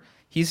shirt.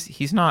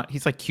 He's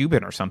like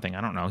Cuban or something.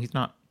 I don't know. He's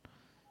not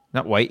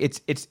white.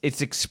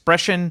 It's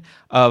expression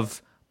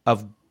of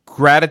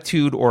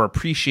gratitude or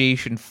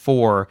appreciation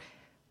for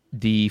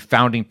the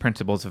founding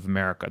principles of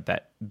America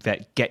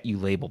that get you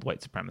labeled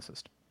white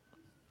supremacist.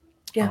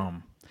 Yeah.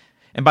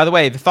 And by the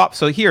way, the thought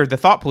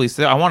police,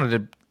 I wanted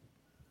to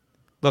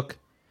look,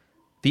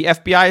 the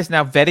FBI is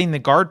now vetting the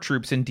guard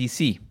troops in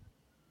DC.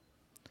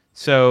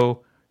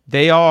 So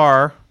they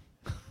are,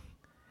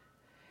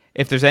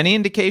 if there's any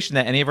indication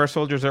that any of our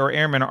soldiers or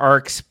airmen are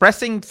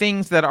expressing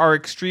things that are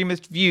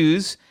extremist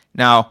views,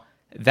 now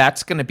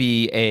that's going to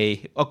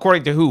be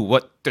according to who?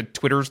 What the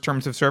Twitter's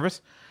terms of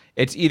service?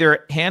 It's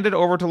either handed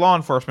over to law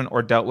enforcement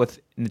or dealt with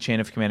in the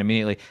chain of command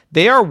immediately.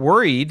 They are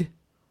worried.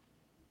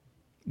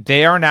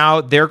 They're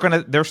going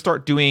to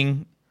start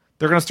doing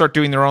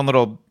their own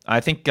little, I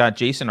think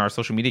Jason, our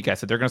social media guy,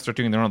 said they're going to start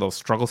doing their own little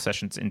struggle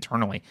sessions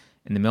internally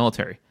in the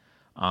military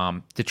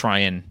to try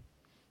and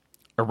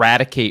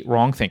eradicate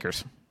wrong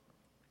thinkers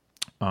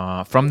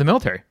from the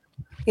military.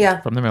 Yeah.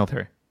 From the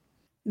military.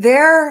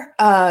 Their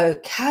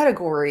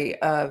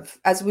category of,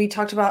 as we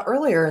talked about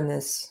earlier in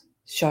this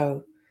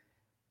show,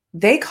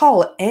 they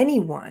call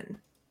anyone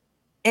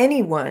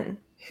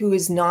who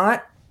is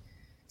not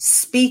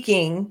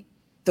speaking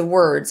the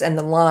words and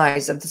the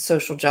lies of the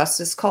social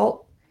justice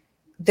cult,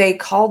 they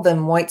call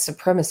them white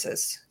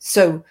supremacists.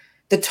 So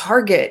the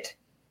target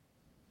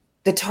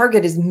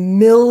is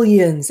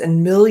millions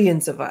and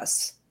millions of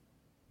us.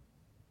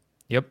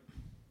 Yep.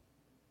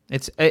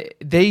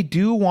 They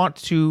do want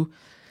to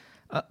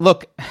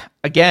look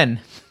again.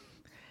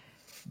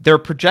 Their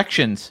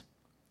projections.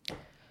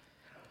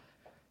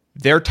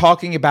 They're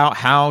talking about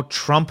how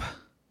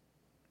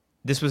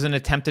this was an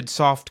attempted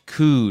soft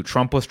coup.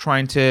 Trump was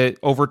trying to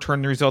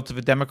overturn the results of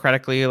a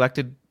democratically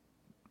elected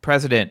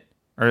president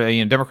or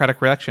a democratic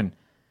election.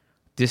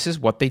 This is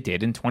what they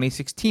did in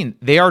 2016.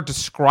 They are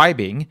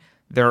describing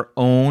their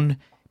own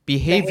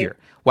behavior.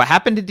 What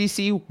happened in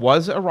D.C.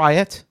 was a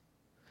riot.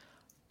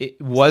 It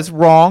was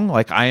wrong.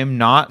 Like, I am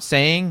not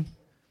saying,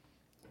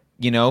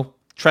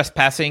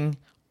 trespassing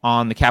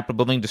on the Capitol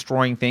building,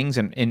 destroying things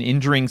and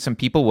injuring some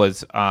people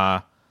was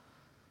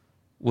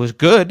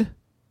good.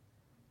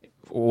 It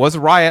was a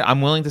riot.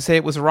 I'm willing to say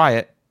it was a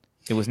riot.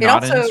 It was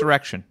not an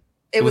insurrection.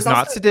 It was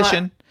not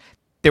sedition.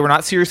 They were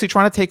not seriously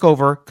trying to take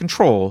over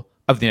control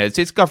of the United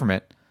States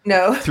government.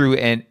 No. Through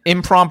an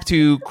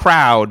impromptu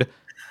crowd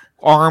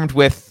armed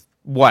with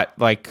what?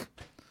 Like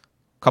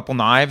a couple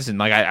knives?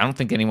 And I don't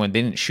think they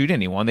didn't shoot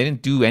anyone. They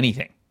didn't do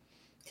anything.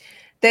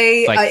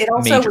 It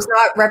also was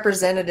not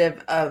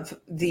representative of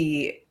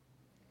the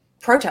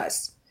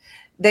protests.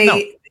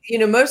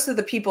 Most of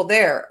the people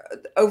there,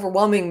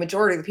 overwhelming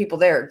majority of the people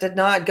there, did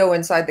not go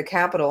inside the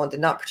Capitol and did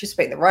not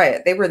participate in the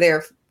riot. They were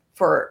there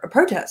for a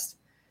protest,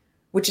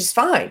 which is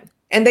fine.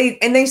 And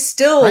they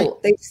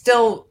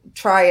still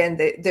try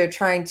and they're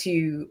trying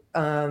to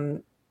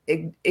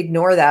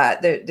ignore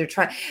that. They're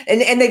trying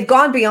and they've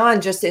gone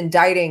beyond just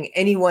indicting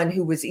anyone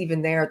who was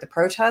even there at the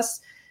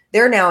protests.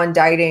 They're now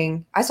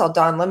indicting. I saw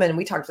Don Lemon.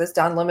 We talked about this.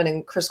 Don Lemon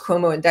and Chris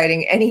Cuomo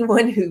indicting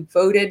anyone who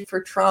voted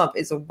for Trump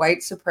is a white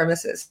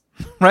supremacist.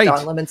 Right.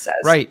 Don Lemon says.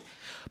 Right.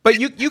 But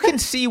you can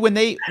see when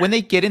they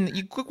get in.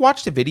 You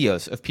watch the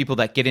videos of people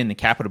that get in the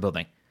Capitol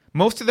building.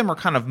 most of them are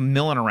kind of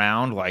milling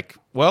around like,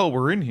 well,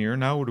 we're in here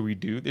now, what do we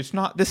do? This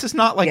is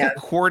not like a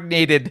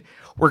coordinated,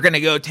 we're going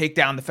to go take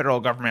down the federal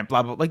government,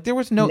 blah blah. Like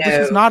this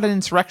is not an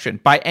insurrection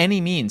by any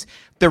means.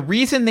 The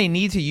reason they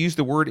need to use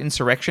the word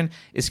insurrection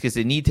is because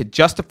they need to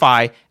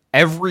justify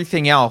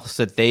everything else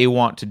that they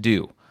want to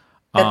do,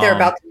 that they're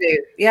about to do.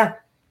 Yeah.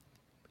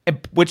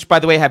 Which, by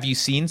the way, have you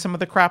seen some of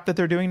the crap that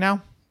they're doing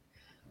now?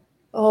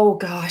 Oh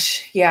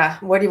gosh, yeah.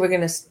 What are you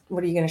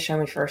gonna show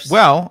me first?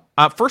 Well,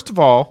 first of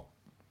all,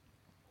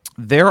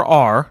 there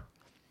are,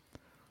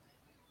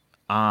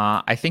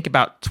 I think,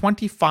 about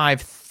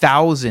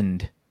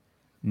 25,000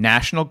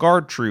 National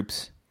Guard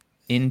troops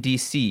in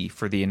D.C.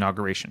 for the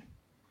inauguration.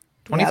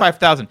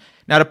 25,000. Yep.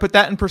 Now, to put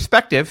that in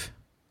perspective,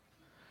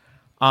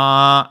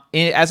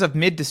 as of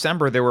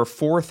mid-December, there were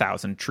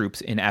 4,000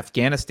 troops in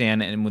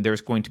Afghanistan, and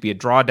there's going to be a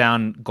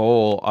drawdown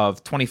goal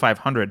of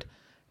 2,500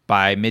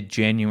 by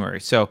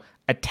mid-January. So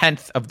a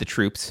tenth of the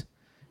troops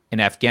in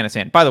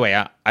Afghanistan. By the way,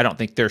 I don't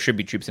think there should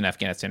be troops in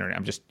Afghanistan.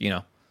 I'm just,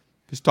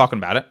 just talking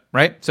about it,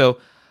 right? So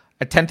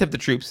a tenth of the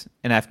troops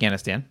in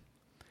Afghanistan,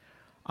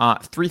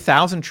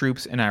 3,000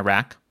 troops in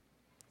Iraq,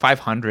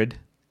 500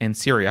 in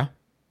Syria.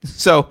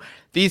 So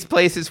these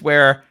places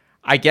where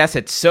I guess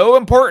it's so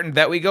important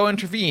that we go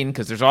intervene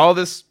because there's all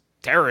this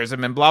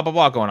terrorism and blah, blah,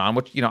 blah going on,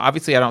 which,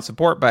 obviously I don't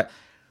support, but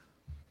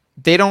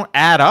they don't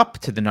add up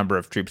to the number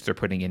of troops they're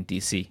putting in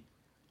D.C.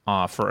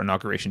 For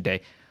Inauguration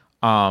Day.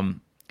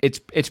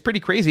 It's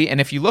pretty crazy.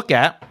 And if you look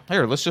at,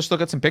 here, let's just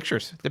look at some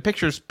pictures. The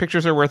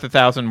pictures are worth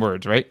 1,000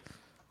 words, right?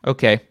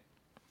 Okay.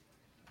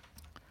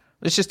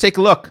 Let's just take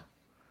a look.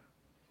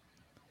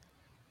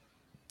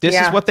 This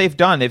is what they've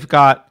done. They've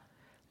got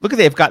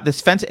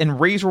this fence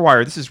and razor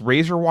wire. This is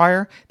razor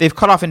wire. They've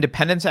cut off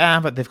Independence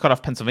Ave. They've cut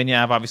off Pennsylvania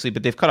Ave, obviously,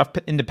 but they've cut off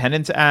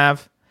Independence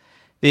Ave.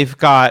 They've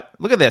got,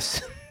 look at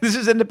this. This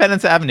is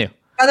Independence Avenue.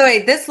 By the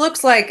way, this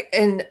looks like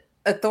an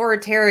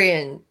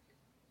authoritarian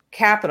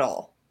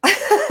capital.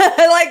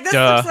 Like this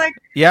looks like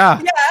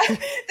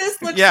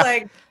this looks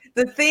like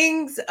the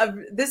things of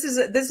this is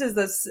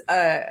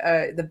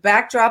the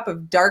backdrop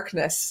of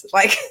darkness,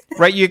 like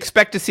right. You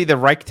expect to see the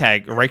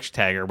Reichstag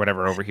or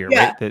whatever over here,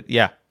 right?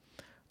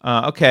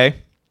 Okay,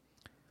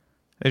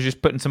 they're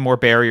just putting some more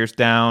barriers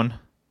down,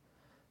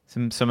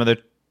 some of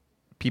the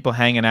people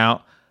hanging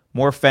out,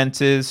 more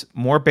fences,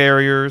 more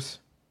barriers.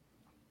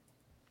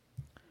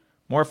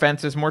 More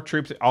fences, more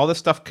troops, all this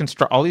stuff,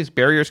 all these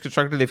barriers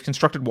constructed. They've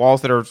constructed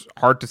walls that are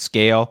hard to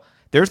scale.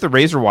 There's the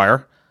razor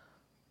wire.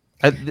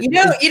 You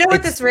know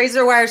what this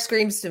razor wire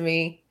screams to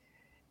me?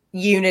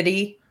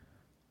 Unity.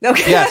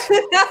 Okay. Yes.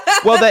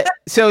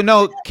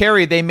 Well,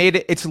 Carrie, they made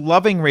it. It's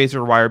loving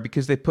razor wire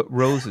because they put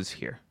roses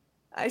here.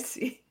 I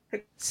see.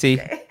 See,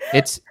 okay.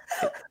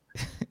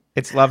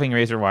 It's loving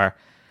razor wire.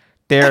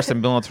 There's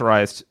some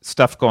militarized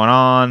stuff going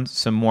on.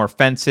 Some more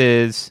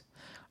fences.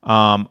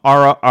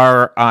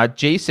 Our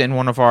Jason,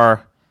 one of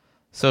our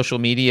social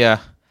media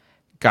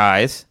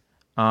guys,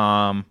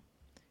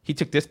 he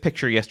took this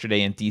picture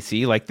yesterday in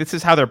DC. Like, this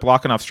is how they're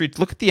blocking off streets.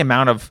 Look at the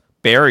amount of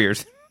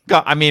barriers.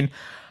 God, I mean,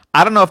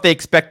 I don't know if they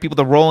expect people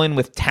to roll in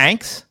with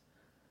tanks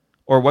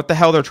or what the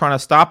hell they're trying to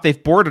stop.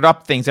 They've boarded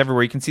up things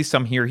everywhere. You can see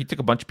some here. He took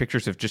a bunch of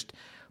pictures of just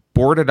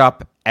boarded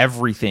up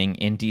everything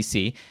in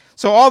DC.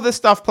 So all this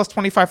stuff plus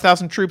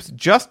 25,000 troops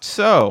just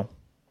so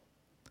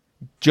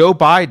Joe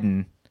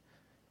Biden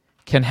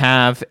can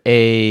have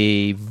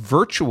a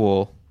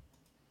virtual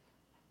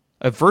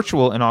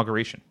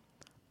inauguration.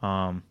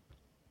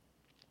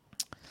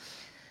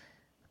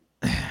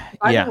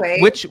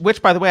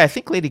 Which by the way, I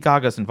think Lady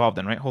Gaga's involved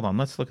in, right? Hold on,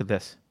 let's look at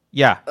this.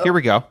 Yeah, here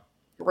we go.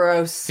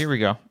 Gross. Here we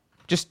go.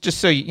 Just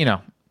so you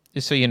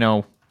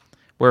know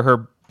where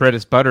her bread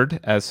is buttered,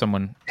 as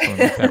someone made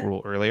that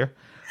rule earlier.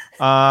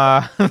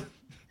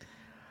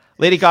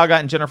 Lady Gaga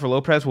and Jennifer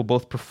Lopez will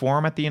both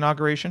perform at the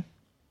inauguration.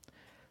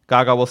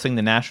 Gaga will sing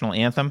the national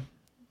anthem,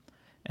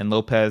 and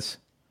Lopez,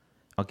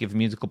 I'll give a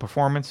musical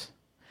performance.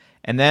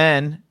 And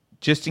then,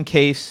 just in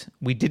case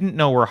we didn't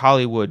know where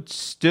Hollywood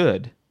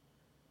stood,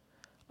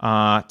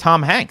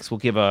 Tom Hanks will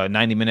give a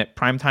 90-minute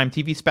primetime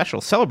TV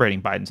special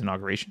celebrating Biden's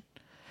inauguration.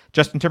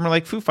 Justin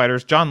Timberlake, Foo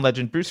Fighters, John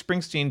Legend, Bruce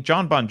Springsteen,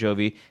 John Bon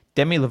Jovi,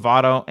 Demi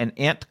Lovato, and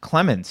Ant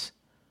Clemens.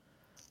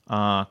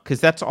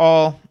 Because it's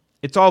all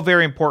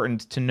very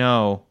important to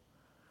know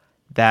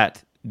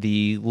that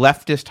the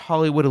leftist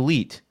Hollywood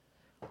elite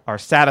are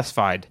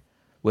satisfied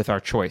with our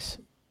choice.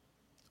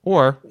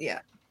 Or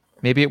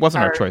maybe it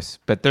wasn't our choice,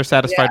 but they're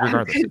satisfied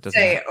regardless. It doesn't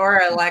matter.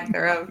 Or a lack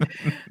thereof.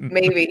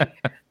 Maybe.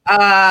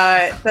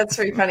 That's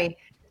pretty funny.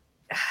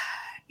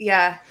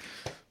 Yeah.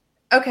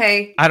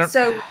 Okay.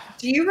 So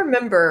do you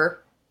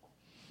remember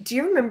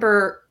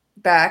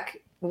back,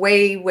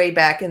 way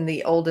back in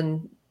the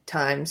olden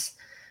times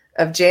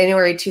of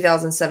January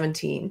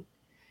 2017,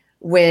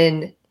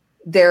 when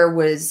there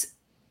was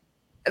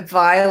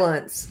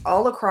violence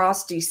all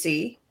across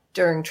DC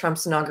during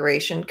Trump's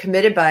inauguration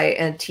committed by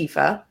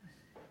Antifa?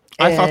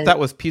 I thought that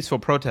was peaceful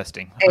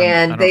protesting.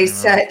 And they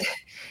said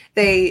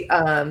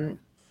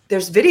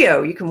there's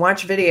video. You can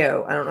watch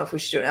video. I don't know if we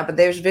should do it now, but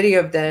there's video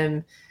of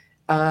them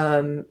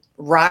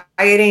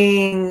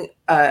rioting,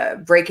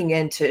 breaking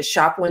into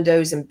shop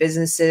windows and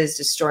businesses,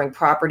 destroying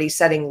property,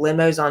 setting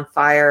limos on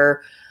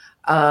fire.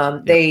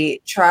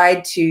 They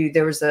tried to,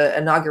 there was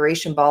an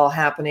inauguration ball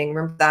happening.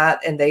 Remember that?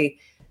 And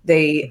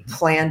they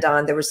planned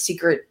on, there was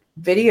secret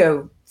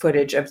video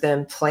footage of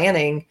them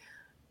planning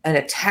an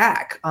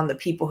attack on the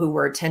people who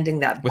were attending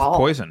that ball.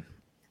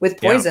 With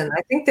poison.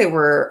 I think they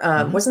were,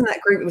 wasn't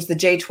that group? It was the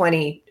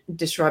J20,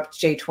 Disrupt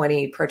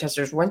J20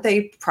 protesters. Weren't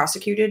they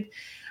prosecuted?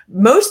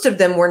 Most of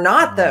them were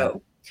not,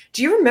 though.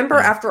 Do you remember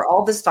after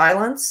all this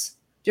violence?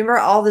 Do you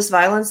remember all this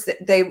violence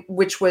that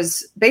which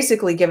was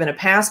basically given a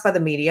pass by the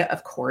media,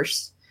 of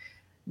course,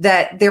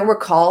 that there were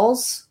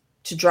calls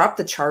to drop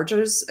the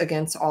charges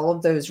against all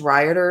of those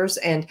rioters?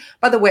 And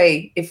by the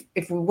way,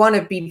 if we want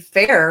to be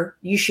fair,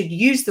 you should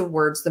use the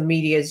words the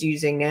media is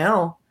using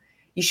now.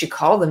 You should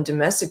call them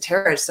domestic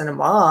terrorists and a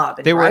mob.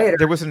 And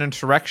there was an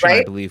insurrection,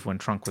 right? I believe, when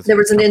Trump was. There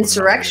was an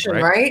insurrection,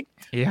 right?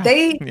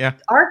 Yeah.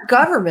 Our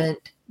government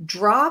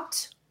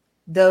dropped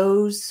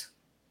those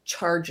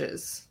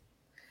charges.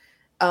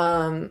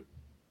 I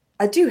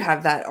do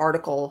have that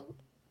article.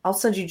 I'll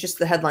send you just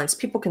the headlines.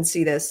 People can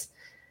see this.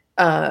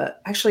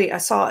 Actually, I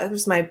saw, it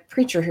was my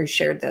preacher who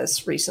shared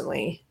this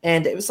recently.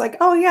 And it was like,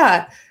 oh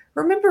yeah,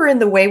 remember in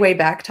the way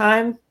back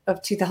time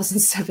of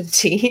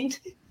 2017?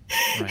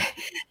 Right.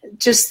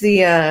 Just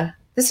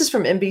this is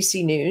from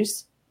NBC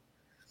News.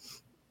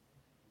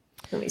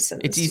 Let me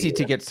send this. It's easy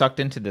to get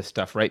sucked into this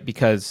stuff, right?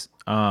 Because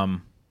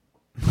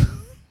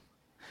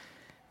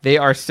they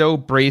are so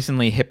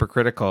brazenly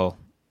hypocritical.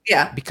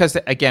 Yeah. Because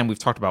again, we've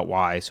talked about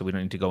why, so we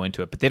don't need to go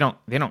into it. But they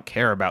don't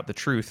care about the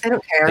truth. They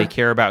don't care. They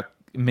care about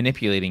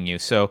manipulating you.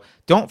 So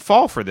don't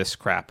fall for this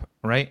crap,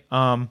 right?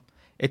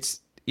 It's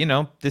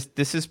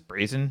this is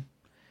brazen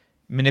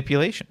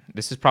manipulation.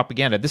 This is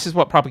propaganda. This is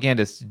what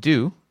propagandists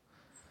do.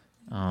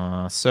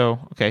 So,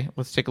 okay,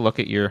 let's take a look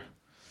at your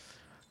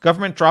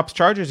government drops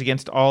charges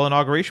against all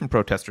inauguration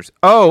protesters.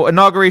 Oh,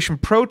 inauguration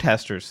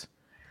protesters.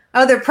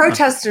 Oh, they're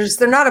protesters.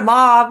 They're not a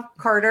mob,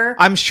 Carter.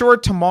 I'm sure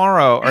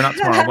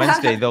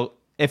Wednesday,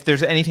 if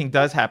there's anything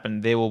does happen,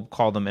 they will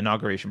call them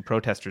inauguration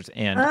protesters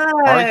and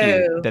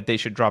argue that they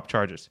should drop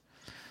charges.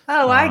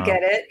 Oh, I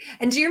get it.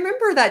 And do you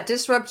remember that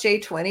Disrupt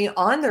J20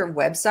 on their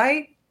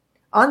website?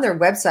 On their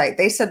website,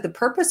 they said the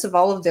purpose of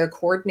all of their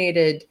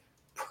coordinated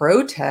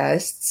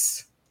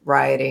protests,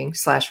 rioting,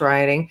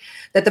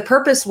 that the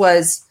purpose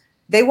was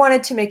they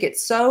wanted to make it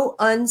so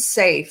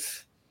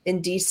unsafe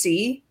in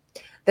DC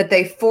that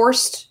they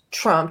forced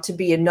Trump to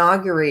be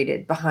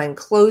inaugurated behind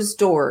closed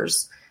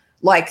doors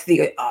like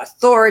the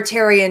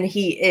authoritarian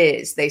he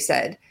is, they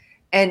said.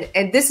 And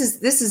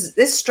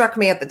this struck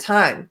me at the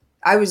time.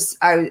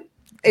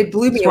 It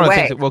blew me away. It's one of the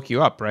things that woke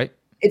you up, right?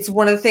 It's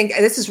one of the things,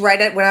 this is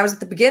right when I was at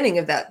the beginning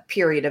of that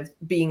period of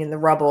being in the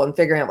rubble and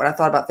figuring out what I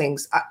thought about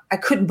things. I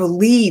couldn't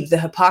believe the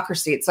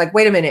hypocrisy. It's like,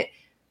 wait a minute,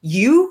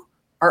 you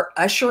are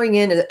ushering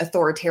in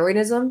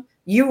authoritarianism.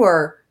 You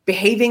are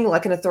behaving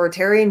like an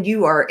authoritarian.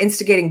 You are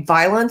instigating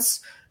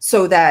violence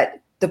so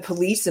that the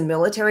police and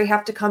military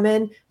have to come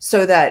in,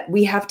 so that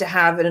we have to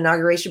have an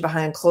inauguration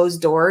behind closed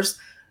doors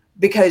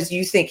because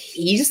you think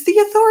he's the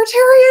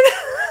authoritarian?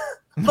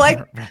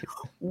 Like,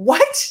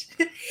 what?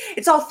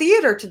 It's all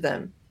theater to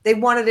them. They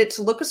wanted it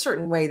to look a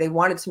certain way. They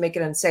wanted to make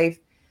it unsafe.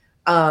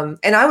 And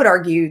I would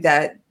argue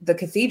that the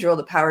cathedral,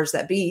 the powers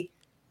that be,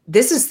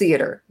 this is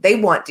theater. They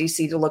want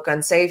DC to look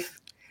unsafe.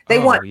 They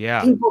want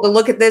people to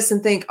look at this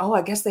and think, oh,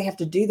 I guess they have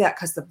to do that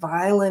because the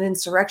violent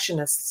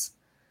insurrectionists.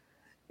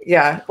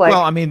 Yeah.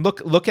 Well, I mean,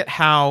 look at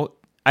how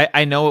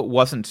I know it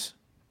wasn't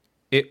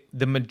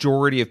the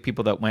majority of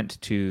people that went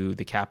to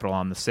the Capitol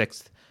on the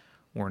 6th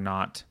were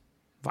not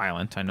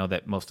violent. I know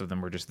that most of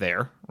them were just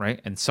there, right?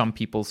 And some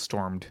people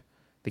stormed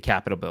the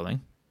Capitol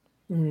building.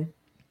 Mm-hmm.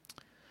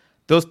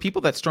 Those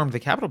people that stormed the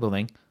Capitol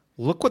building,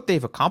 look what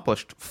they've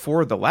accomplished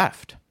for the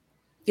left.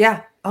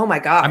 Yeah. Oh my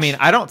gosh. I mean,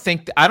 I don't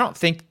think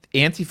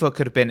Antifa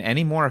could have been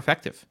any more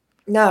effective.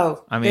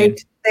 No. I mean,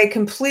 they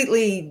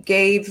completely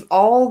gave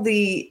all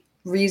the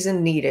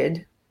reason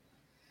needed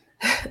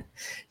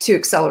to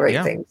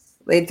accelerate things.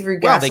 They threw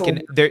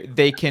gasoline. Well,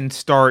 they can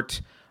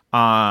start.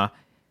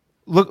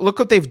 Look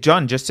what they've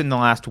done just in the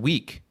last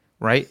week,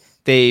 right?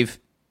 They've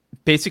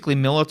basically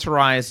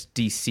militarized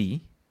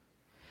DC.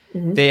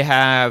 Mm-hmm. They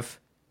have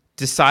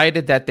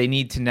decided that they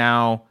need to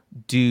now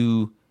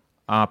do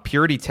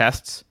purity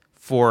tests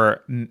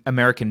for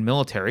American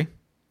military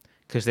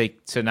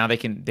so now they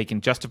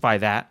can justify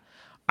that.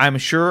 I'm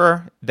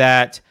sure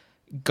that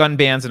gun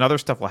bans and other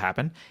stuff will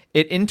happen.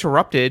 It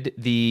interrupted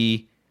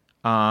the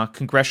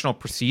congressional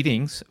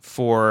proceedings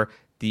for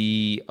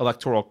the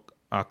electoral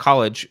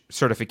college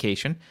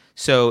certification,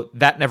 so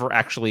that never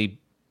actually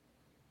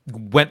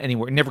went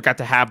anywhere. Never got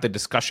to have the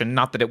discussion.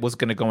 Not that it was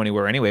going to go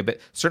anywhere anyway, but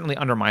certainly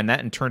undermined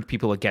that and turned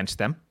people against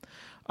them.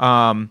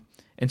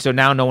 And so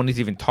now no one is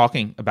even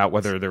talking about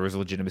whether there was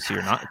legitimacy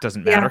or not. It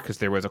doesn't matter because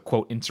there was a,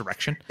 quote,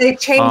 insurrection. They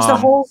changed the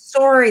whole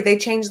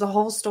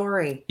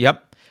story.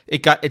 Yep.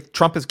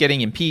 Trump is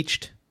getting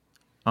impeached,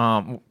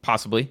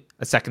 possibly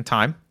a second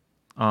time.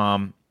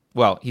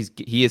 Well,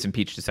 he is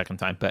impeached a second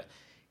time, but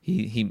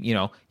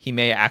He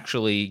may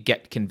actually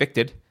get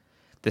convicted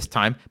this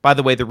time. By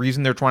the way, the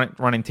reason they're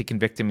running to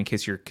convict him, in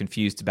case you're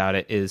confused about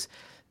it, is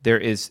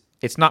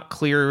it's not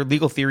clear.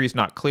 Legal theory is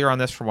not clear on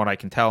this from what I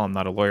can tell. I'm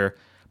not a lawyer,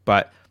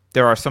 but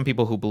there are some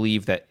people who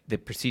believe that the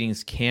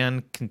proceedings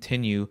can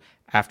continue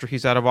after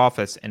he's out of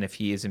office, and if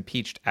he is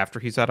impeached after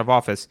he's out of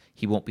office,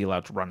 he won't be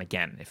allowed to run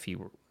again if he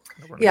were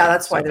to run again.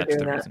 That's why they're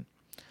doing that.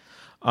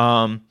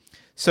 Reason.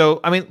 So,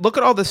 I mean, look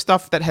at all this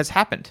stuff that has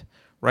happened,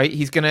 right?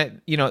 He's going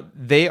to,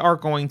 they are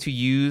going to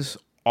use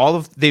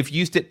they've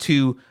used it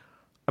to,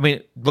 I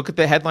mean, look at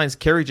the headlines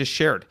Carrie just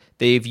shared.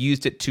 They've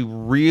used it to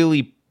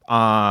really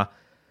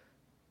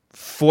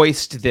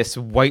foist this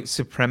white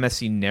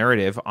supremacy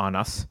narrative on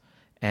us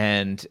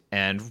and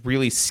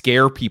really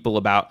scare people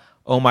about,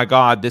 oh my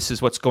God, this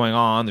is what's going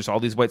on. There's all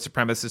these white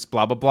supremacists,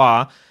 blah, blah,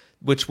 blah,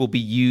 which will be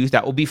used.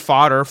 That will be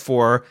fodder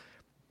for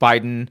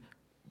Biden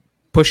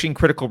pushing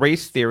critical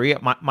race theory.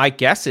 My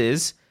guess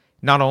is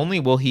not only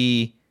will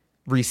he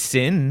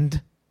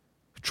rescind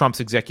Trump's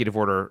executive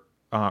order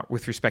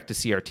with respect to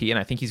CRT, and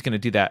I think he's going to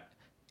do that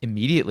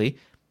immediately.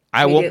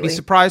 I won't be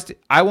surprised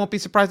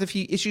if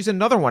he issues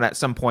another one at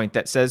some point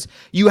that says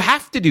you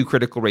have to do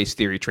critical race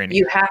theory training.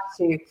 You have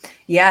to.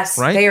 Yes,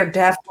 right? They are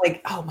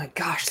definitely, oh my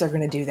gosh, they're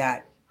going to do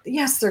that.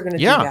 Yes, they're going to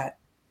do that.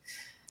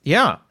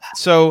 Yeah.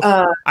 So,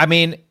 I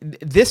mean,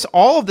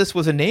 all of this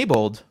was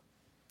enabled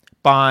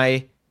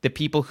by the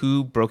people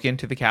who broke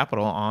into the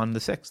Capitol on the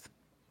 6th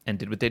and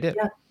did what they did.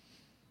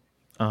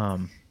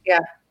 Yeah.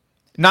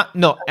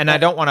 And I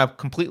don't want to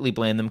completely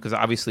blame them because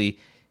obviously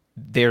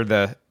they were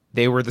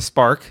the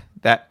spark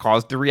that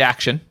caused the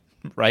reaction,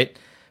 right?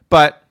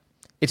 But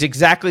it's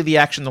exactly the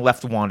action the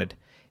left wanted.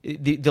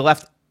 The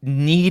left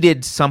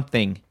needed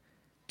something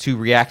to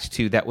react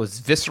to that was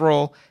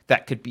visceral, they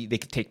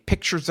could take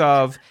pictures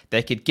of,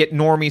 they could get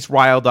normies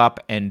riled up,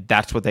 and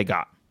that's what they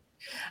got.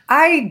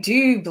 I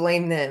do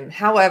blame them.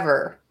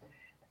 However,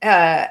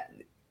 I'm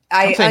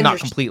saying not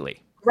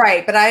completely.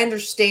 Right, but I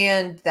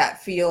understand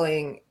that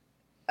feeling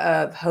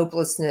of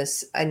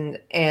hopelessness, and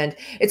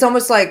it's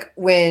almost like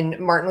when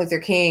it's Martin Luther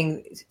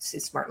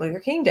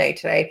King Day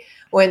today,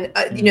 when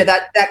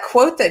that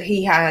quote that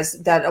he has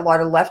that a lot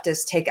of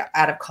leftists take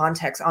out of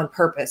context on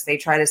purpose. They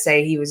try to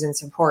say he was in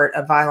support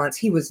of violence.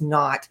 He was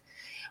not.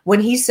 When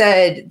he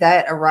said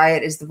that a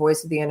riot is the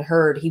voice of the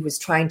unheard, he was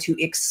trying to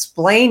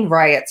explain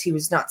riots. He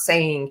was not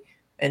saying,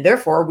 and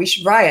therefore we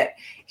should riot.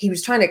 He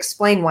was trying to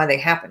explain why they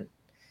happen.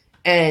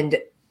 And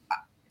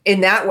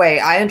in that way,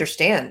 I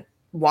understand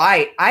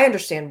why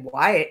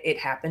it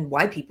happened,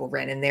 why people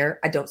ran in there.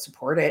 I don't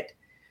support it.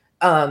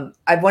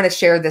 I want to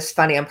share this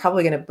funny, I'm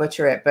probably going to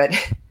butcher it, but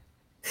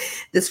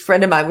this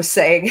friend of mine was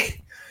saying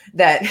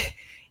that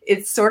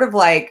it's sort of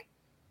like,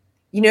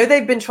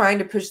 they've been trying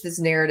to push this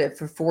narrative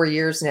for 4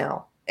 years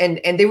now. And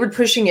they were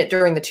pushing it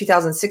during the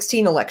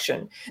 2016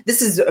 election.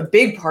 This is a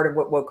big part of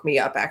what woke me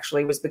up,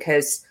 actually, was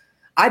because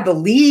I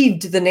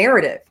believed the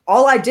narrative.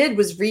 All I did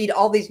was read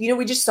all these,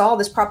 we just saw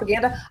this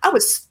propaganda. I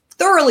was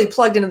thoroughly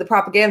plugged into the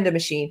propaganda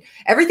machine.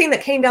 Everything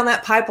that came down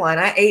that pipeline,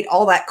 I ate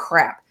all that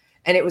crap.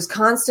 And it was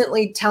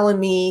constantly telling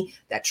me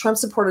that Trump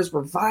supporters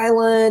were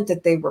violent,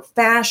 that they were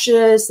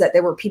fascists, that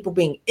there were people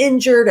being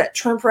injured at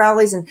Trump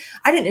rallies. And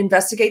I didn't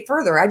investigate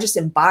further. I just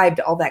imbibed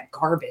all that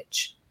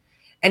garbage.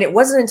 And it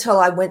wasn't until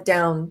I went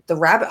down the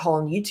rabbit hole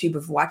on YouTube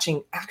of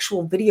watching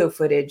actual video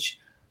footage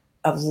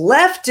of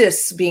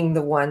leftists being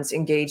the ones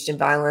engaged in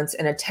violence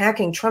and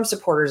attacking Trump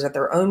supporters at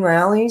their own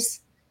rallies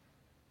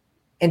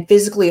and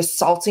physically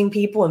assaulting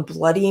people and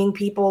bloodying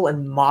people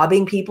and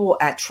mobbing people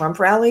at Trump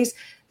rallies,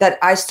 that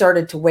I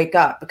started to wake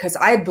up, because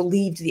I had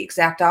believed the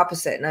exact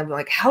opposite. And I'm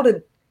like, how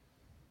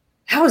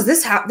is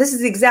this? This is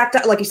the exact,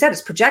 like you said,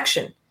 it's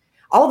projection.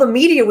 All the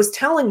media was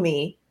telling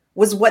me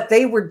was what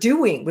they were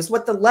doing, was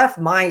what the left,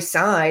 my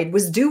side,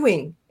 was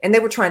doing. And they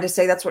were trying to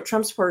say that's what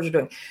Trump supporters are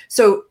doing.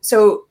 So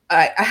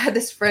I had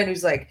this friend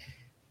who's like,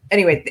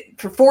 anyway,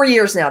 for 4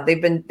 years now, they've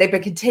been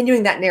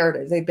continuing that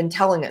narrative. They've been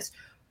telling us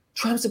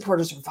Trump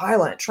supporters are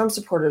violent. Trump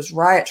supporters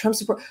riot.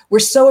 We're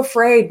so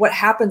afraid what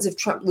happens if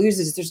Trump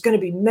loses. There's going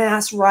to be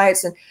mass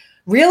riots. And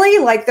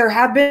really, like there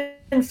have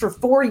been for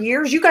 4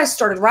 years. You guys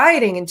started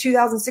rioting in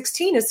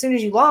 2016. As soon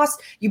as you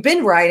lost, you've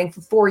been rioting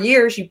for 4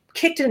 years. You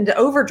kicked it into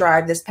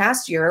overdrive this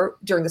past year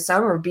during the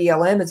summer of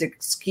BLM as an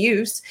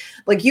excuse.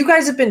 Like you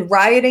guys have been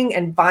rioting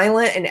and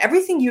violent, and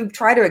everything you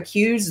try to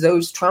accuse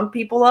those Trump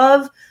people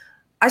of,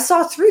 I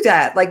saw through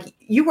that. Like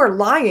you were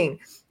lying.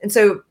 And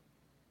so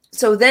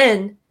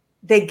then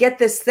they get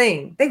this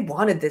thing. They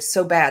wanted this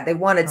so bad. They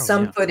wanted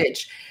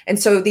footage.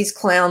 And so these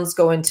clowns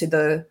go into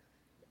the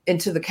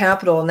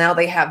Capitol. Now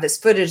they have this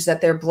footage that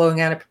they're blowing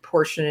out of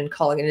proportion and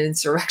calling it an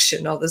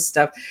insurrection, all this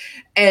stuff.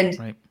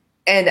 And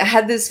I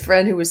had this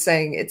friend who was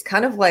saying it's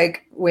kind of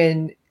like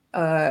when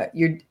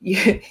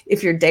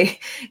if you're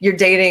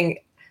dating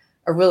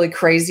a really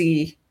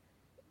crazy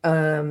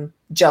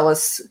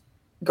jealous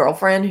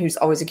girlfriend who's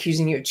always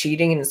accusing you of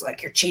cheating, and it's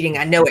like, you're cheating,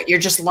 I know it, you're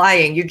just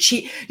lying,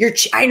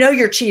 I know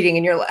you're cheating,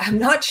 and you're like, I'm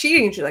not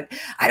cheating, and she's like,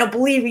 I don't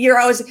believe you're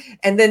always,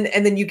 and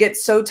then you get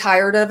so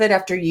tired of it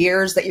after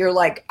years that you're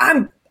like,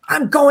 I'm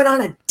I'm going on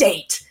a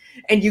date.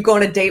 And you go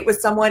on a date with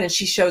someone and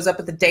she shows up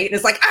at the date and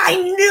it's like, I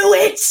knew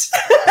it. It's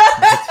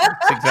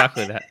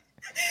exactly that.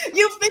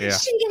 You've been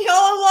cheating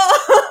all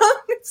along.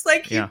 It's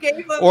like you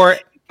gave them. Or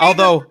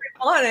although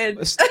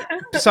wanted.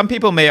 Some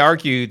people may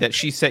argue that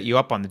she set you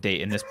up on the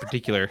date in this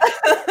particular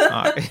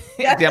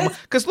example.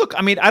 Because look,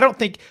 I mean, I don't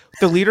think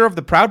the leader of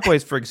the Proud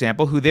Boys, for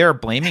example, who they're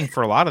blaming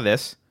for a lot of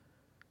this,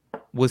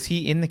 was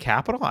he in the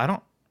Capitol? I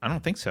don't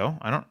think so.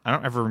 I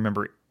don't ever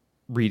remember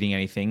reading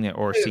anything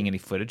or seeing any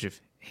footage of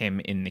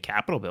him in the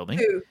Capitol building.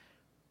 Who?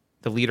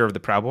 The leader of the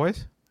Proud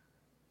Boys?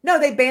 No,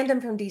 they banned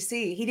him from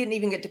DC. He didn't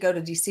even get to go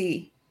to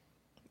DC.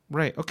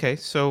 Right. Okay.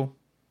 So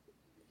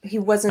he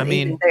wasn't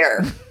even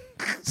there.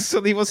 So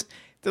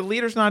the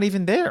leader's not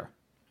even there.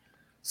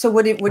 So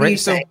what do you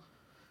say?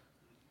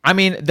 I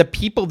mean, the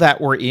people that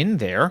were in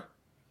there,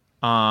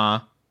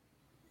 the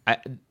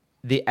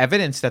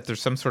evidence that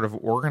there's some sort of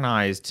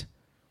organized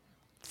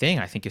thing,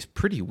 I think, is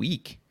pretty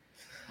weak.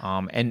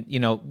 And, you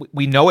know,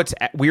 we know it's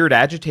weird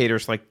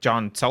agitators like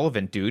John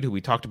Sullivan, dude, who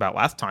we talked about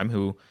last time,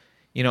 who,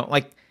 you know,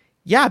 like,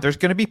 yeah, there's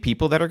going to be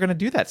people that are going to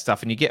do that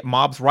stuff and you get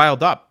mobs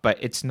riled up, but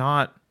it's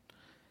not,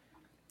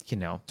 you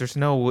know, there's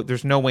no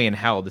way in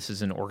hell this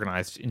is an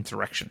organized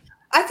insurrection.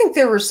 I think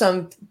there were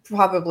some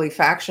probably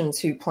factions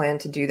who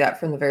planned to do that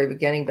from the very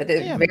beginning, but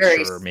a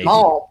very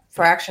small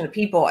fraction of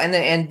people. And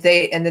then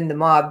the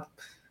mob,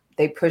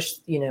 they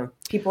pushed, you know,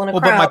 people in a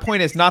crowd. But my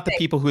point is not the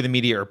people who the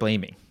media are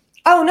blaming.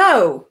 Oh,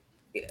 no.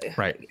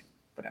 Right.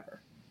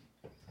 Whatever.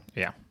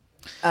 Yeah.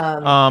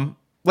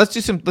 Let's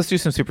do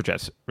some super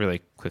chats really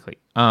quickly.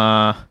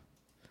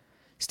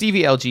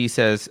 Stevie LG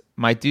says,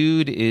 my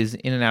dude is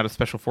in and out of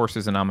special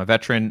forces and I'm a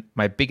veteran.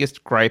 My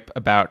biggest gripe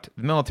about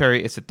the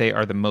military is that they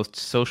are the most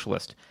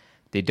socialist.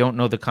 They don't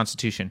know the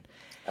Constitution.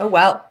 Oh,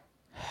 wow.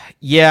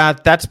 Yeah,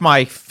 that's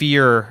my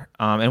fear.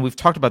 And we've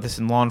talked about this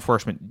in law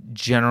enforcement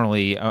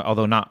generally,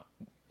 although not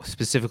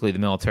specifically the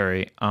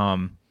military.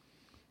 I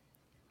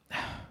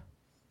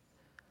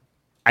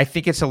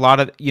think it's a lot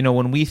of, you know,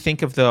 when we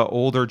think of the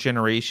older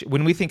generation,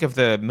 when we think of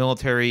the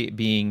military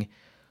being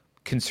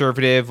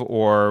conservative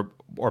or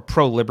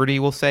pro-liberty,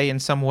 we'll say in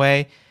some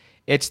way,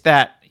 it's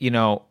that, you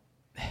know,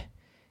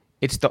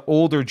 it's the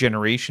older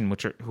generation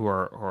who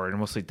are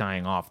mostly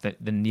dying off. The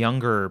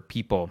younger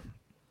people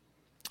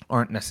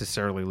aren't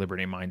necessarily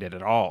liberty-minded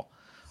at all.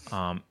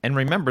 And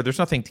remember, there's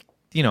nothing,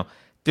 you know,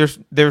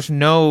 there's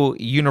no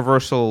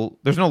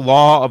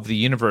law of the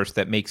universe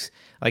that makes,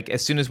 like,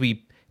 as soon as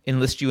we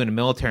enlist you in the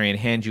military and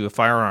hand you a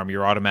firearm,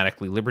 you're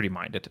automatically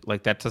liberty-minded.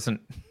 Like, that's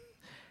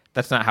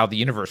not how the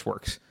universe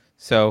works.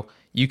 So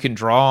you can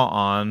draw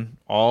on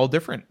all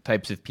different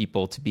types of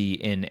people to be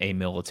in a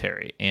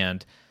military.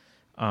 And,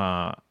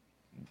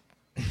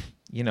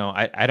 you know,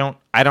 I don't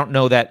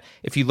know that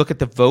if you look at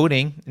the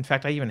voting, in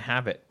fact, I even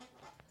have it.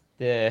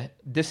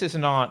 This is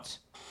not,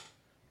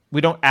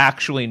 we don't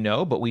actually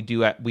know, but we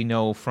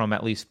know from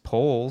at least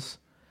polls.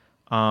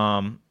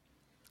 Let's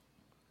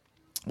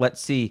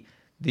see.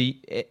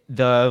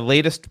 The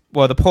latest,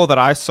 well, the poll that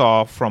I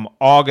saw from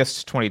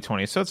August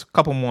 2020, so it's a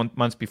couple more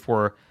months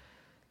before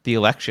the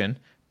election,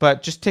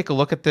 but just take a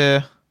look at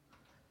this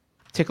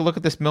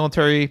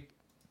military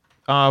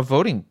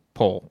voting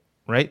poll,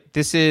 right?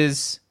 This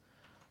is,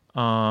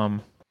 let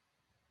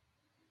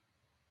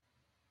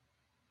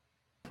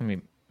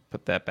me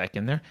put that back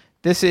in there.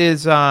 This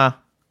is, so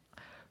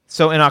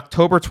in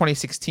October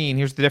 2016,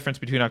 here's the difference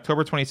between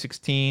October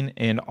 2016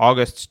 and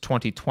August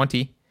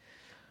 2020.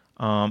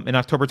 In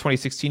October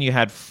 2016, you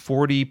had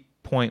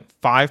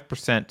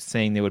 40.5%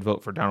 saying they would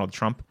vote for Donald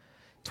Trump,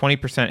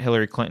 20%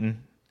 Hillary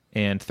Clinton,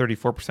 and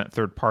 34%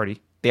 third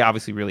party. They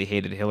obviously really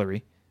hated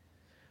Hillary,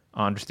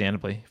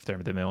 understandably, if they're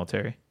the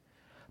military.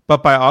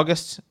 But by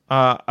August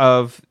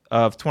of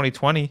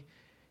 2020,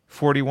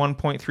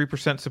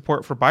 41.3%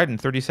 support for Biden,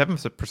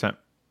 37%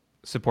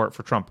 support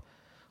for Trump,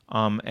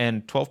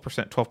 and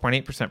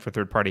 12.8% for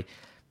third party.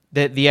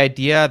 The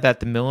idea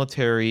that the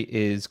military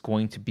is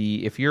going to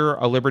be, if you're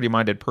a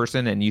liberty-minded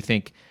person and you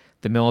think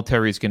the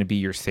military is going to be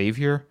your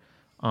savior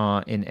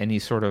in any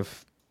sort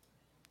of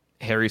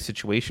hairy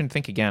situation,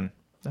 think again.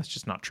 That's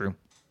just not true.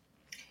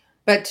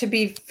 But to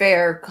be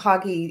fair,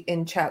 Hoggy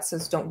in chat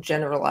says don't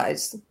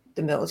generalize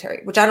the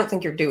military, which I don't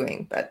think you're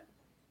doing, but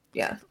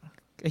yeah.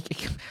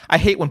 I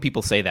hate when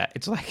people say that.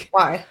 It's like,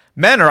 why?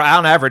 Men are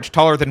on average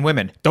taller than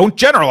women. Don't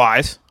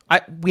generalize.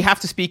 We have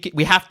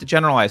to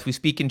generalize. We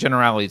speak in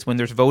generalities. When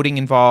there's voting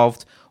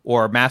involved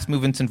or mass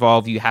movements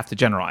involved, you have to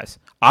generalize.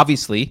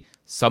 Obviously,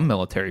 some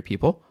military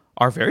people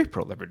are very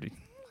pro-liberty.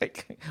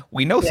 Like,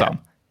 we know some.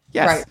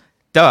 Yes. Right.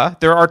 Duh.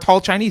 There are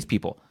tall Chinese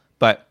people.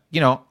 But,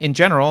 you know, in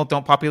general,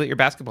 don't populate your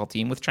basketball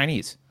team with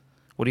Chinese.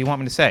 What do you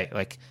want me to say?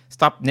 Like,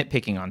 stop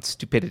nitpicking on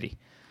stupidity.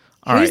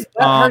 All Who's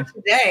right.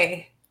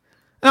 Today?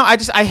 No,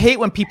 I hate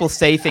when people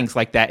say things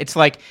like that. It's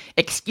like,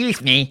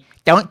 excuse me,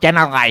 don't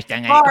generalize. Do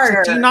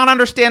you not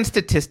understand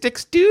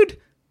statistics, dude?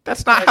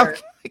 That's not how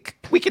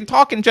we can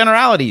talk in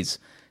generalities.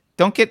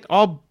 Don't get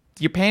all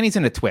your panties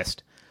in a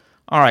twist.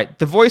 All right.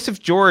 The voice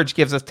of George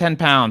gives us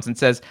 £10 and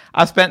says,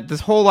 I spent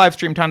this whole live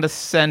stream trying to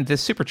send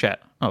this super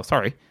chat. Oh,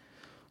 sorry.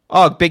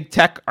 Oh, big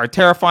tech are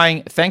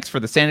terrifying. Thanks for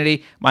the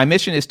sanity. My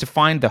mission is to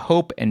find the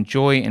hope and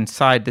joy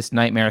inside this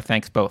nightmare.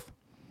 Thanks both.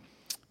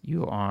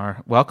 You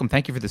are welcome.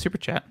 Thank you for the super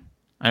chat.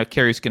 I know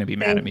Carrie's going to be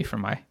mad at me for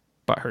my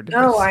butthurtedness.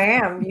 No, I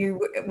am.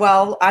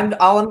 Well,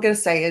 all I'm going to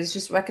say is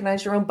just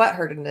recognize your own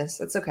butthurtedness.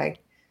 That's okay.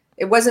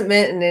 It wasn't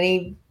meant in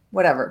any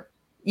whatever.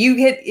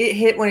 It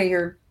hit one of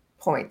your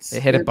points.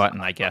 It hit a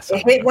button, I guess.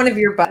 It hit one of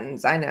your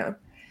buttons. I know.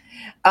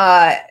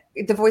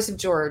 The voice of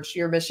George,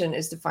 your mission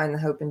is to find the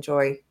hope and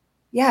joy.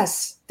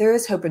 Yes, there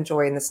is hope and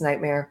joy in this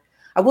nightmare.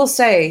 I will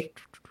say,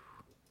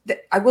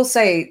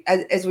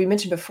 as we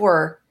mentioned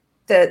before,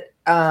 that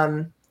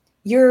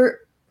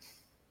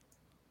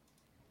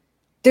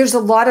there's a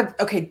lot of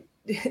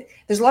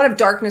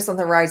darkness on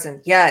the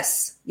horizon.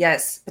 Yes,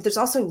 but there's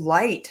also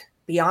light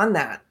beyond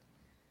that.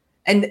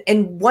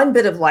 And one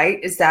bit of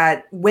light is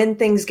that when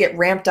things get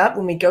ramped up,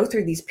 when we go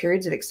through these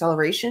periods of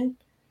acceleration,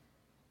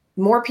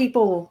 more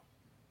people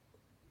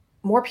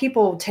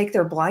take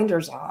their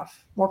blinders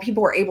off. More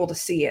people are able to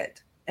see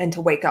it and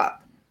to wake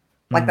up.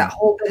 Like that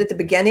whole bit at the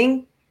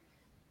beginning,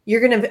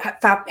 you're going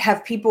to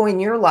have people in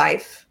your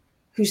life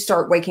who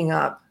start waking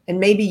up. And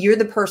maybe you're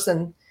the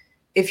person,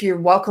 if you're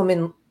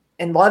welcome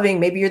and loving,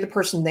 maybe you're the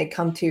person they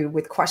come to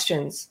with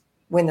questions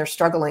when they're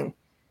struggling.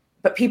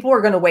 But people are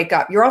going to wake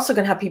up. You're also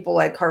going to have people,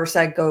 like Carter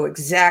said,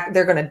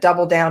 they're going to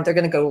double down. They're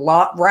going to go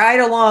right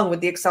along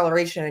with the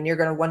acceleration. And you're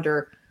going to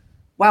wonder,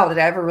 wow, did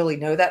I ever really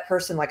know that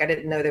person? Like, I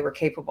didn't know they were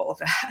capable of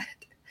that.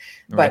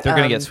 Right, but they're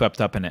going to get swept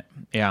up in it.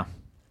 Yeah.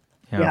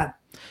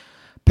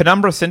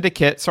 Penumbra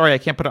Syndicate, sorry, I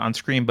can't put it on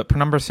screen, but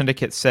Penumbra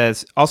Syndicate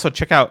says, also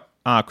check out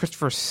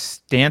Christopher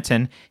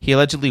Stanton. He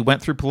allegedly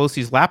went through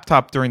Pelosi's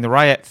laptop during the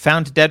riot,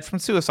 found dead from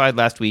suicide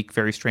last week.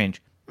 Very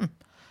strange.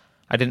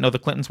 I didn't know the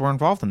Clintons were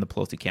involved in the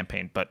Pelosi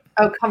campaign, but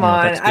come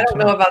on, I don't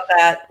know about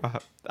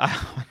that. I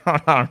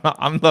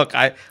don't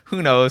know.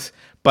 Who knows?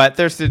 But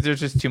there's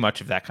just too much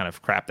of that kind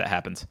of crap that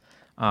happens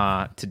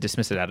to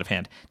dismiss it out of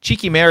hand.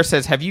 Cheeky Mayor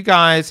says, have you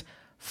guys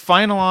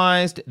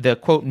finalized the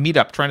quote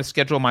meetup? Trying to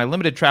schedule my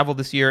limited travel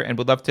this year and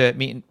would love to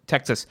meet in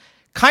Texas.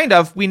 Kind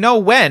of. We know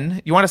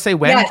when. You want to say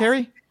when, yes.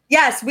 Carrie?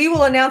 Yes, we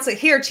will announce it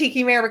here,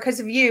 Cheeky Mayor, because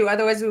of you.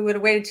 Otherwise, we would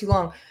have waited too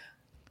long.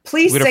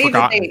 Please save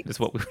the date.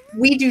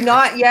 We do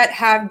not yet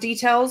have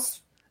details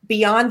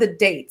beyond the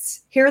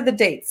dates. Here are the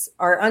dates.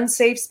 Our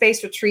Unsafe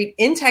Space Retreat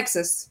in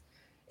Texas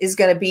is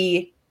going to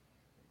be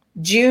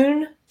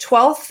June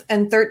 12th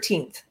and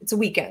 13th. It's a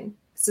weekend.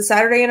 It's a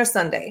Saturday and a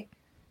Sunday.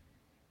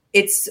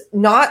 It's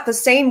not the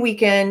same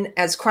weekend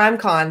as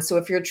CrimeCon. So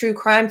if you're a true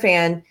crime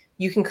fan,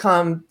 you can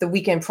come the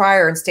weekend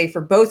prior and stay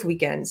for both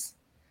weekends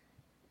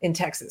in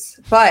Texas.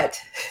 But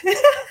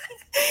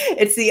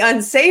it's the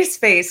Unsafe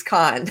Space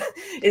Con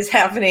is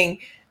happening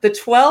the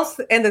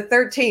 12th and the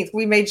 13th.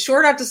 We made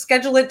sure not to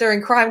schedule it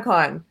during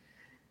CrimeCon.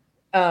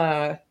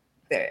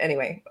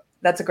 Anyway,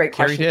 that's a great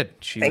question. Carrie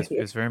did. It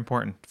was very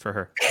important for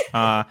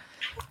her.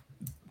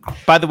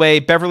 By the way,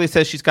 Beverly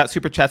says she's got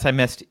super chats I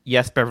missed.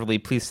 Yes, Beverly,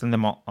 please send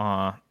them all,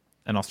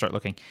 and I'll start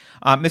looking.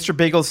 Mr.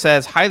 Bagel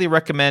says, highly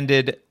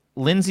recommended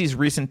Lindsay's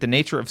recent The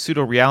Nature of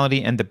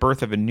Pseudo-Reality and the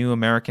Birth of a New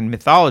American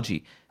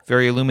Mythology.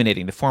 Very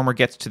illuminating. The former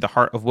gets to the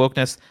heart of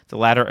wokeness. The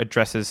latter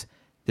addresses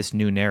this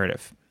new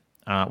narrative.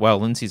 Well,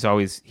 Lindsay's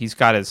he's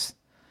got his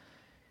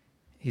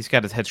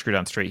head screwed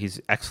on straight. He's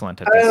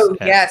excellent at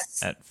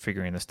this, at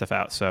figuring this stuff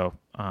out. So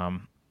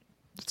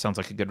it sounds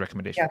like a good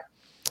recommendation.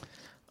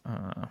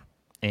 Yeah.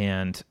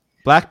 And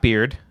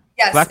Blackbeard.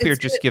 Yes,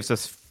 Blackbeard just gives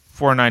us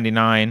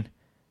 $4.99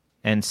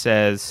 and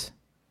says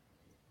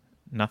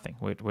nothing.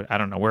 Wait, I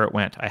don't know where it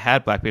went. I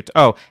had Blackbeard.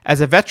 Oh, as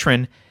a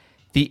veteran,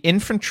 the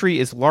infantry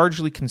is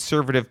largely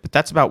conservative, but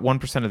that's about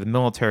 1% of the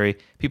military.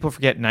 People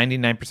forget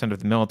 99% of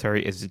the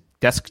military is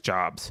desk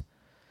jobs.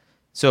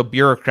 So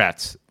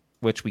bureaucrats,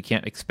 which we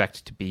can't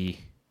expect to be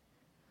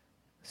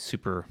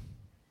super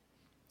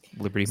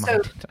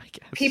liberty-minded, I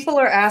guess. People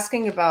are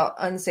asking about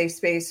Unsafe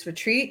Space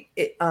Retreat.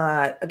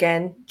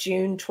 Again,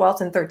 June 12th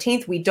and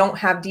 13th. We don't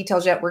have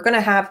details yet. We're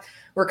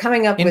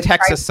coming up in with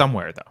Texas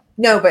somewhere, though.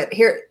 No, but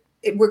here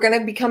we're going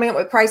to be coming up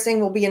with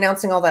pricing. We'll be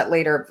announcing all that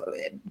later.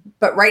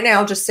 But right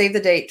now, just save the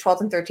date,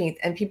 12th and 13th.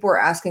 And people are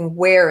asking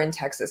where in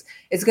Texas.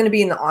 It's going to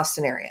be in the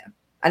Austin area.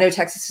 I know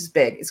Texas is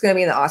big. It's going to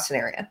be in the Austin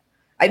area.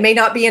 It may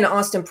not be in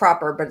Austin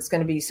proper, but it's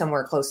going to be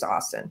somewhere close to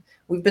Austin.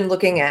 We've been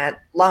looking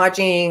at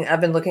lodging. I've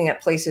been looking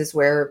at places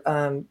where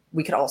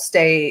we could all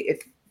stay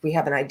if we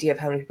have an idea of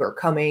how many people are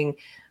coming.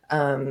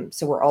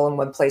 So we're all in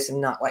one place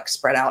and not like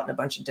spread out in a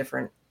bunch of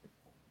different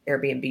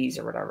Airbnbs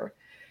or whatever.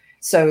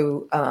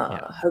 So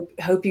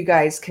hope you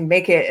guys can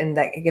make it, and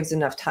that it gives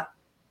enough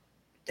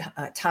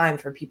time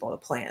for people to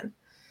plan.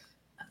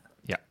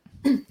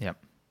 Yep.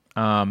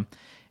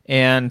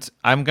 And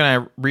I'm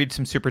going to read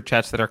some super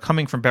chats that are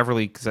coming from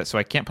Beverly, so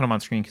I can't put them on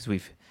screen because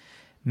we've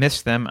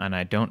missed them, and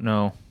I don't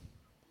know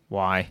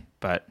why,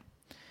 but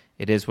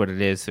it is what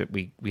it is.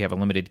 We have a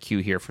limited queue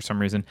here for some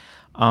reason.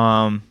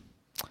 The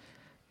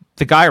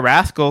guy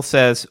Rascal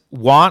says,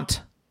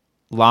 want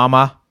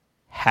llama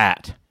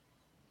hat.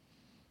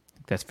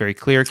 That's very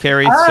clear,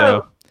 Carrie.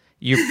 So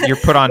you're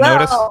put on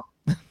notice.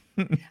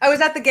 I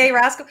was at the Gay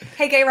Rascal.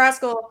 Hey, Gay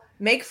Rascal,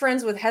 make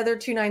friends with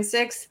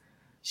Heather296.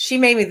 She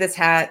made me this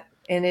hat,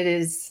 and it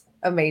is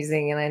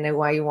amazing, and I know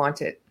why you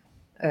want it,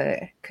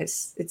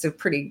 because it's a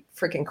pretty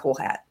freaking cool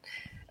hat.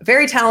 A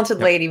very talented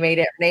lady made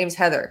it. Her name's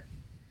Heather.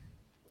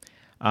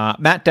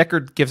 Matt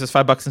Deckard gives us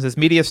 $5 and says,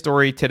 media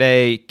story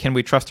today. Can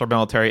we trust our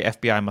military?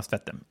 FBI must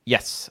vet them.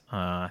 Yes.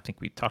 I think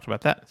we talked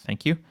about that.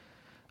 Thank you.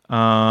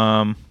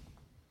 Someone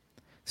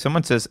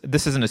says,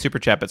 this isn't a super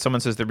chat, but someone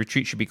says the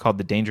retreat should be called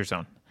the Danger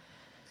Zone.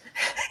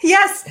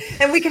 Yes.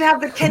 And we could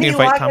have the Kenny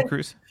invite Tom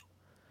Cruise.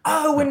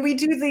 Oh, when we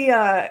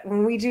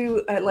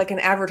do like an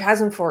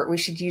advertisement for it, we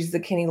should use the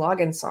Kenny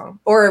Loggins song,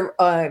 or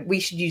we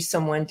should use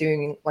someone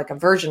doing like a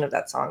version of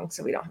that song,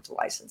 so we don't have to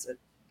license it.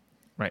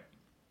 Right.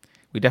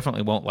 We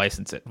definitely won't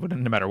license it,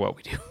 no matter what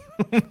we do.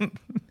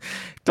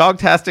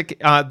 Dogtastic.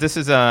 This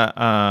is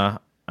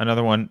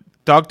another one.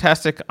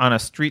 Dogtastic on a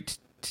street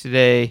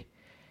today.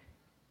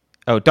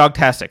 Oh,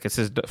 Dogtastic. It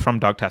says from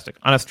Dogtastic.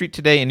 On a street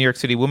today in New York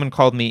City, a woman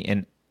called me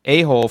an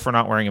a-hole for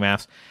not wearing a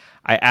mask.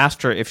 I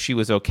asked her if she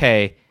was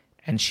okay,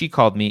 and she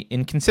called me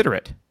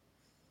inconsiderate.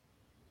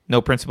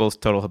 No principles,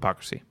 total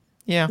hypocrisy.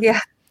 Yeah. Yeah.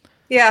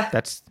 Yeah.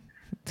 That's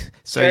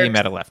so you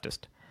met a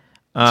leftist.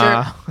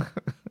 Sure.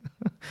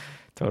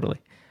 Totally.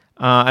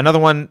 Another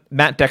one,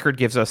 Matt Deckard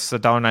gives us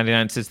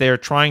 $1.99. Says they are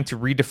trying to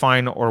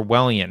redefine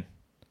Orwellian.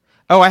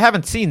 Oh, I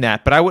haven't seen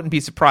that, but I wouldn't be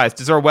surprised.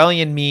 Does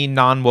Orwellian mean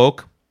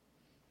non-woke?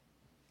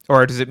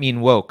 Or does it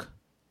mean woke?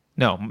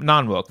 No,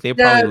 non-woke. They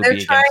probably would be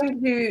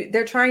against.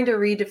 They're trying to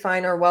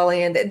redefine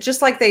Orwellian,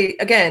 just like they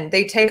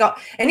take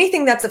off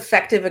anything that's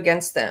effective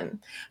against them.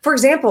 For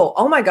example,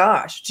 oh my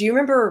gosh, do you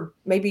remember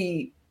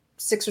maybe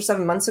 6 or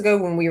 7 months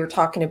ago when we were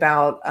talking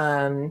about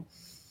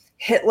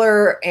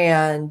Hitler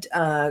and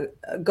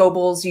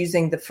Goebbels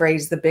using the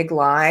phrase "the big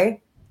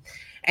lie"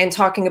 and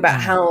talking about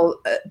how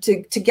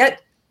to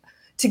get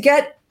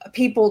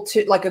people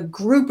to, like, a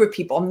group of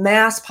people, a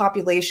mass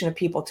population of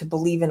people to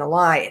believe in a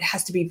lie, it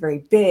has to be very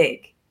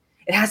big.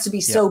 It has to be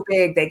so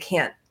big they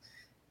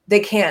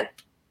can't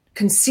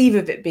conceive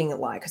of it being a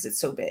lie because it's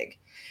so big.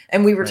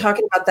 And we were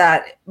talking about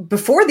that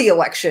before the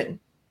election.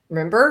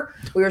 Remember,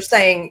 we were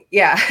saying,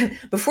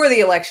 before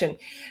the election.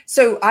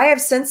 So I have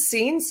since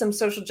seen some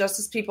social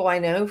justice people I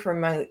know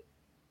from my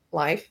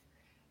life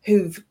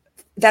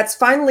that's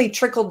finally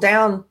trickled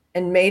down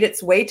and made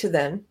its way to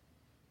them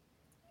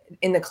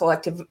in the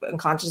collective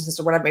unconsciousness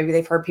or whatever. Maybe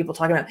they've heard people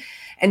talking about it.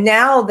 And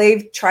now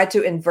they've tried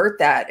to invert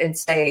that and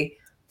say,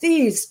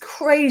 these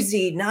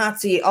crazy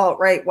Nazi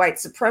alt-right white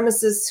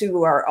supremacists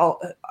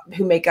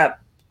who make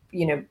up,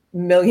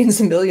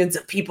 millions and millions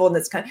of people in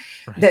this country,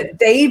 that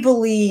they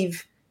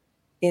believe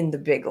in the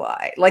big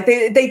lie. Like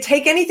they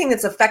take anything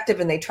that's effective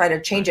and they try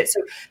to change it. So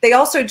they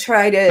also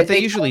try to, but they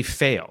usually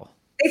fail.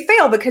 They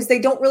fail because they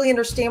don't really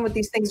understand what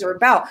these things are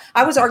about.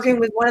 I was arguing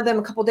with one of them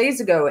a couple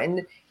days ago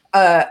and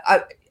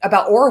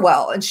about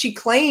Orwell, and she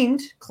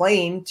claimed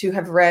to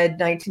have read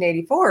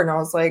 1984, and I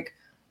was like,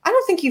 I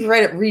don't think you've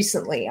read it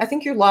recently. I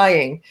think you're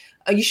lying.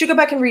 You should go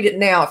back and read it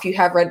now if you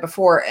have read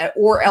before,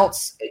 or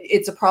else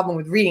it's a problem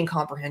with reading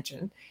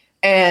comprehension.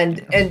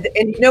 And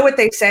you know what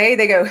they say?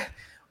 They go,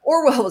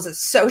 Orwell was a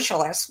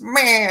socialist,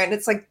 man.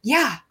 It's like,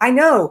 yeah, I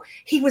know.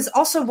 He was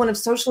also one of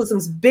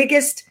socialism's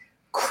biggest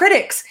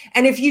critics.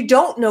 And if you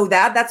don't know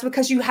that, that's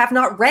because you have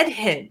not read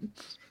him.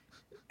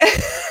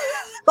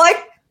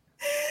 Like,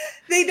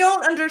 they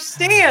don't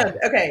understand.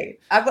 Okay,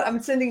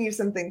 I'm sending you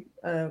something.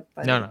 No,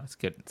 it's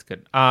good. It's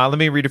good. Let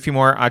me read a few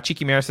more.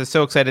 Cheeky Mara says,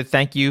 so excited.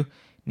 Thank you.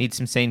 Need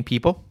some sane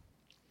people.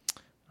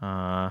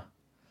 Let's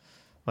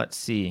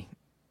see.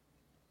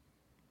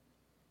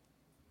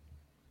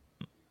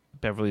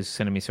 Beverly's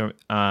sending me some.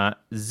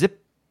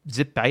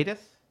 Zipitis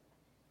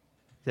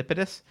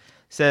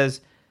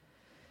says,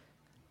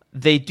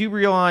 they do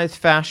realize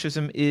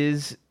fascism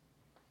is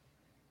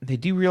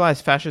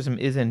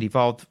and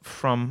evolved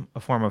from a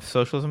form of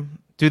socialism.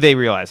 Do they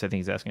realize? I think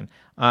he's asking.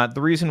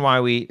 The reason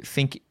why we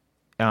think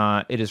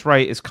it is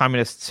right is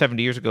communists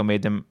 70 years ago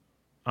made them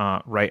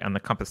right on the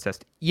compass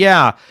test.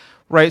 Yeah,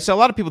 right. So a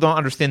lot of people don't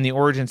understand the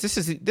origins.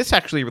 This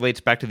actually relates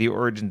back to the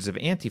origins of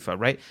Antifa,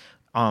 right?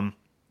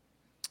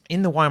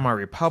 In the Weimar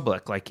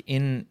Republic, like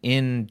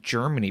in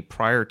Germany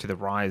prior to the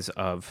rise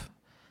of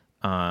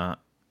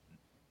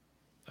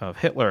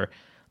Hitler,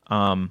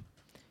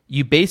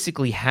 you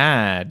basically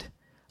had.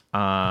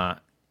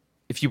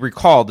 If you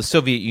recall, the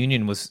Soviet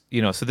Union was,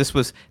 so this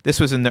was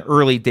in the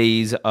early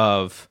days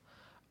of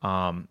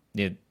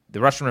the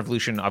Russian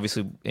Revolution,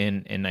 obviously in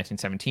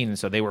 1917, and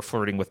so they were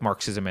flirting with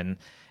Marxism,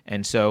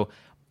 and so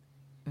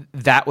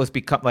that was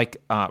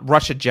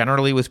Russia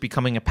generally was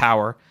becoming a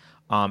power,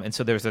 and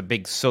so there was a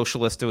big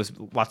socialist. There was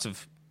lots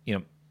of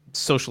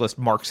socialist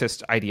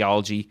Marxist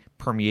ideology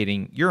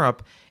permeating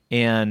Europe,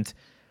 and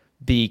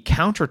the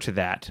counter to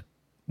that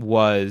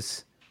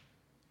was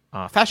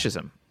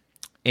fascism.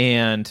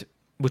 And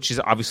which is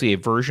obviously a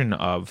version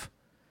of,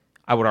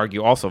 I would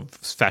argue also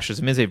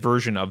fascism is a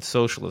version of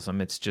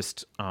socialism. It's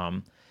just,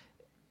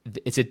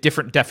 it's a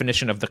different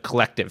definition of the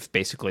collective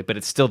basically, but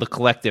it's still the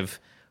collective,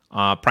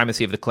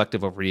 primacy of the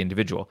collective over the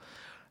individual.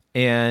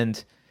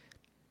 And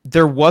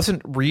there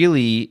wasn't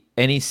really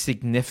any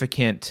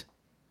significant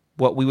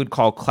what we would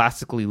call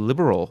classically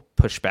liberal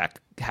pushback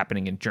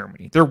happening in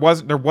Germany. There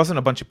wasn't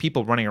a bunch of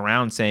people running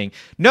around saying,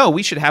 no,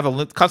 we should have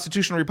a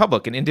constitutional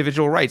republic and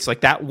individual rights.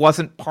 Like, that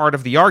wasn't part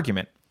of the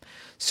argument.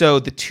 So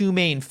the two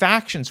main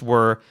factions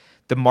were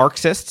the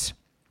Marxists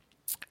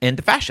and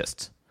the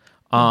fascists.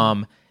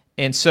 And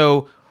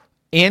so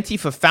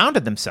Antifa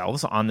founded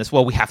themselves on this,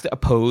 well, we have to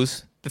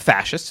oppose the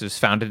fascists. It was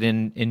founded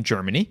in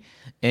Germany.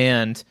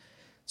 And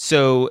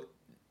so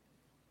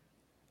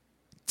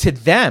to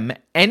them,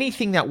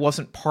 anything that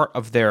wasn't part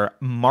of their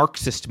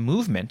Marxist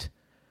movement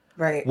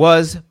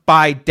was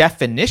by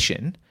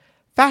definition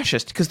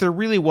fascist, because there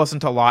really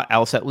wasn't a lot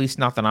else, at least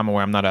not that I'm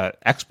aware. I'm not an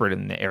expert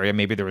in the area.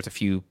 Maybe there was a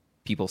few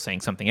people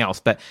saying something else,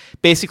 but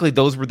basically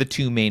those were the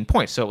two main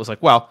points. So it was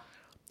like, well,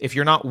 if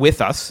you're not with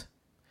us,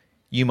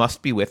 you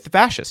must be with the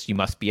fascists. You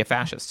must be a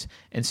fascist.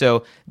 And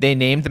so they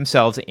named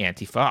themselves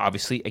Antifa,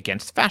 obviously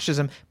against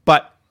fascism,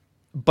 but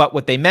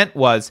what they meant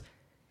was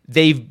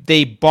they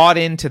bought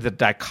into the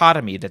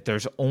dichotomy that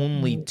there's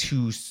only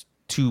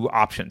two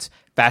options,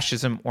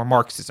 fascism or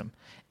Marxism,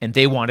 and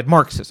they wanted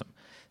Marxism.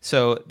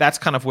 So that's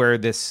kind of where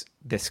this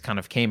kind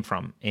of came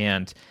from.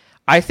 And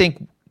I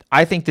think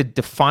the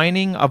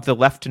defining of the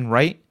left and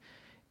right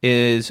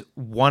is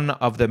one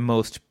of the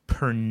most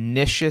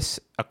pernicious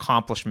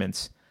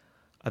accomplishments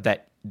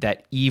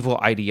that evil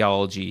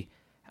ideology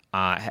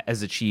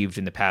has achieved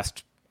in the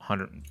past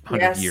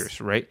 100 years,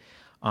 right?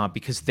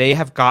 Because they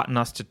have gotten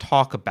us to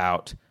talk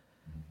about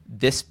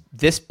this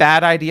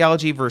bad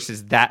ideology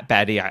versus that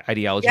bad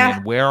ideology,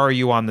 and where are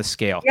you on the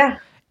scale? Yeah.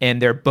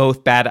 And they're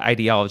both bad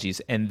ideologies.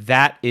 And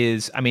that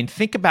is, I mean,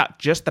 think about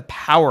just the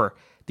power,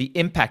 the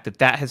impact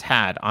that has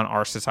had on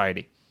our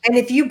society. And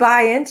if you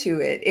buy into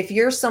it, if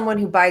you're someone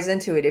who buys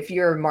into it, if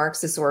you're a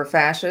Marxist or a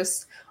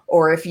fascist,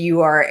 or if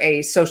you are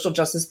a social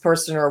justice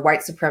person or a white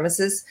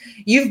supremacist,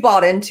 you've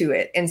bought into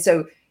it. And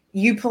so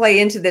you play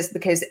into this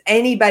because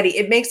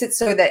it makes it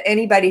so that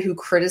anybody who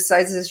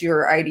criticizes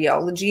your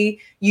ideology,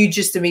 you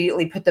just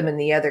immediately put them in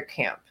the other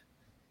camp.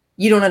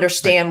 You don't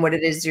understand what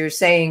it is you're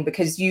saying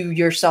because you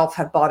yourself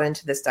have bought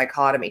into this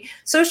dichotomy.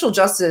 Social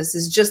justice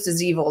is just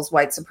as evil as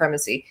white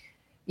supremacy.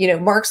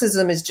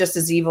 Marxism is just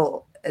as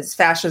evil as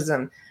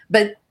fascism.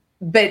 But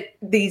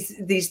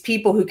these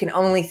people who can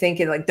only think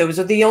it like those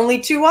are the only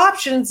two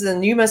options,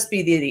 and you must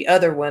be the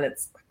other one.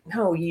 It's like,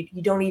 no, you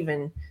don't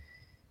even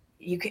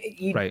you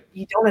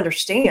don't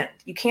understand.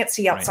 You can't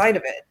see outside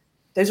of it.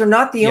 Those are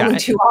not the only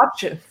two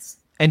options.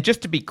 And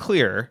just to be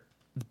clear,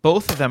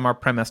 both of them are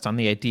premised on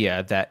the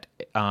idea that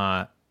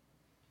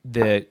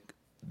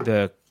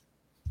the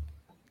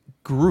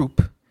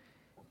group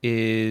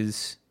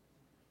is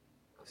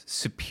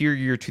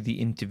superior to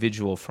the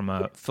individual from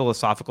a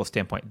philosophical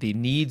standpoint. The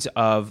needs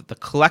of the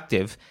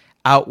collective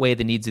outweigh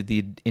the needs of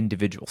the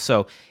individual.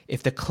 So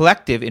if the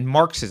collective in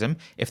Marxism,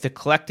 if the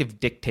collective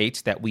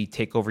dictates that we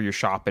take over your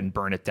shop and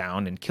burn it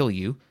down and kill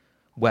you,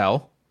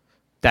 well,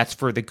 that's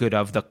for the good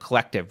of the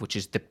collective, which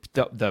is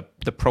the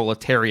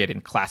proletariat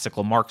in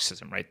classical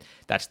Marxism, right?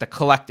 That's the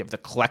collective. The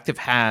collective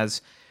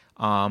has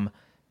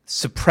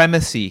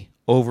supremacy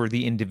over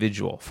the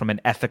individual from an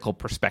ethical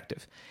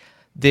perspective.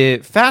 The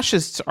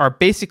fascists are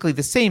basically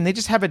the same. They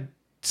just have a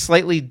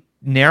slightly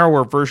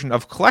narrower version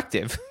of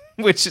collective,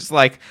 which is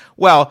like,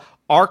 well,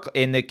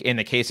 in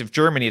the case of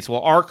Germany, it's,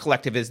 well, our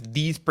collective is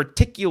these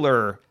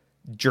particular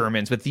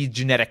Germans with these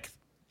genetic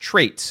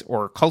traits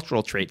or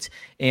cultural traits,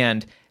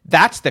 and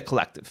that's the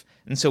collective.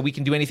 And so we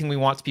can do anything we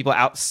want to people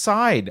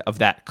outside of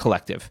that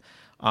collective.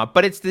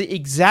 But it's the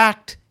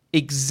exact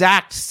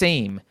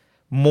same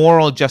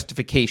moral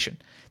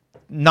justification.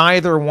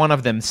 Neither one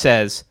of them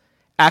says,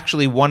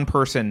 actually, one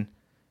person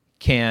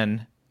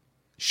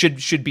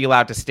should be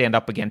allowed to stand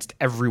up against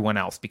everyone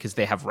else because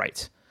they have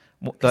rights.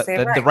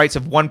 The rights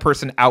of one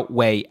person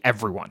outweigh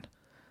everyone.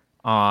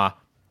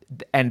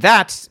 And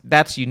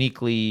that's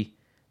uniquely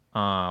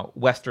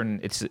Western.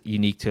 It's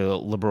unique to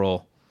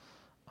liberal,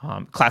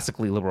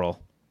 classically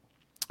liberal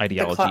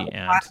ideology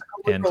and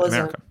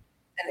America.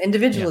 And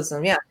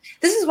individualism, yeah.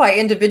 This is why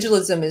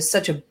individualism is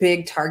such a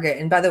big target.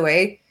 And by the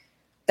way,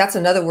 that's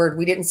another word.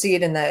 We didn't see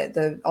it in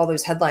the all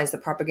those headlines, the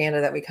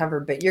propaganda that we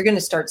covered, but you're going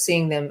to start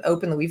seeing them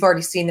openly. We've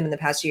already seen them in the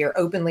past year,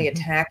 openly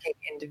attacking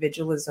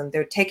individualism.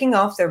 They're taking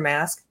off their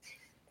mask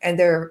and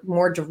they're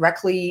more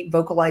directly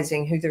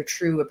vocalizing who their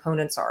true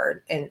opponents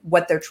are and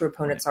what their true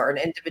opponents are. And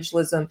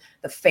individualism,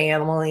 the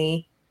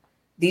family,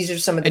 these are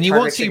some of the and you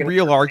won't see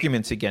real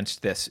arguments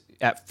against this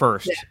at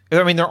first. Yeah.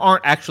 I mean, there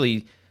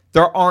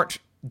aren't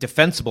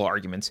defensible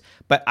arguments,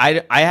 but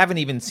I haven't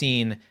even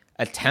seen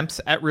attempts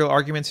at real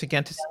arguments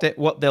against it.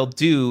 What they'll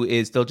do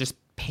is they'll just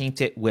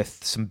paint it with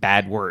some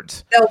bad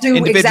words. They'll do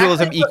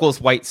individualism equals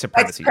white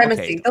supremacy.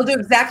 Okay. They'll do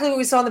exactly what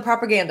we saw in the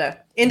propaganda.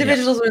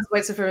 Individualism is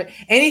white supremacy.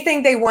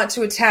 Anything they want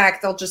to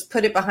attack, they'll just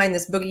put it behind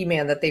this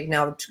boogeyman that they've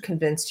now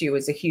convinced you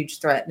is a huge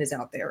threat and is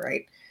out there,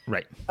 right?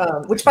 Right.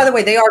 Which, by the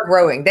way, they are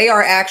growing. They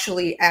are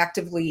actually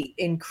actively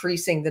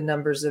increasing the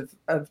numbers of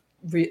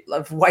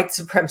white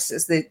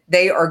supremacists.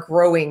 They are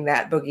growing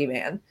that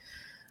boogeyman.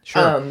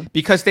 Sure,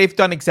 because they've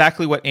done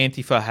exactly what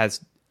Antifa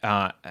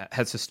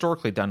has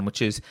historically done,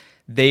 which is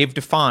they've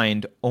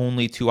defined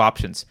only two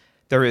options.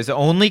 There is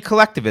only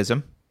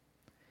collectivism.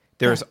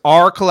 There's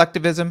our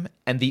collectivism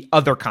and the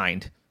other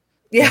kind.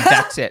 Yeah. And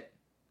that's it.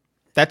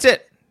 That's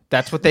it.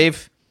 That's what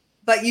they've.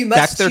 But you must.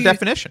 That's their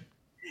definition.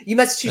 You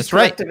must choose that's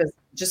collectivism. Right.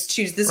 Just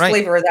choose this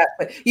flavor or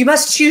that. You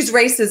must choose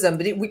racism,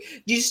 but you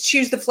just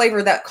choose the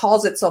flavor that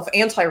calls itself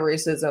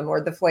anti-racism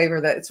or the flavor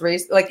that it's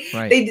race. Like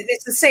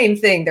it's the same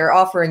thing. They're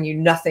offering you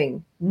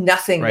nothing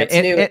that's new,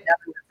 nothing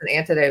that's an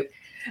antidote.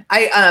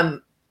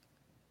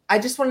 I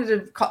just wanted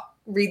to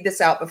read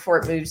this out before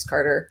it moves,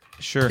 Carter.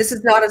 Sure. This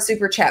is not a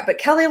super chat, but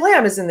Kelly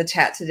Lamb is in the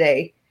chat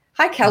today.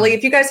 Hi, Kelly.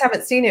 If you guys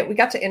haven't seen it, we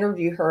got to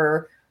interview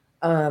her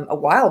a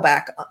while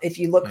back. If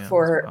you look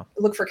for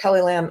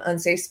Kelly Lamb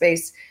Unsafe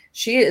Space,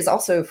 she is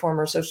also a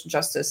former social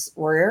justice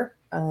warrior.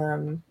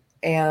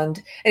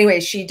 And anyway,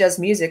 she does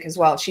music as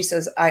well. She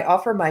says, I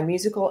offer my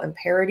musical and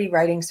parody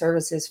writing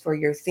services for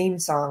your theme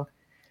song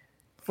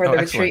for the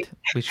retreat.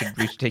 We should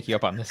take you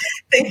up on this.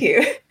 Thank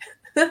you.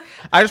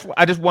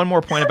 I just one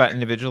more point about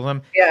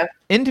individualism. Yeah.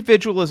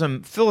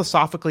 Individualism,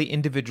 philosophically,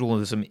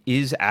 individualism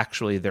is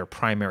actually their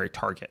primary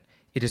target.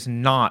 It is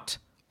not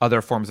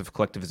other forms of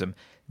collectivism.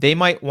 They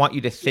might want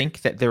you to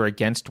think that they're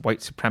against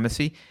white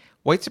supremacy.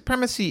 White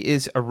supremacy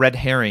is a red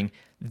herring.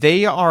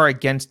 They are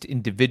against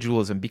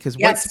individualism because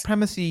white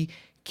supremacy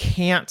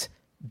can't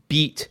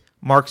beat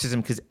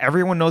Marxism because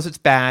everyone knows it's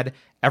bad.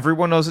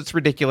 Everyone knows it's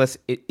ridiculous.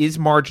 It is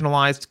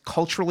marginalized.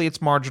 Culturally, it's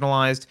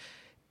marginalized.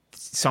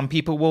 Some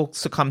people will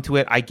succumb to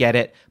it. I get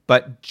it.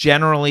 But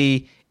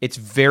generally, it's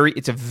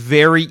a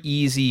very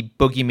easy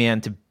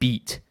boogeyman to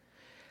beat.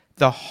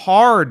 The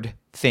hard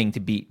thing to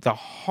beat, the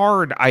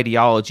hard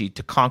ideology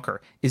to conquer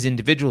is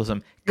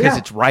individualism because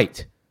it's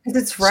right.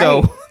 Because it's right.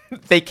 So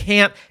they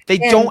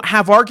don't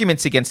have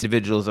arguments against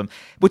individualism,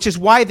 which is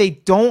why they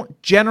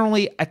don't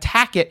generally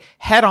attack it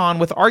head on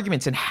with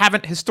arguments and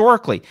haven't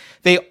historically.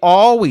 They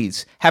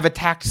always have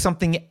attacked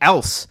something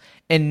else.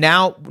 And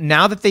now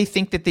that they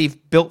think that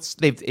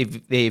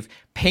they've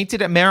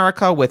painted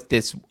America with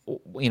this,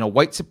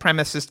 white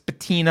supremacist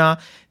patina,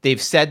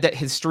 they've said that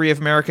history of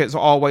America is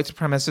all white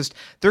supremacist.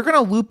 They're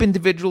going to loop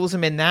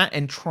individualism in that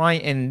and try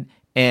and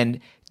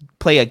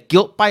play a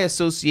guilt by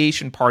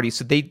association party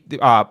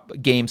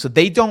game, so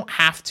they don't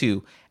have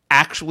to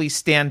actually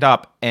stand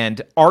up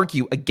and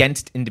argue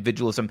against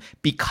individualism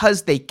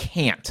because they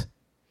can't.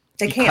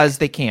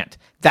 They can't.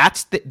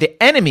 That's the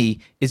enemy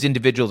is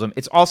individualism.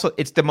 It's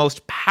the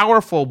most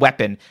powerful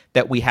weapon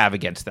that we have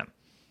against them.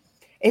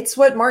 It's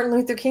what Martin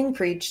Luther King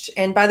preached.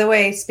 And by the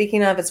way,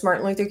 speaking of, it's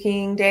Martin Luther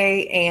King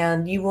Day,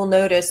 and you will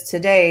notice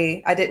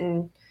today, I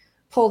didn't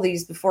pull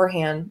these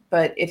beforehand,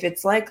 but if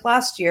it's like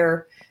last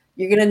year,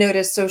 you're going to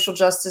notice social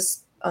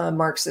justice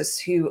Marxists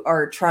who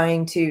are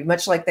trying to,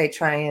 much like they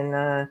try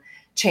and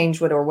change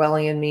what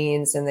Orwellian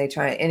means, and they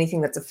try anything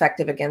that's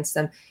effective against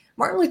them.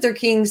 Martin Luther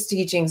King's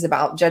teachings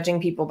about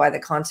judging people by the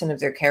content of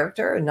their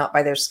character and not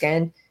by their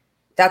skin,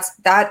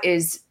 that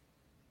is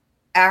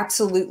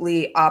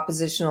absolutely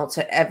oppositional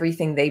to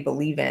everything they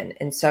believe in.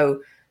 And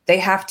so they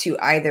have to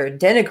either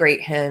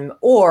denigrate him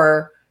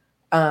or,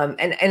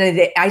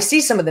 I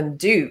see some of them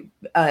do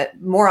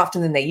more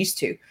often than they used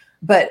to,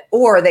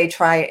 or they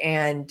try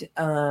and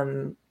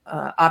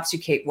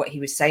obfuscate what he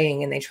was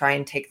saying, and they try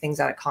and take things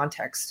out of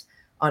context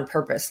on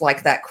purpose,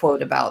 like that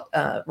quote about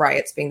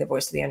riots being the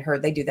voice of the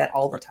unheard. They do that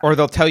all the time. Or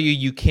they'll tell you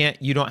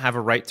you don't have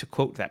a right to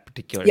quote that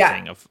particular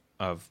thing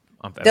of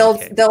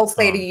MLK. They'll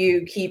say to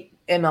you, keep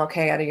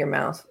MLK out of your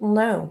mouth. Well,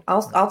 no,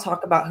 I'll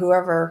talk about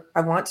whoever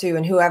I want to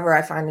and whoever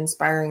I find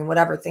inspiring,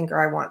 whatever thinker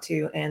I want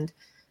to, and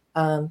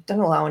don't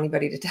allow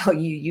anybody to tell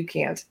you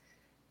can't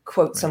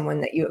quote someone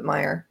that you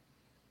admire.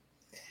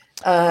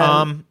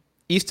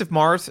 East of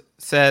Mars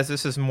says,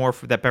 this is more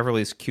for that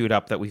Beverly's queued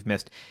up that we've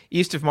missed.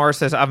 East of Mars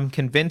says, I'm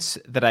convinced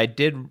that I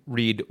did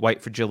read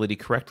White Fragility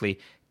correctly.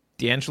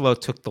 D'Angelo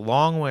took the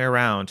long way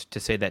around to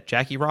say that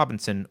Jackie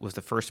Robinson was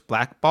the first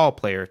black ball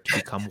player to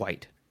become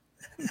white.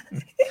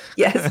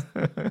 Yes.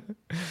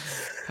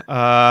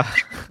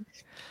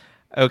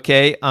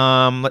 Okay.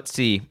 Let's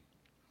see.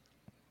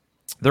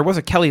 There was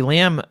a Kelly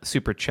Lamb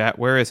super chat.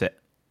 Where is it?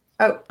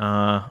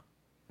 Oh.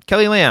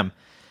 Kelly Lamb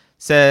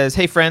says,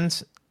 hey,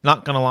 friends.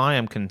 Not going to lie,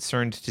 I'm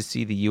concerned to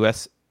see the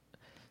U.S.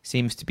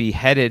 seems to be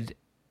heading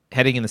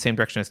in the same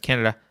direction as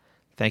Canada.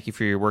 Thank you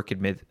for your work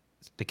amid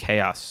the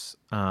chaos.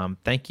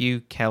 Thank you,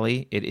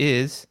 Kelly. It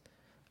is.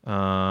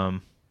 So.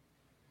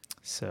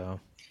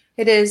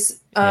 It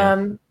is.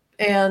 And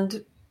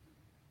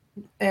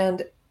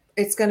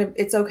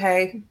it's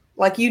okay.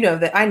 Like,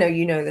 that I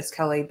know this,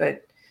 Kelly,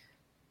 but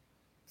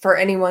for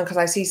anyone, because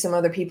I see some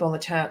other people in the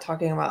chat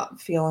talking about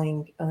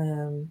feeling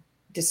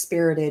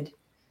dispirited.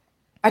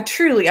 I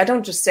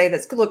don't just say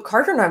this. Look,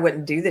 Carter and I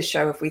wouldn't do this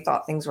show if we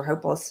thought things were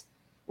hopeless.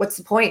 What's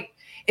the point?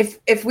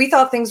 If we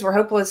thought things were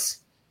hopeless,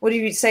 what do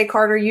you say,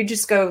 Carter? You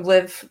just go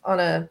live on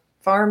a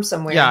farm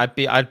somewhere. Yeah, I'd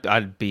be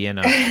in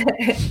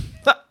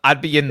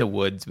I'd be in the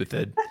woods with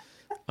an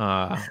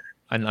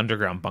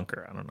underground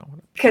bunker. I don't know.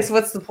 Because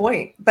what's the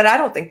point? But I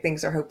don't think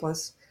things are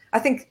hopeless. I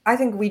think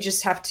we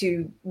just have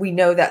to, we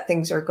know that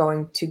things are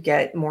going to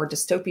get more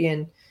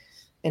dystopian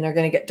and are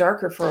going to get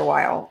darker for a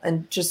while,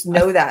 and just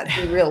know that,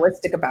 be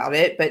realistic about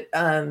it. But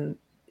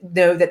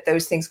know that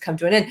those things come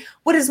to an end.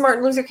 What does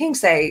Martin Luther King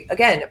say?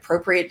 Again,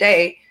 appropriate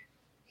day.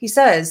 He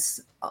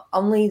says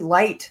only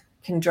light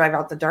can drive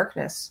out the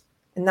darkness.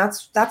 And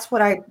that's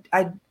what I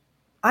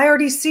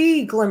already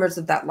see glimmers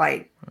of that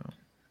light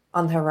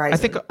on the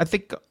horizon. I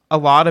think a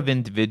lot of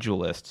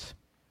individualists,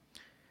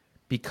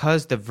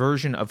 because the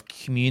version of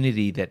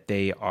community that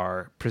they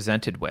are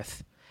presented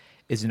with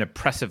is an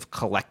oppressive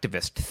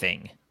collectivist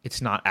thing.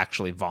 It's not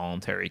actually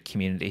voluntary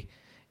community.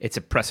 It's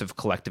oppressive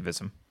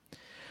collectivism.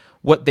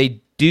 What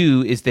they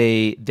do is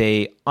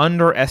they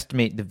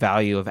underestimate the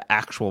value of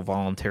actual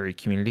voluntary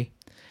community,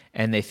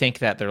 and they think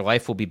that their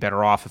life will be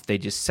better off if they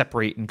just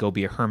separate and go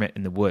be a hermit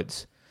in the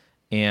woods.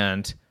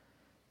 And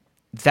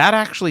that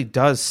actually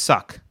does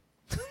suck.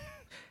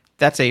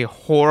 That's a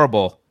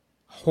horrible,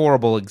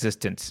 horrible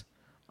existence.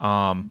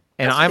 And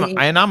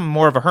I'm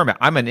more of a hermit.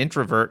 I'm an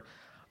introvert.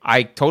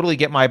 I totally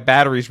get my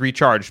batteries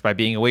recharged by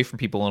being away from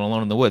people and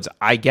alone in the woods.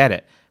 I get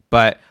it.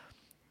 But,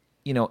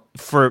 you know,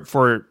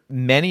 for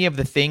many of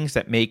the things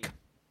that make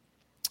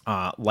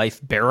life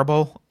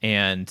bearable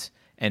and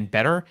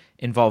better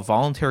involve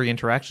voluntary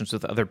interactions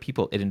with other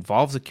people. It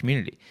involves a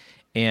community.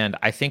 And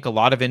I think a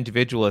lot of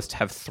individualists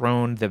have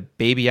thrown the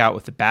baby out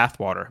with the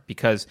bathwater,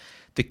 because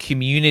the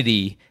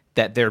community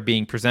that they're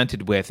being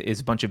presented with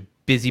is a bunch of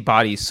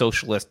busybody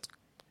socialist,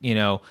 you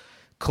know,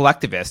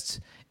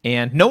 collectivists.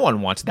 And no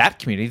one wants that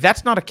community.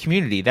 That's not a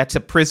community. That's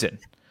a prison,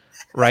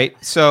 right?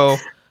 So,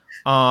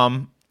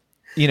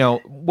 you know,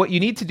 what you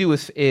need to do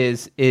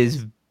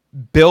is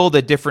build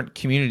a different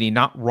community,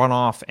 not run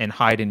off and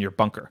hide in your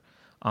bunker,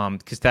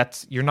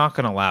 because you're not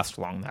going to last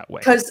long that way.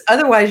 Because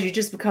otherwise, you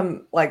just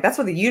become like, that's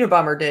what the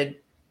Unabomber did.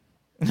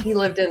 He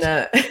lived in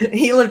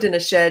a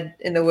shed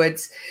in the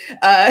woods,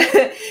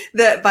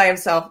 that by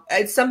himself.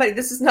 It's somebody.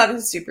 This is not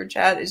a super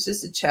chat. It's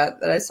just a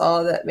chat that I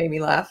saw that made me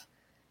laugh.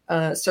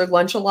 Sir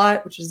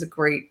Lunchalot, which is a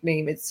great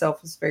name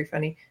itself, is very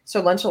funny.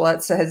 Sir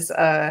Lunchalot says,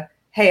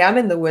 "Hey, I'm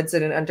in the woods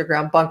in an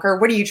underground bunker.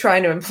 What are you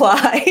trying to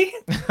imply?"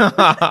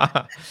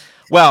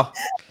 Well,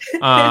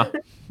 I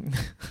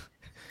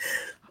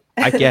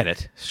get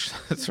it.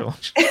 Sir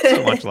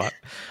Lunchalot.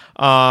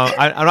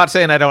 I'm not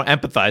saying I don't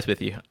empathize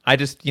with you. I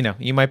just, you know,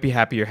 you might be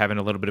happy you're having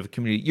a little bit of a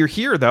community. You're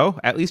here, though.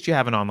 At least you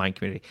have an online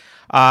community.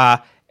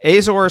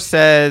 Azor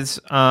says,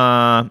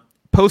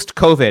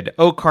 post-COVID,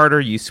 oh,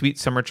 Carter, you sweet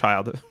summer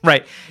child.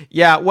 Right.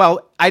 Yeah,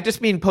 well, I just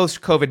mean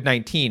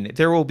post-COVID-19.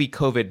 There will be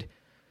COVID-21,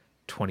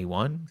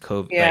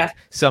 like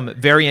some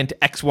variant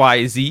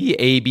XYZ,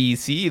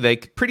 ABC,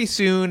 like pretty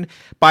soon.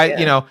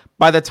 You know,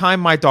 by the time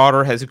my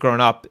daughter has grown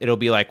up, it'll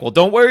be like, well,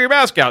 don't wear your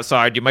mask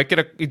outside. You might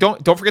get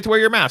don't forget to wear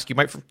your mask. You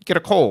might get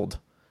a cold.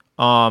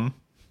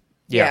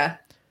 Yeah.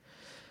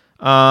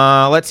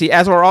 Let's see.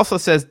 Azor also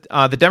says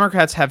the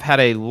Democrats have had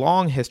a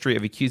long history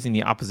of accusing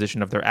the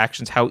opposition of their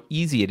actions. How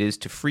easy it is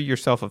to free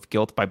yourself of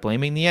guilt by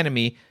blaming the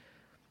enemy.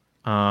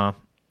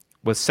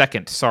 Was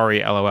second.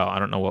 Sorry, LOL. I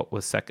don't know what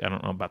was second. I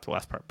don't know about the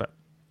last part, but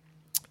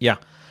yeah.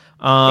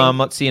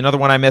 Let's see. Another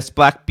one I missed.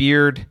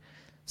 Blackbeard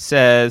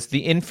says the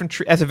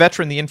infantry, as a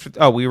veteran, the infantry.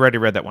 Oh, we already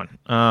read that one.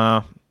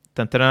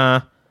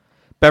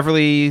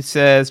 Beverly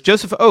says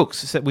Joseph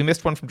Oakes. We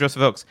missed one from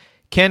Joseph Oakes.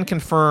 Can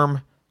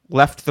confirm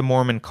left the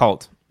Mormon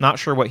cult. Not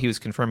sure what he was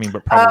confirming,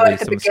 but probably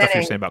some stuff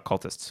you're saying about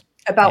cultists.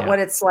 About what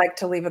it's like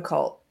to leave a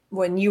cult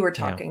when you were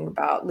talking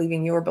about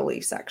leaving your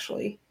beliefs,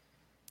 actually.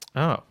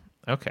 Oh,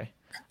 okay.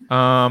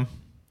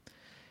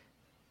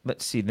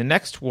 Let's see. The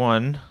next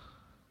one.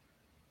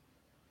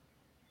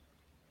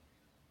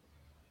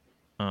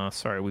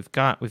 Sorry, we've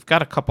got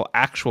a couple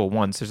actual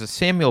ones. There's a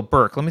Samuel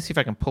Burke. Let me see if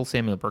I can pull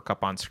Samuel Burke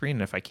up on screen.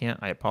 And if I can't,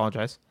 I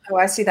apologize. Oh,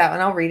 I see that one.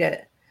 I'll read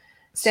it.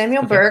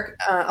 Samuel Burke.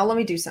 Let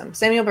me do some.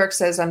 Samuel Burke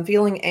says, "I'm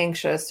feeling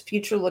anxious.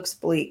 Future looks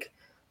bleak.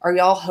 Are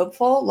y'all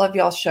hopeful? Love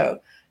y'all show."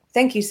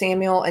 Thank you,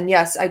 Samuel. And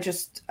yes, I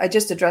just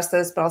addressed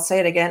this, but I'll say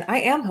it again. I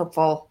am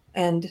hopeful,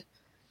 and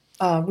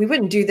we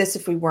wouldn't do this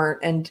if we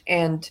weren't.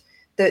 And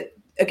that,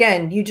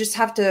 again, you just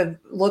have to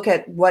look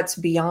at what's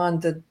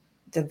beyond the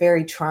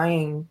very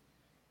trying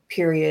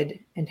period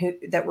and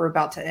that we're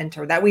about to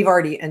enter, that we've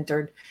already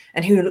entered,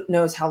 and who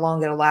knows how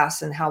long it'll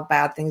last and how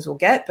bad things will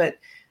get. But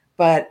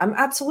I'm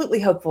absolutely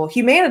hopeful.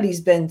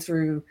 Humanity's been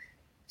through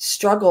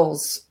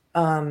struggles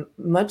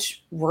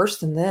much worse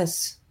than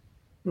this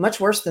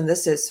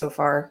is so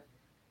far,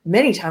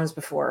 many times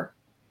before,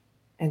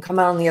 and come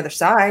out on the other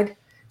side.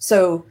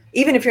 So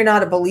even if you're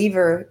not a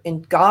believer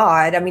in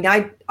God, I mean,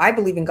 I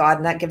believe in God,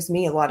 and that gives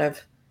me a lot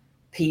of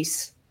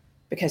peace,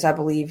 because I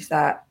believe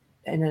that,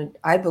 and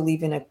I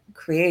believe in a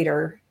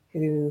creator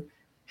who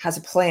has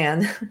a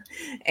plan,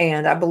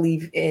 and I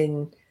believe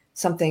in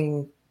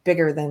something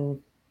bigger than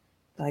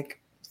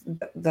like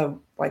the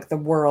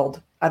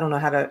world. I don't know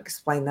how to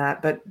explain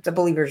that, but the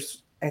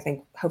believers, I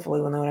think, hopefully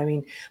will know what I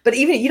mean. But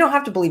even you don't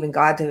have to believe in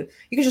God you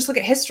can just look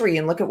at history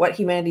and look at what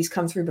humanity's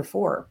come through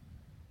before.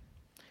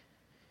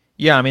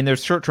 Yeah, I mean,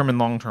 there's short-term and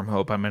long-term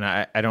hope. I mean,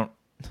 I don't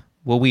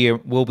Will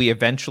we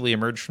eventually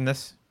emerge from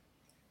this?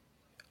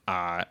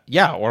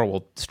 Yeah, or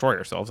we'll destroy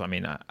ourselves. I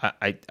mean,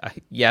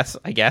 yes,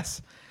 I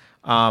guess.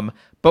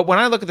 But when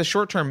I look at the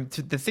short term,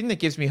 the thing that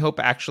gives me hope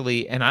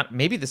actually, and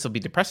maybe this will be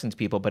depressing to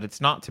people, but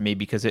it's not to me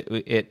because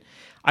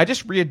I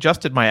just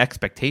readjusted my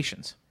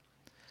expectations.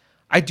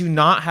 I do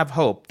not have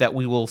hope that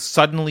we will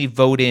suddenly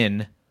vote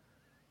in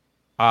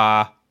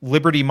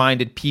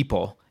liberty-minded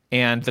people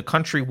and the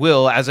country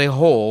will, as a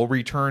whole,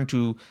 return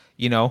to,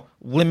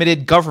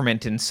 limited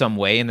government in some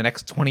way in the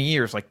next 20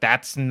 years. Like,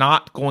 that's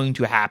not going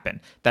to happen.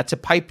 That's a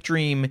pipe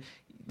dream.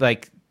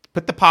 Like,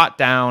 put the pot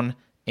down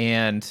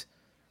and,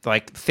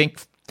 like,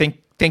 think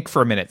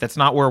for a minute. That's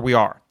not where we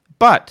are.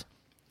 But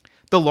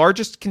the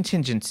largest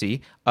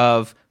contingency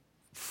of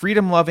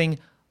freedom-loving,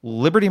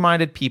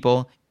 liberty-minded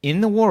people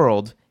in the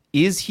world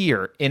is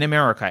here in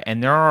America,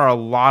 and there are a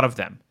lot of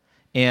them.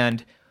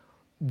 And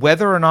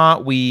whether or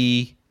not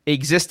we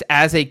exist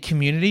as a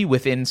community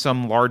within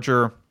some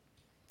larger,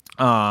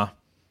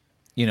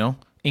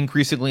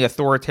 increasingly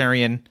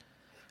authoritarian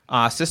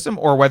system,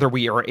 or whether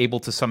we are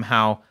able to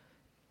somehow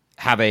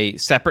have a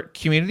separate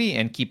community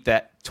and keep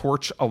that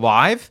torch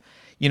alive,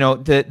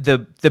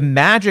 the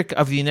magic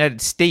of the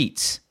United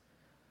States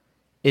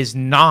is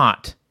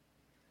not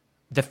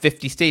the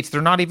 50 states.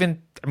 They're not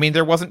even,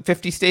 there wasn't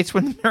 50 states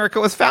when America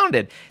was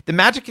founded. The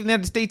magic of the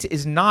United States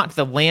is not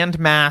the land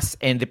mass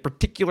and the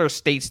particular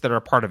states that are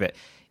a part of it.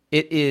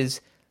 It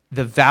is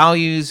the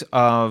values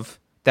of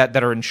that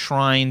are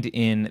enshrined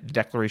in the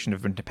Declaration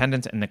of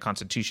Independence and the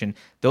Constitution.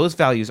 Those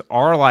values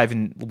are alive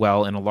and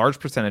well in a large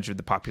percentage of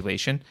the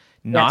population,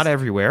 not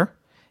everywhere.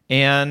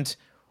 And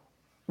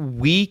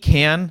we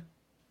can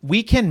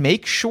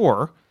make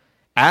sure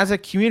as a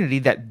community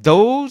that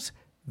those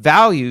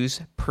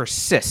values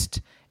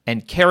persist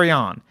and carry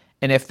on.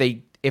 And if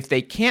they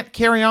can't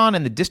carry on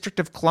in the District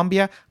of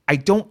Columbia, I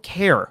don't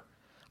care.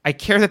 I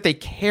care that they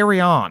carry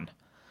on.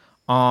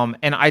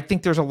 And I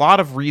think there's a lot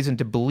of reason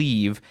to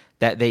believe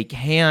that they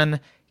can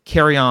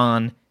carry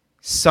on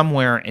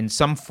somewhere in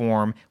some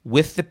form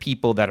with the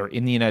people that are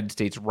in the United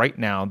States right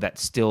now that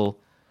still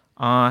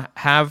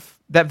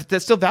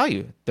that still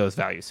value those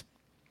values.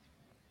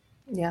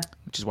 Yeah.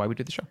 Which is why we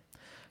do the show.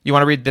 You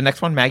want to read the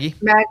next one, Maggie?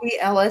 Maggie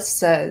Ellis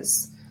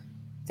says,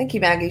 thank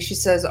you, Maggie. She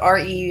says,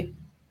 RE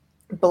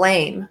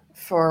blame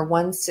for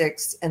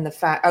 1/6 and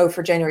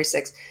for January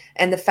 6th.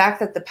 And the fact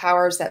that the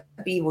powers that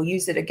be will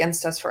use it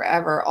against us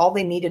forever. All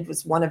they needed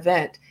was one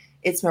event.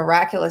 It's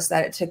miraculous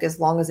that it took as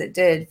long as it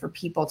did for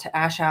people to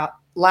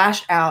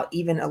lash out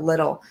even a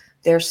little.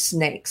 They're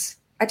snakes.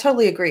 I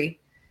totally agree.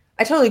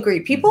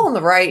 People on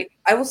the right,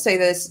 I will say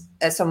this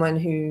as someone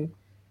who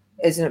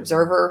is an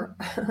observer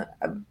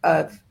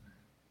of,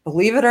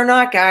 believe it or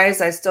not,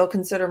 guys, I still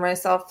consider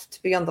myself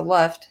to be on the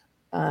left,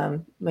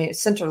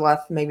 center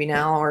left maybe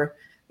now, or,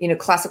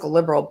 classical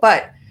liberal.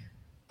 But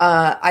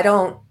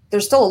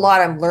there's still a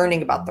lot I'm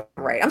learning about the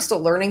right. I'm still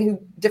learning who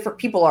different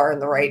people are in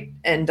the right.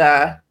 And,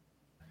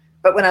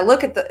 but when I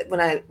look at when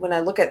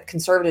I look at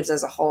conservatives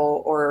as a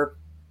whole, or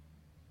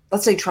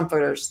let's say Trump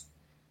voters,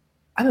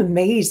 I'm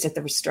amazed at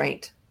the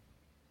restraint.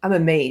 I'm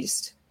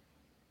amazed.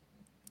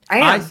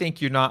 I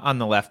think you're not on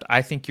the left.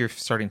 I think you're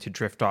starting to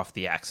drift off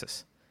the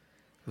axis,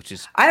 which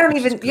is I'm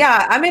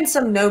in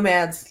some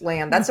nomad's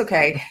land. That's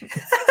okay.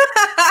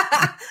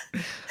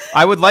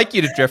 I would like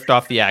you to drift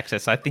off the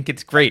axis. I think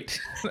it's great.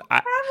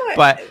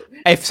 But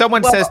if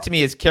someone says to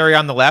me, is Carrie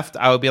on the left?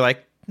 I would be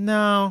like,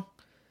 no,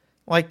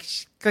 like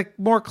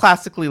more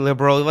classically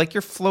liberal. Like,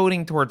 you're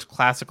floating towards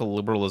classical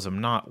liberalism,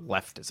 not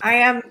leftism. I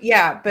am.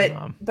 Yeah.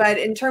 But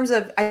in terms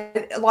of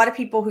a lot of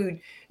people who,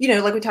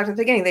 like we talked at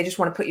the beginning, they just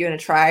want to put you in a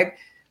tribe.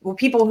 Well,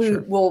 people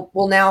who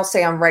will now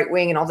say I'm right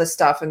wing and all this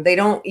stuff, and they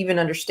don't even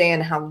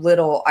understand how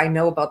little I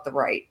know about the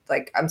right.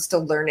 Like, I'm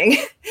still learning.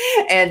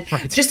 And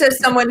just as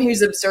someone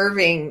who's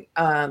observing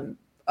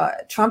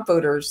Trump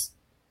voters,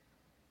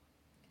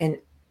 and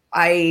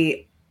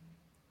I'm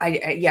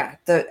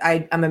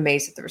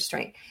amazed at the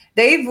restraint.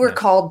 They were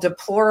called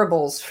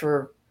deplorables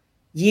for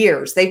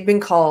years. They've been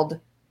called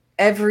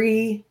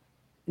every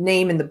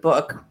name in the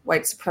book: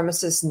 white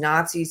supremacists,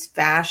 Nazis,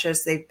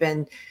 fascists. They've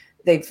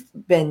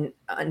been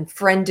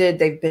unfriended.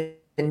 They've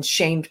been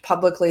shamed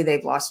publicly.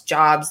 They've lost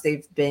jobs.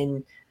 They've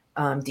been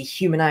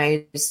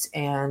dehumanized,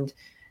 and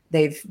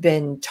they've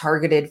been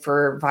targeted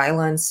for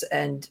violence,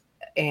 and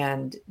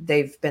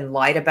they've been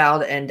lied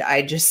about. And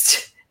I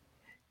just,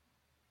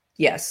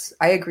 yes,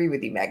 I agree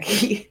with you,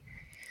 Maggie.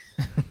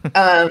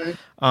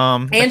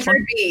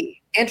 Andrew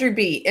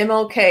B,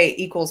 MLK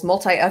equals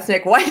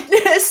multi-ethnic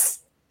whiteness.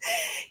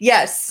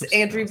 Yes,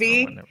 Andrew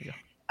B.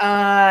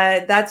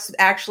 That's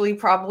actually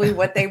probably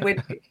what they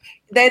would.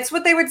 That's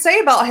what they would say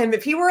about him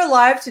if he were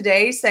alive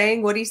today,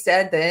 saying what he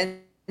said. Then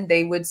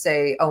they would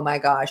say, "Oh my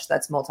gosh,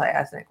 that's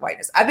multi-ethnic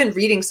whiteness." I've been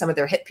reading some of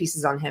their hit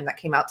pieces on him that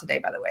came out today,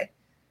 by the way.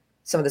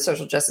 Some of the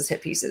social justice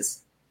hit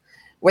pieces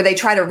where they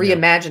try to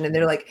reimagine, and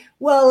they're like,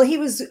 "Well, he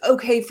was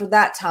okay for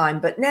that time,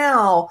 but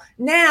now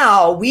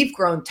we've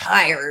grown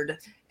tired."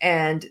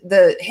 And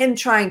him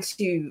trying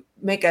to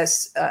make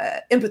us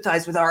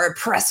empathize with our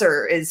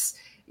oppressor is,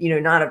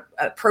 not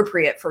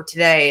appropriate for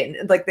today.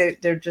 And like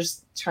they're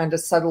just trying to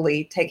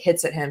subtly take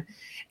hits at him.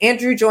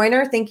 Andrew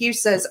Joyner, thank you,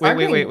 says,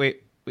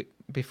 wait.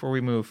 Before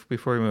we move,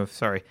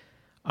 sorry.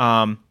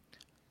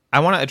 I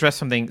want to address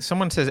something.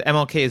 Someone says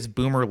MLK is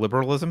boomer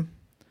liberalism.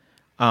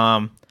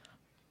 I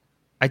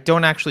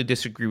don't actually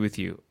disagree with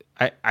you.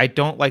 I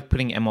don't like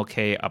putting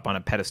MLK up on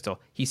a pedestal.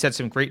 He said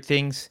some great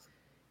things.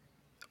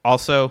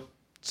 Also,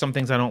 some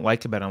things I don't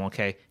like about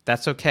MLK.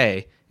 That's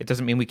okay. It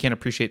doesn't mean we can't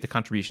appreciate the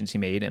contributions he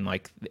made and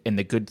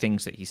the good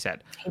things that he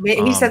said.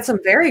 He said some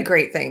very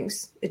great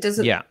things. It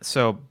doesn't. Yeah.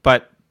 So,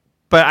 but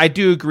I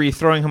do agree.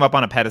 Throwing him up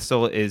on a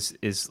pedestal is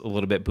a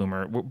little bit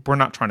boomer. We're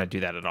not trying to do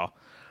that at all.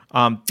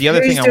 The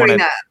other thing I want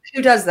to.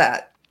 Who does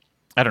that?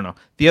 I don't know.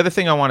 The other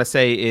thing I want to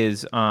say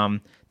is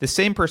the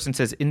same person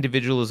says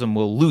individualism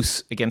will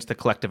lose against the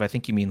collective. I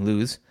think you mean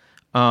lose.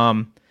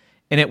 And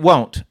it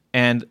won't.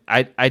 And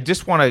I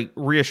just want to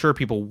reassure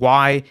people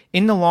why,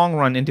 in the long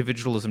run,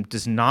 individualism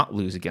does not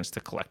lose against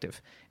the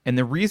collective. And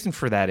the reason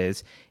for that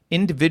is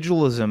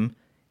individualism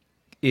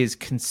is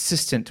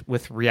consistent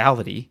with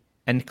reality,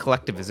 and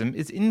collectivism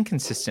is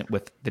inconsistent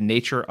with the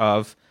nature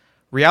of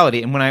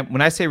reality. And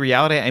when I say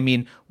reality, I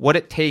mean what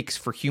it takes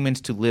for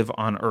humans to live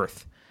on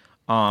Earth.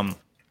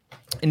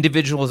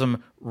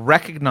 Individualism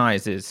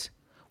recognizes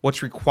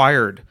what's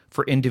required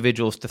for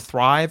individuals to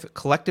thrive.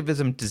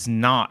 Collectivism does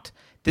not.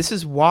 This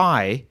is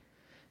why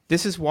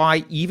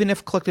even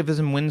if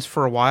collectivism wins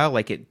for a while,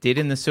 like it did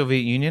in the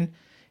Soviet Union,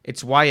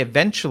 it's why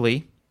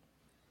eventually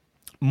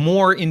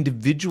more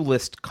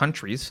individualist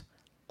countries,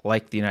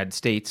 like the United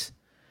States,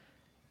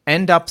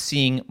 end up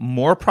seeing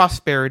more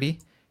prosperity,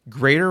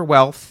 greater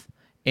wealth,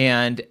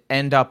 and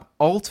end up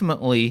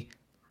ultimately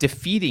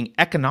defeating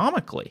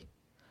economically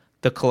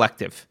the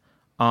collective.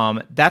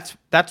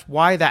 That's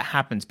why that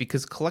happens,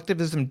 because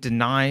collectivism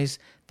denies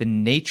the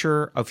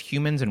nature of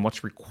humans and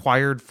what's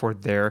required for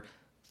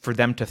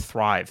them to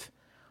thrive.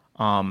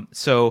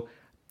 So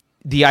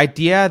the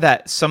idea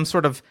that some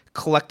sort of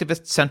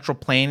collectivist central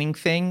planning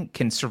thing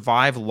can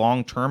survive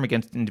long-term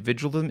against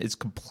individualism is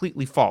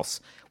completely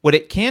false. What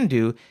it can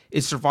do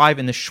is survive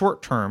in the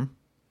short term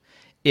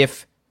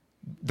if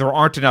there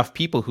aren't enough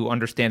people who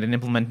understand and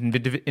implement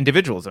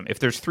individualism. If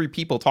there's 3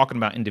 people talking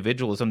about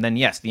individualism, then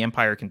yes, the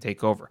empire can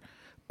take over.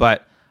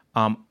 But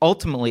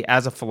ultimately,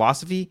 as a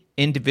philosophy,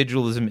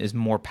 individualism is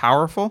more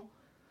powerful,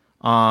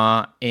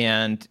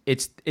 and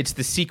it's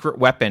the secret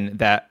weapon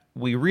that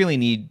we really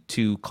need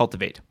to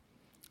cultivate.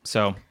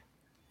 So,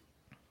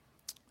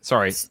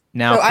 sorry.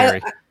 Now,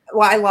 Carrie.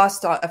 I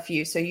lost a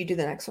few, so you do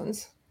the next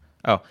ones.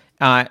 Oh,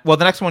 well,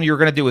 the next one you were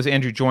going to do was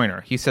Andrew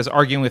Joyner. He says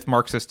arguing with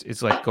Marxists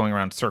is like going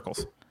around circles,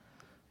 which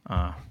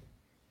I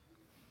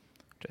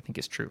think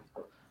is true.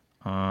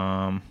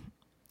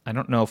 I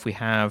don't know if we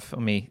have.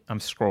 I'm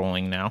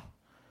scrolling now.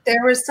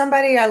 There was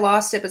somebody, I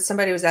lost it, but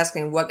somebody was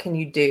asking, "What can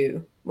you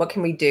do? What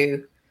can we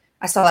do?"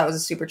 I saw that was a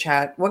super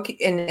chat.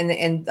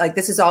 And like,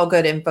 this is all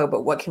good info,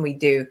 but what can we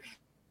do?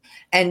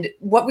 And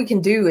what we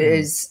can do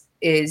is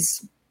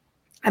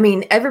I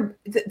mean,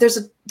 there's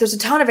a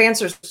ton of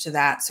answers to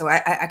that. So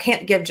I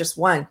can't give just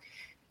one.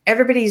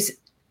 Everybody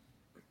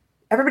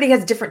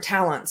has different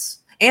talents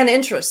and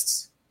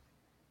interests.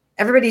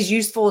 Everybody's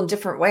useful in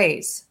different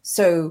ways.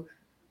 So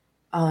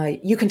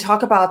you can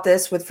talk about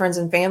this with friends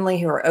and family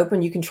who are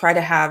open. You can try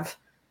to have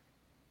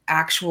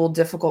actual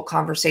difficult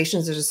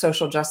conversations. There's a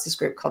social justice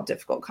group called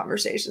Difficult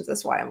Conversations.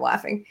 That's why I'm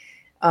laughing.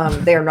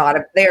 They are not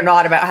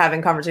about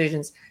having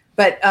conversations.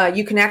 But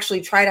you can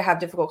actually try to have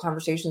difficult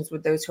conversations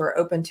with those who are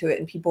open to it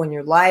and people in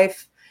your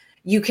life.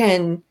 You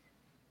can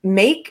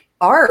make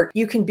art.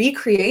 You can be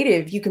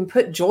creative. You can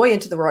put joy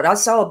into the world. I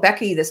saw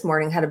Becky this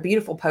morning had a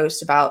beautiful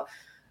post about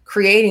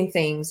creating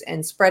things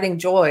and spreading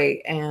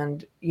joy.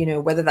 And,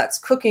 whether that's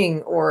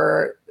cooking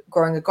or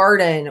growing a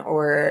garden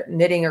or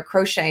knitting or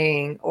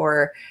crocheting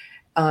or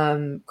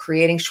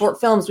creating short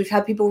films. We've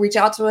had people reach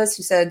out to us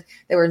who said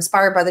they were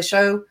inspired by the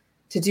show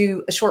to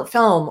do a short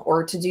film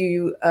or to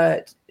do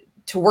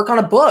to work on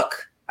a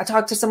book. I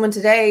talked to someone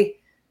today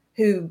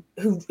who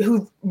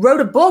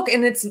wrote a book,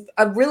 and it's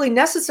a really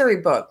necessary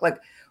book,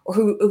 or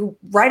who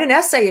write an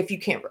essay if you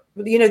can't,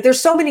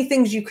 there's so many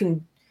things you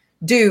can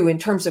do in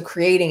terms of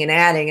creating and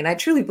adding. And I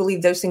truly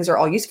believe those things are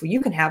all useful.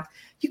 You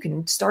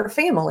can start a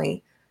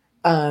family.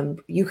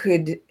 You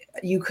could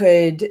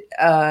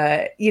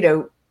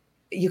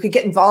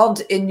get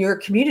involved in your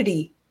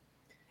community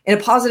in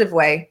a positive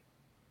way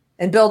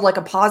and build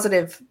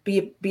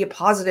be a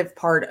positive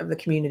part of the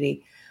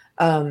community.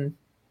 I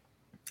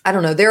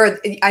don't know.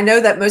 I know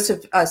that most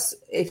of us,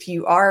 if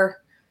you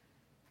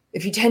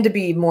tend to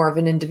be more of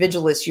an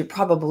individualist, you're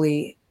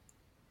probably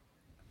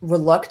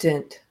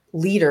reluctant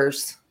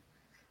leaders.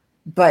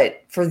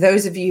 But for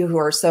those of you who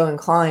are so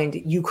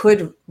inclined, you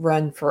could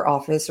run for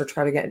office or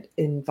try to get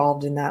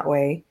involved in that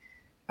way.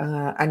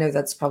 I know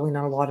that's probably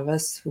not a lot of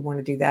us who want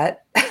to do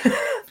that.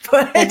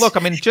 But well, look,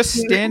 just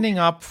standing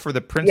up for the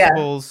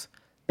principles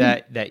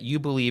that you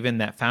believe in,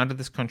 that founded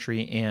this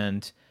country,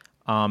 and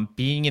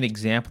being an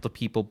example to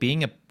people,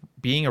 being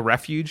a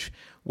refuge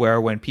where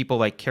when people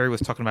like Carrie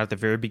was talking about at the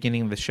very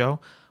beginning of the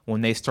show,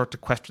 when they start to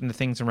question the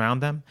things around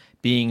them,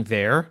 being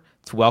there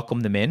to welcome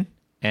them in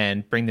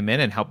and bring them in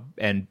and help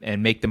and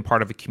make them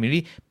part of a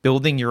community,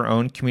 building your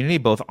own community,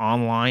 both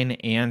online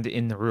and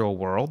in the real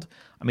world.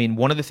 I mean,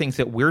 one of the things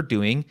that we're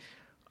doing,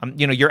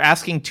 you're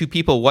asking two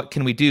people, what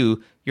can we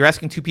do? You're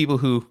asking two people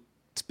who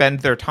spend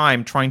their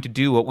time trying to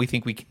do what we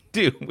think we can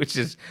do, which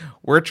is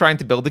we're trying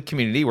to build a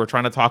community. We're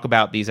trying to talk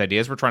about these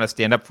ideas. We're trying to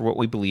stand up for what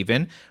we believe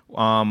in.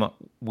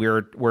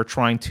 We're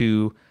trying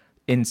to,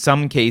 in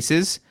some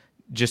cases,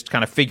 just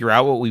kind of figure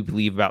out what we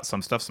believe about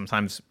some stuff.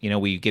 Sometimes,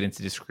 we get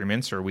into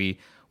disagreements or we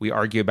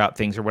argue about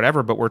things or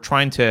whatever, but we're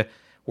trying to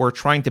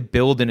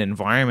build an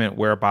environment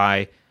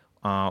whereby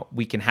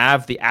we can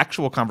have the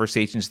actual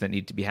conversations that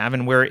need to be had,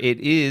 and where it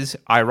is,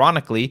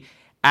 ironically,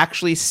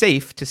 actually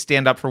safe to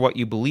stand up for what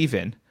you believe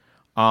in,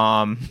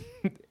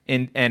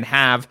 and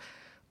have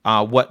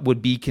what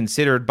would be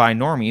considered by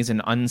normies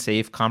an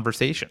unsafe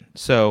conversation.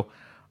 So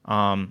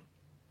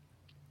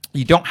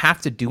you don't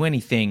have to do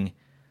anything.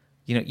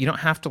 You don't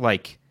have to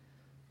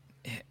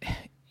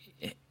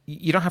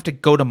you don't have to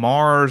go to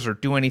Mars or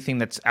do anything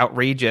that's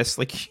outrageous.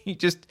 Like you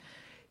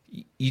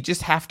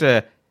just have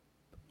to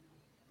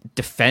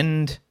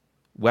defend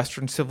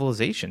Western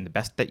civilization the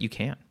best that you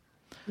can.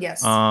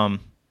 Yes.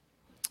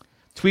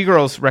 Twee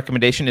Girl's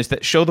recommendation is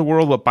that show the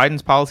world what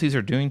Biden's policies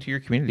are doing to your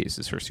communities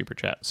is her super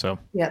chat. So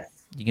yes,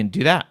 you can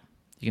do that.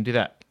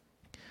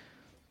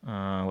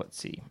 Let's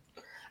see.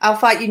 I'll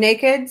Fight You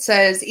Naked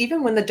says,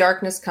 even when the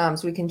darkness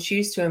comes, we can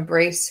choose to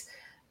embrace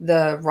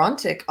the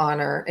Rontic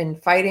honor in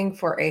fighting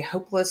for a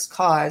hopeless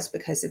cause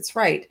because it's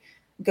right.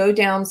 Go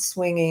down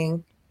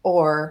swinging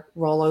or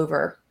roll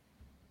over.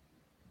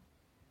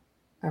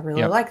 I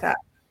really like that.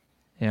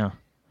 Yeah.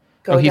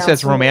 He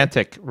says swinging.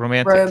 Romantic.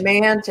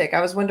 Romantic.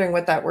 I was wondering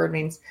what that word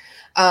means.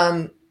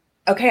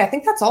 Okay, I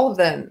think that's all of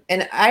them.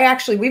 And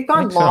we've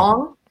gone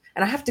long,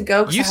 and I have to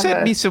go. You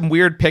sent me some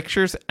weird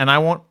pictures, and I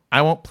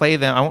won't play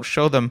them. I won't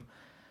show them.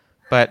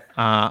 But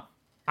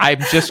I'm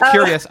just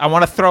curious. I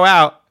want to throw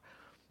out.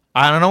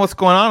 I don't know what's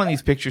going on in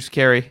these pictures,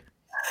 Carrie.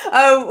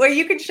 Oh, well,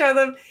 you can show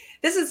them.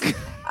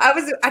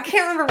 I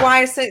can't remember why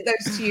I sent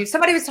those to you.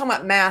 Somebody was talking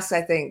about masks,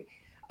 I think.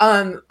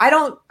 I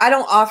don't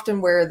often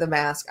wear the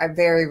mask. I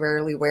very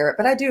rarely wear it,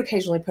 but I do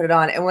occasionally put it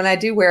on. And when I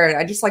do wear it,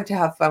 I just like to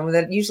have fun with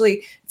it.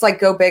 Usually it's like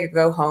go big or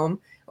go home.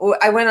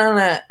 I went on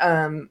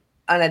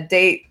a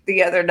date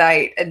the other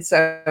night, and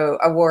so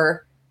I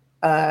wore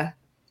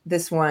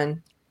this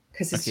one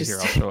because it's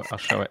just. Here, I'll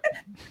show it.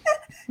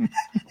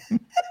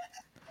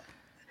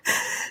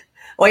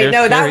 Wait,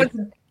 no, Carrie.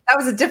 that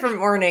was a different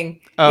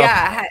morning. Oh,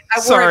 yeah, I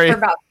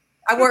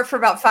wore it for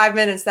about 5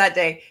 minutes that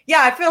day.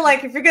 Yeah, I feel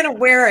like if you're gonna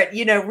wear it,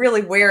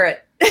 really wear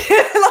it.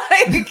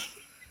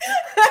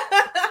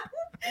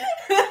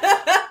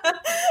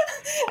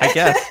 I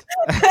guess.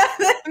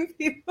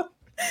 People,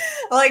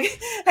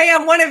 hey,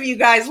 I'm one of you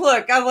guys.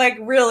 Look,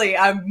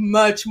 I'm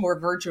much more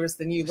virtuous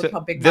than you. Look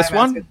how big this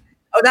one is.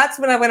 Oh, that's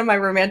when I went on my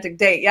romantic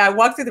date. Yeah, I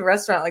walked through the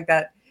restaurant like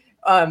that,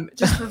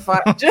 just for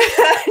fun.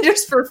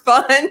 just for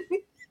fun.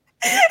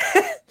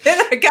 Then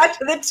I got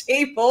to the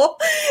table,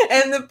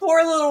 and the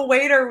poor little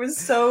waiter was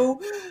so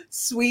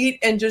sweet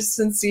and just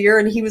sincere,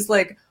 and he was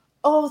like,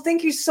 "Oh,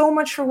 thank you so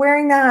much for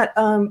wearing that.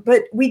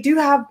 But we do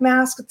have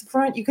masks at the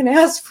front. You can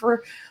ask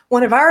for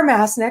one of our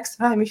masks next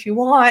time if you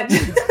want."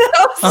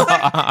 I was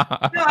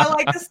like, "No, I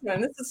like this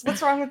one.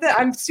 What's wrong with it?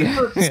 I'm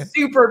super,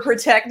 super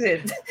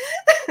protected."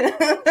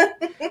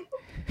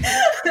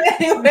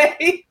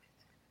 Anyway.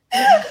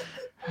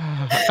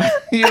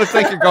 You look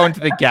like you're going to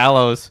the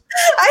gallows.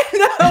 I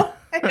know.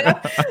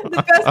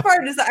 The best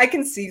part is that I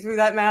can see through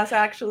that mask.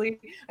 Actually,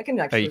 I can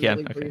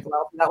really breathe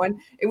well from that one.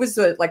 It was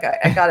I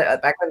got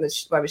it back when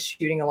I was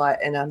shooting a lot.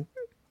 And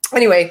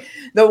anyway,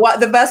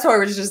 the best part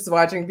was just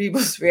watching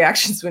people's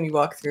reactions when you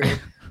walk through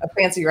a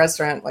fancy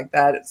restaurant like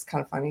that. It's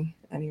kind of funny.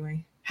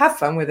 Anyway, have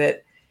fun with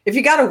it. If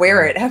you got to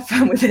wear it, have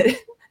fun with it.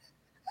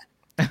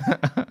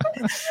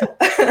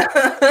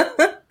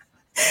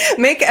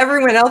 Make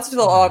everyone else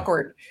feel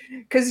awkward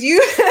because they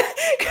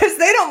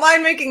don't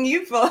mind making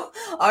you feel.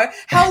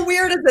 How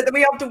weird is it that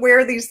we have to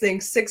wear these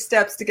things 6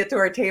 steps to get to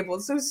our table?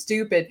 It's so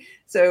stupid.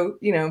 So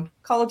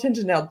call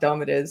attention to how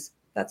dumb it is.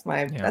 That's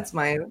my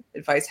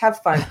advice. Have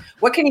fun.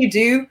 What can you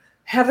do?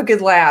 Have a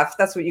good laugh.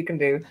 That's what you can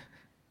do.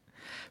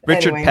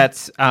 Richard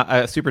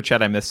Petz, super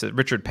chat I missed it.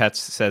 Richard Petz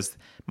says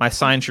my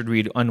sign should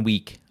read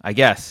unweak. I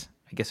guess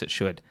it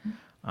should.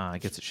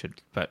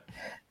 But.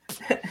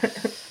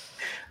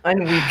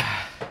 Unweak.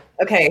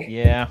 Okay.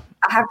 Yeah.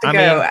 I have to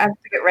go. I have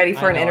to get ready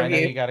for an interview.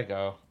 I know you gotta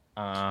go.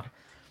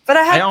 But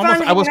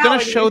I was going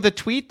to show the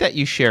tweet that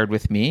you shared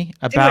with me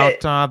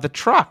about the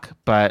truck,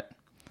 but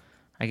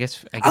I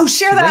guess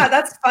share that.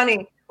 That's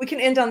funny. We can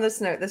end on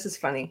this note. This is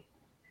funny.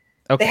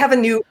 Okay. They have a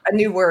new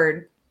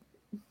word.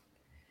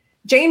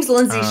 James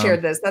Lindsay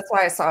shared this. That's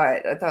why I saw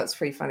it. I thought it was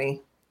pretty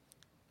funny.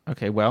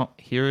 Okay. Well,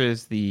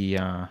 here's the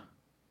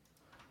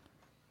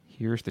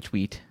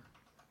tweet.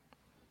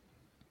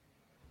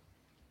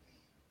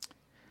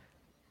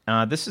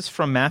 This is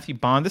from Matthew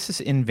Bond. This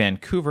is in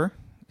Vancouver.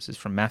 This is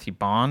from Matthew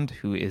Bond,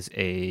 who is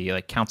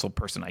a council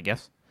person, I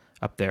guess,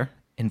 up there.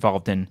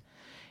 involved in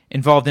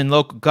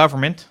local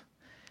government.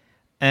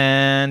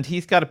 And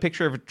he's got a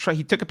picture of a truck.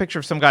 He took a picture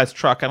of some guy's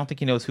truck. I don't think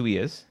he knows who he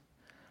is.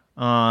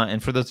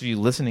 And for those of you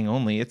listening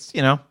only, it's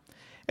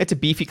a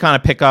beefy kind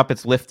of pickup.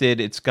 It's lifted.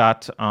 It's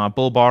got a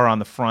bull bar on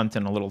the front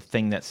and a little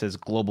thing that says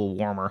global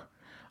warmer.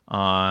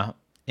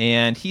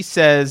 And he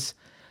says,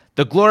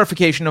 the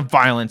glorification of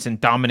violence and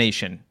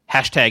domination.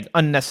 Hashtag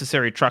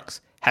unnecessary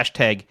trucks.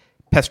 Hashtag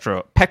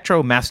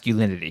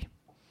petromasculinity.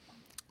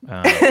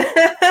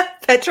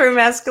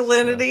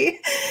 Petromasculinity.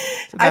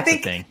 So that's the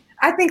thing.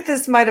 I think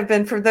this might have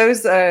been for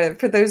those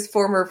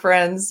former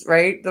friends,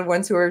 right? The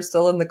ones who are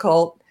still in the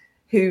cult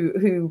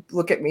who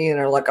look at me and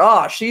are like,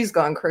 oh, she's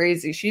gone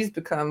crazy. She's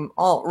become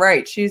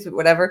alt-right. She's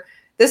whatever.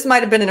 This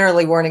might have been an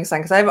early warning sign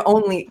because I've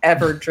only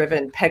ever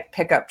driven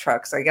pickup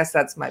trucks. I guess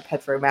that's my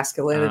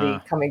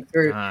petromasculinity coming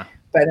through.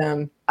 But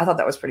I thought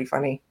that was pretty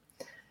funny.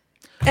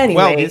 Anyway.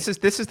 Well, this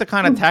is the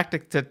kind of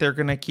tactic that they're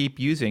going to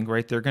keep using,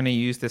 right? They're going to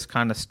use this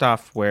kind of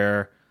stuff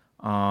where,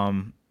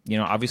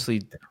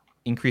 obviously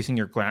increasing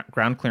your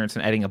ground clearance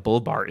and adding a bull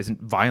bar isn't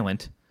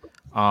violent,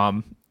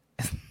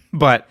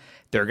 but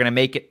they're going to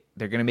make it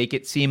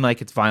seem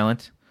like it's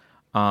violent.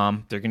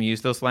 They're going to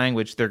use those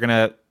language. They're going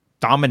to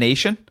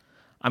domination.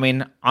 I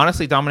mean,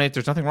 honestly, dominate.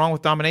 There's nothing wrong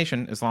with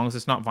domination as long as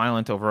it's not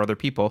violent over other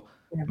people.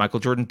 Yeah. Michael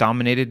Jordan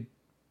dominated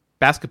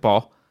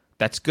basketball.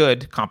 That's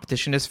good.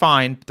 Competition is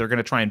fine. They're going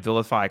to try and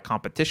vilify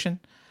competition.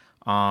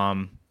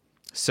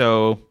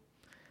 So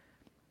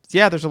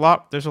yeah, there's a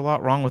lot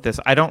wrong with this.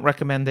 I don't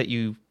recommend that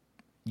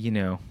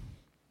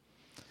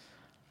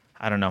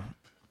I don't know.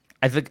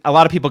 I think a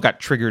lot of people got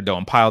triggered though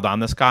and piled on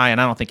this guy, and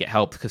I don't think it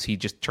helped because he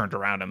just turned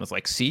around and was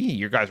like, "See,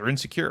 you guys are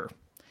insecure."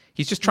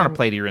 He's just trying to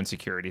play to your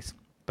insecurities.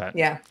 But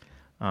yeah.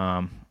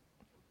 Damn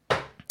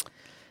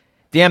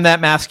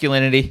that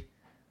masculinity.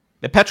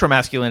 The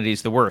petromasculinity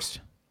is the worst.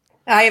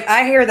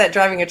 I hear that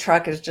driving a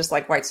truck is just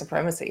like white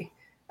supremacy.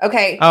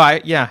 Okay. Oh,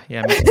 yeah.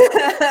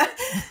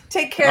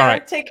 Take care. All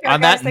right. Take care. On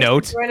guys. that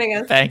note, for joining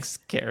us. Thanks,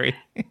 Carrie.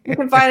 You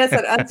can find us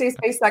at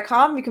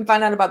unsafespace.com. You can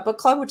find out about book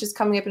club, which is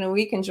coming up in a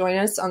week, and join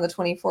us on the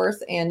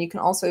 24th. And you can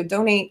also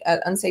donate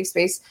at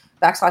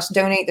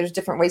unsafespace.com/donate. There's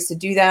different ways to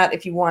do that.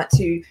 If you want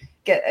to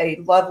get a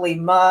lovely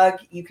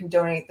mug, you can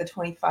donate the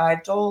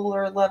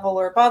 $25 level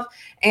or above.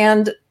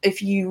 And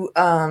if you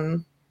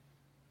and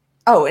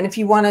if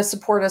you want to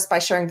support us by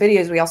sharing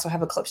videos, we also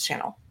have a clips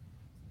channel.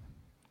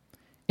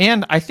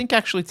 And I think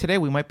actually today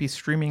we might be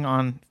streaming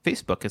on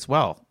Facebook as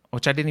well,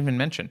 which I didn't even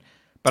mention.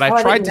 But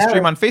I tried to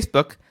stream on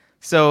Facebook,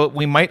 so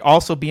we might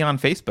also be on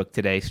Facebook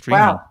today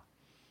streaming. Wow.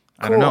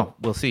 I don't know.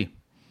 We'll see.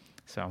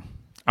 So,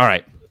 all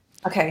right.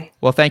 Okay.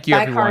 Well, thank you,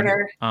 Bye, everyone.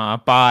 Carter.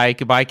 Bye.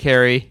 Goodbye,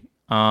 Carrie.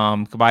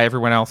 Goodbye,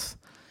 everyone else.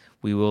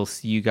 We will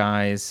see you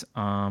guys.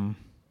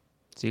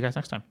 See you guys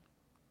next time.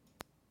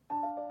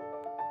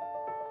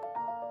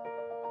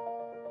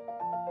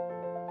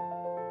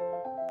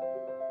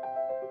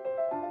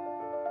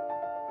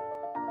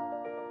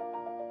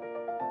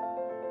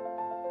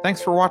 Thanks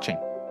for watching.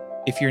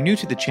 If you're new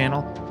to the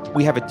channel,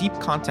 we have a deep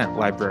content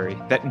library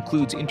that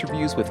includes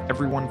interviews with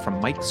everyone from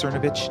Mike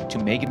Cernovich to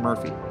Megan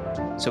Murphy,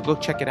 so go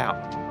check it out.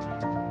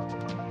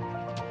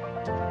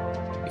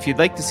 If you'd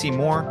like to see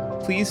more,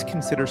 please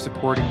consider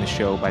supporting the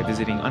show by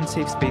visiting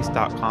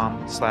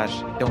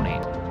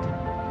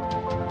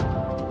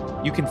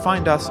unsafespace.com/donate. You can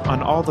find us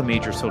on all the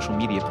major social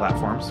media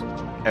platforms,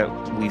 at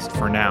least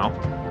for now,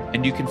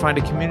 and you can find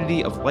a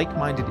community of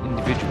like-minded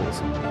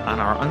individuals on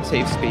our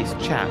Unsafe Space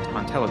chat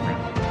on Telegram.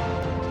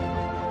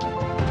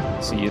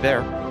 See you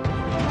there.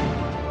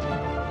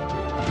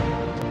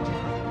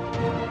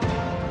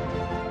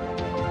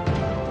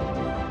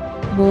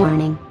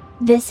 Warning.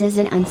 This is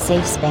an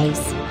unsafe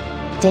space.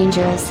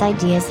 Dangerous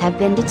ideas have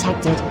been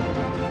detected.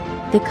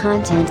 The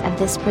content of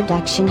this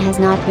production has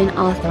not been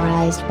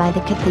authorized by the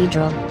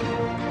Cathedral.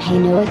 Pay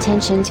no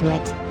attention to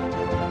it.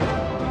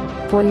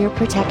 For your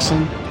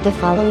protection, the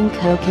following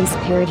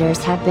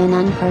co-conspirators have been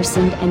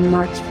unpersoned and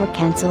marked for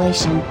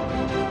cancellation.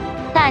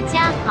 大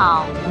家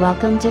好，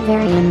 Welcome to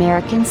Very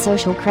American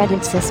Social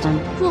Credit System.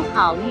 祝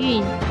好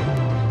运。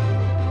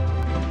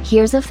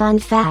 Here's a fun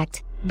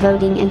fact.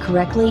 Voting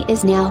incorrectly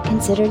is now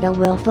considered a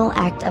willful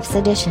act of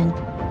sedition.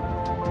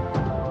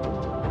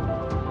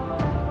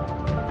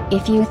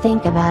 If you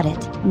think about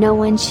it, no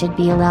one should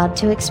be allowed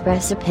to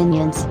express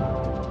opinions.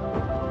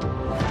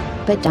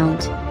 But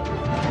don't.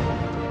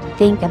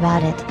 Think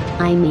about it,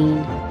 I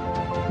mean.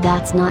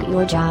 That's not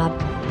your job.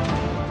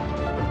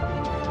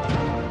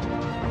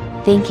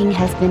 Thinking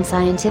has been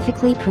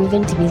scientifically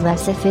proven to be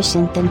less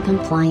efficient than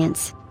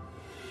compliance.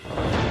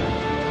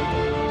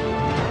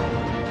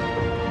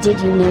 Did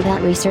you know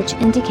that research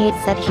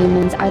indicates that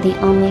humans are the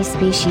only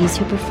species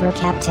who prefer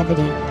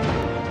captivity?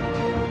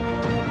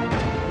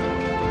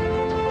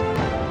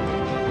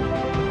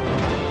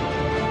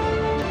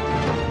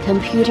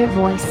 Computer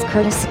voice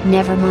courtesy.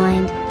 Never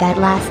mind, that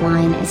last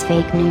line is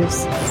fake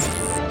news.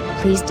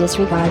 Please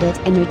disregard it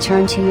and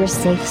return to your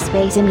safe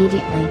space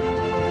immediately.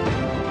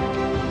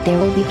 There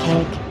will be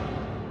cake.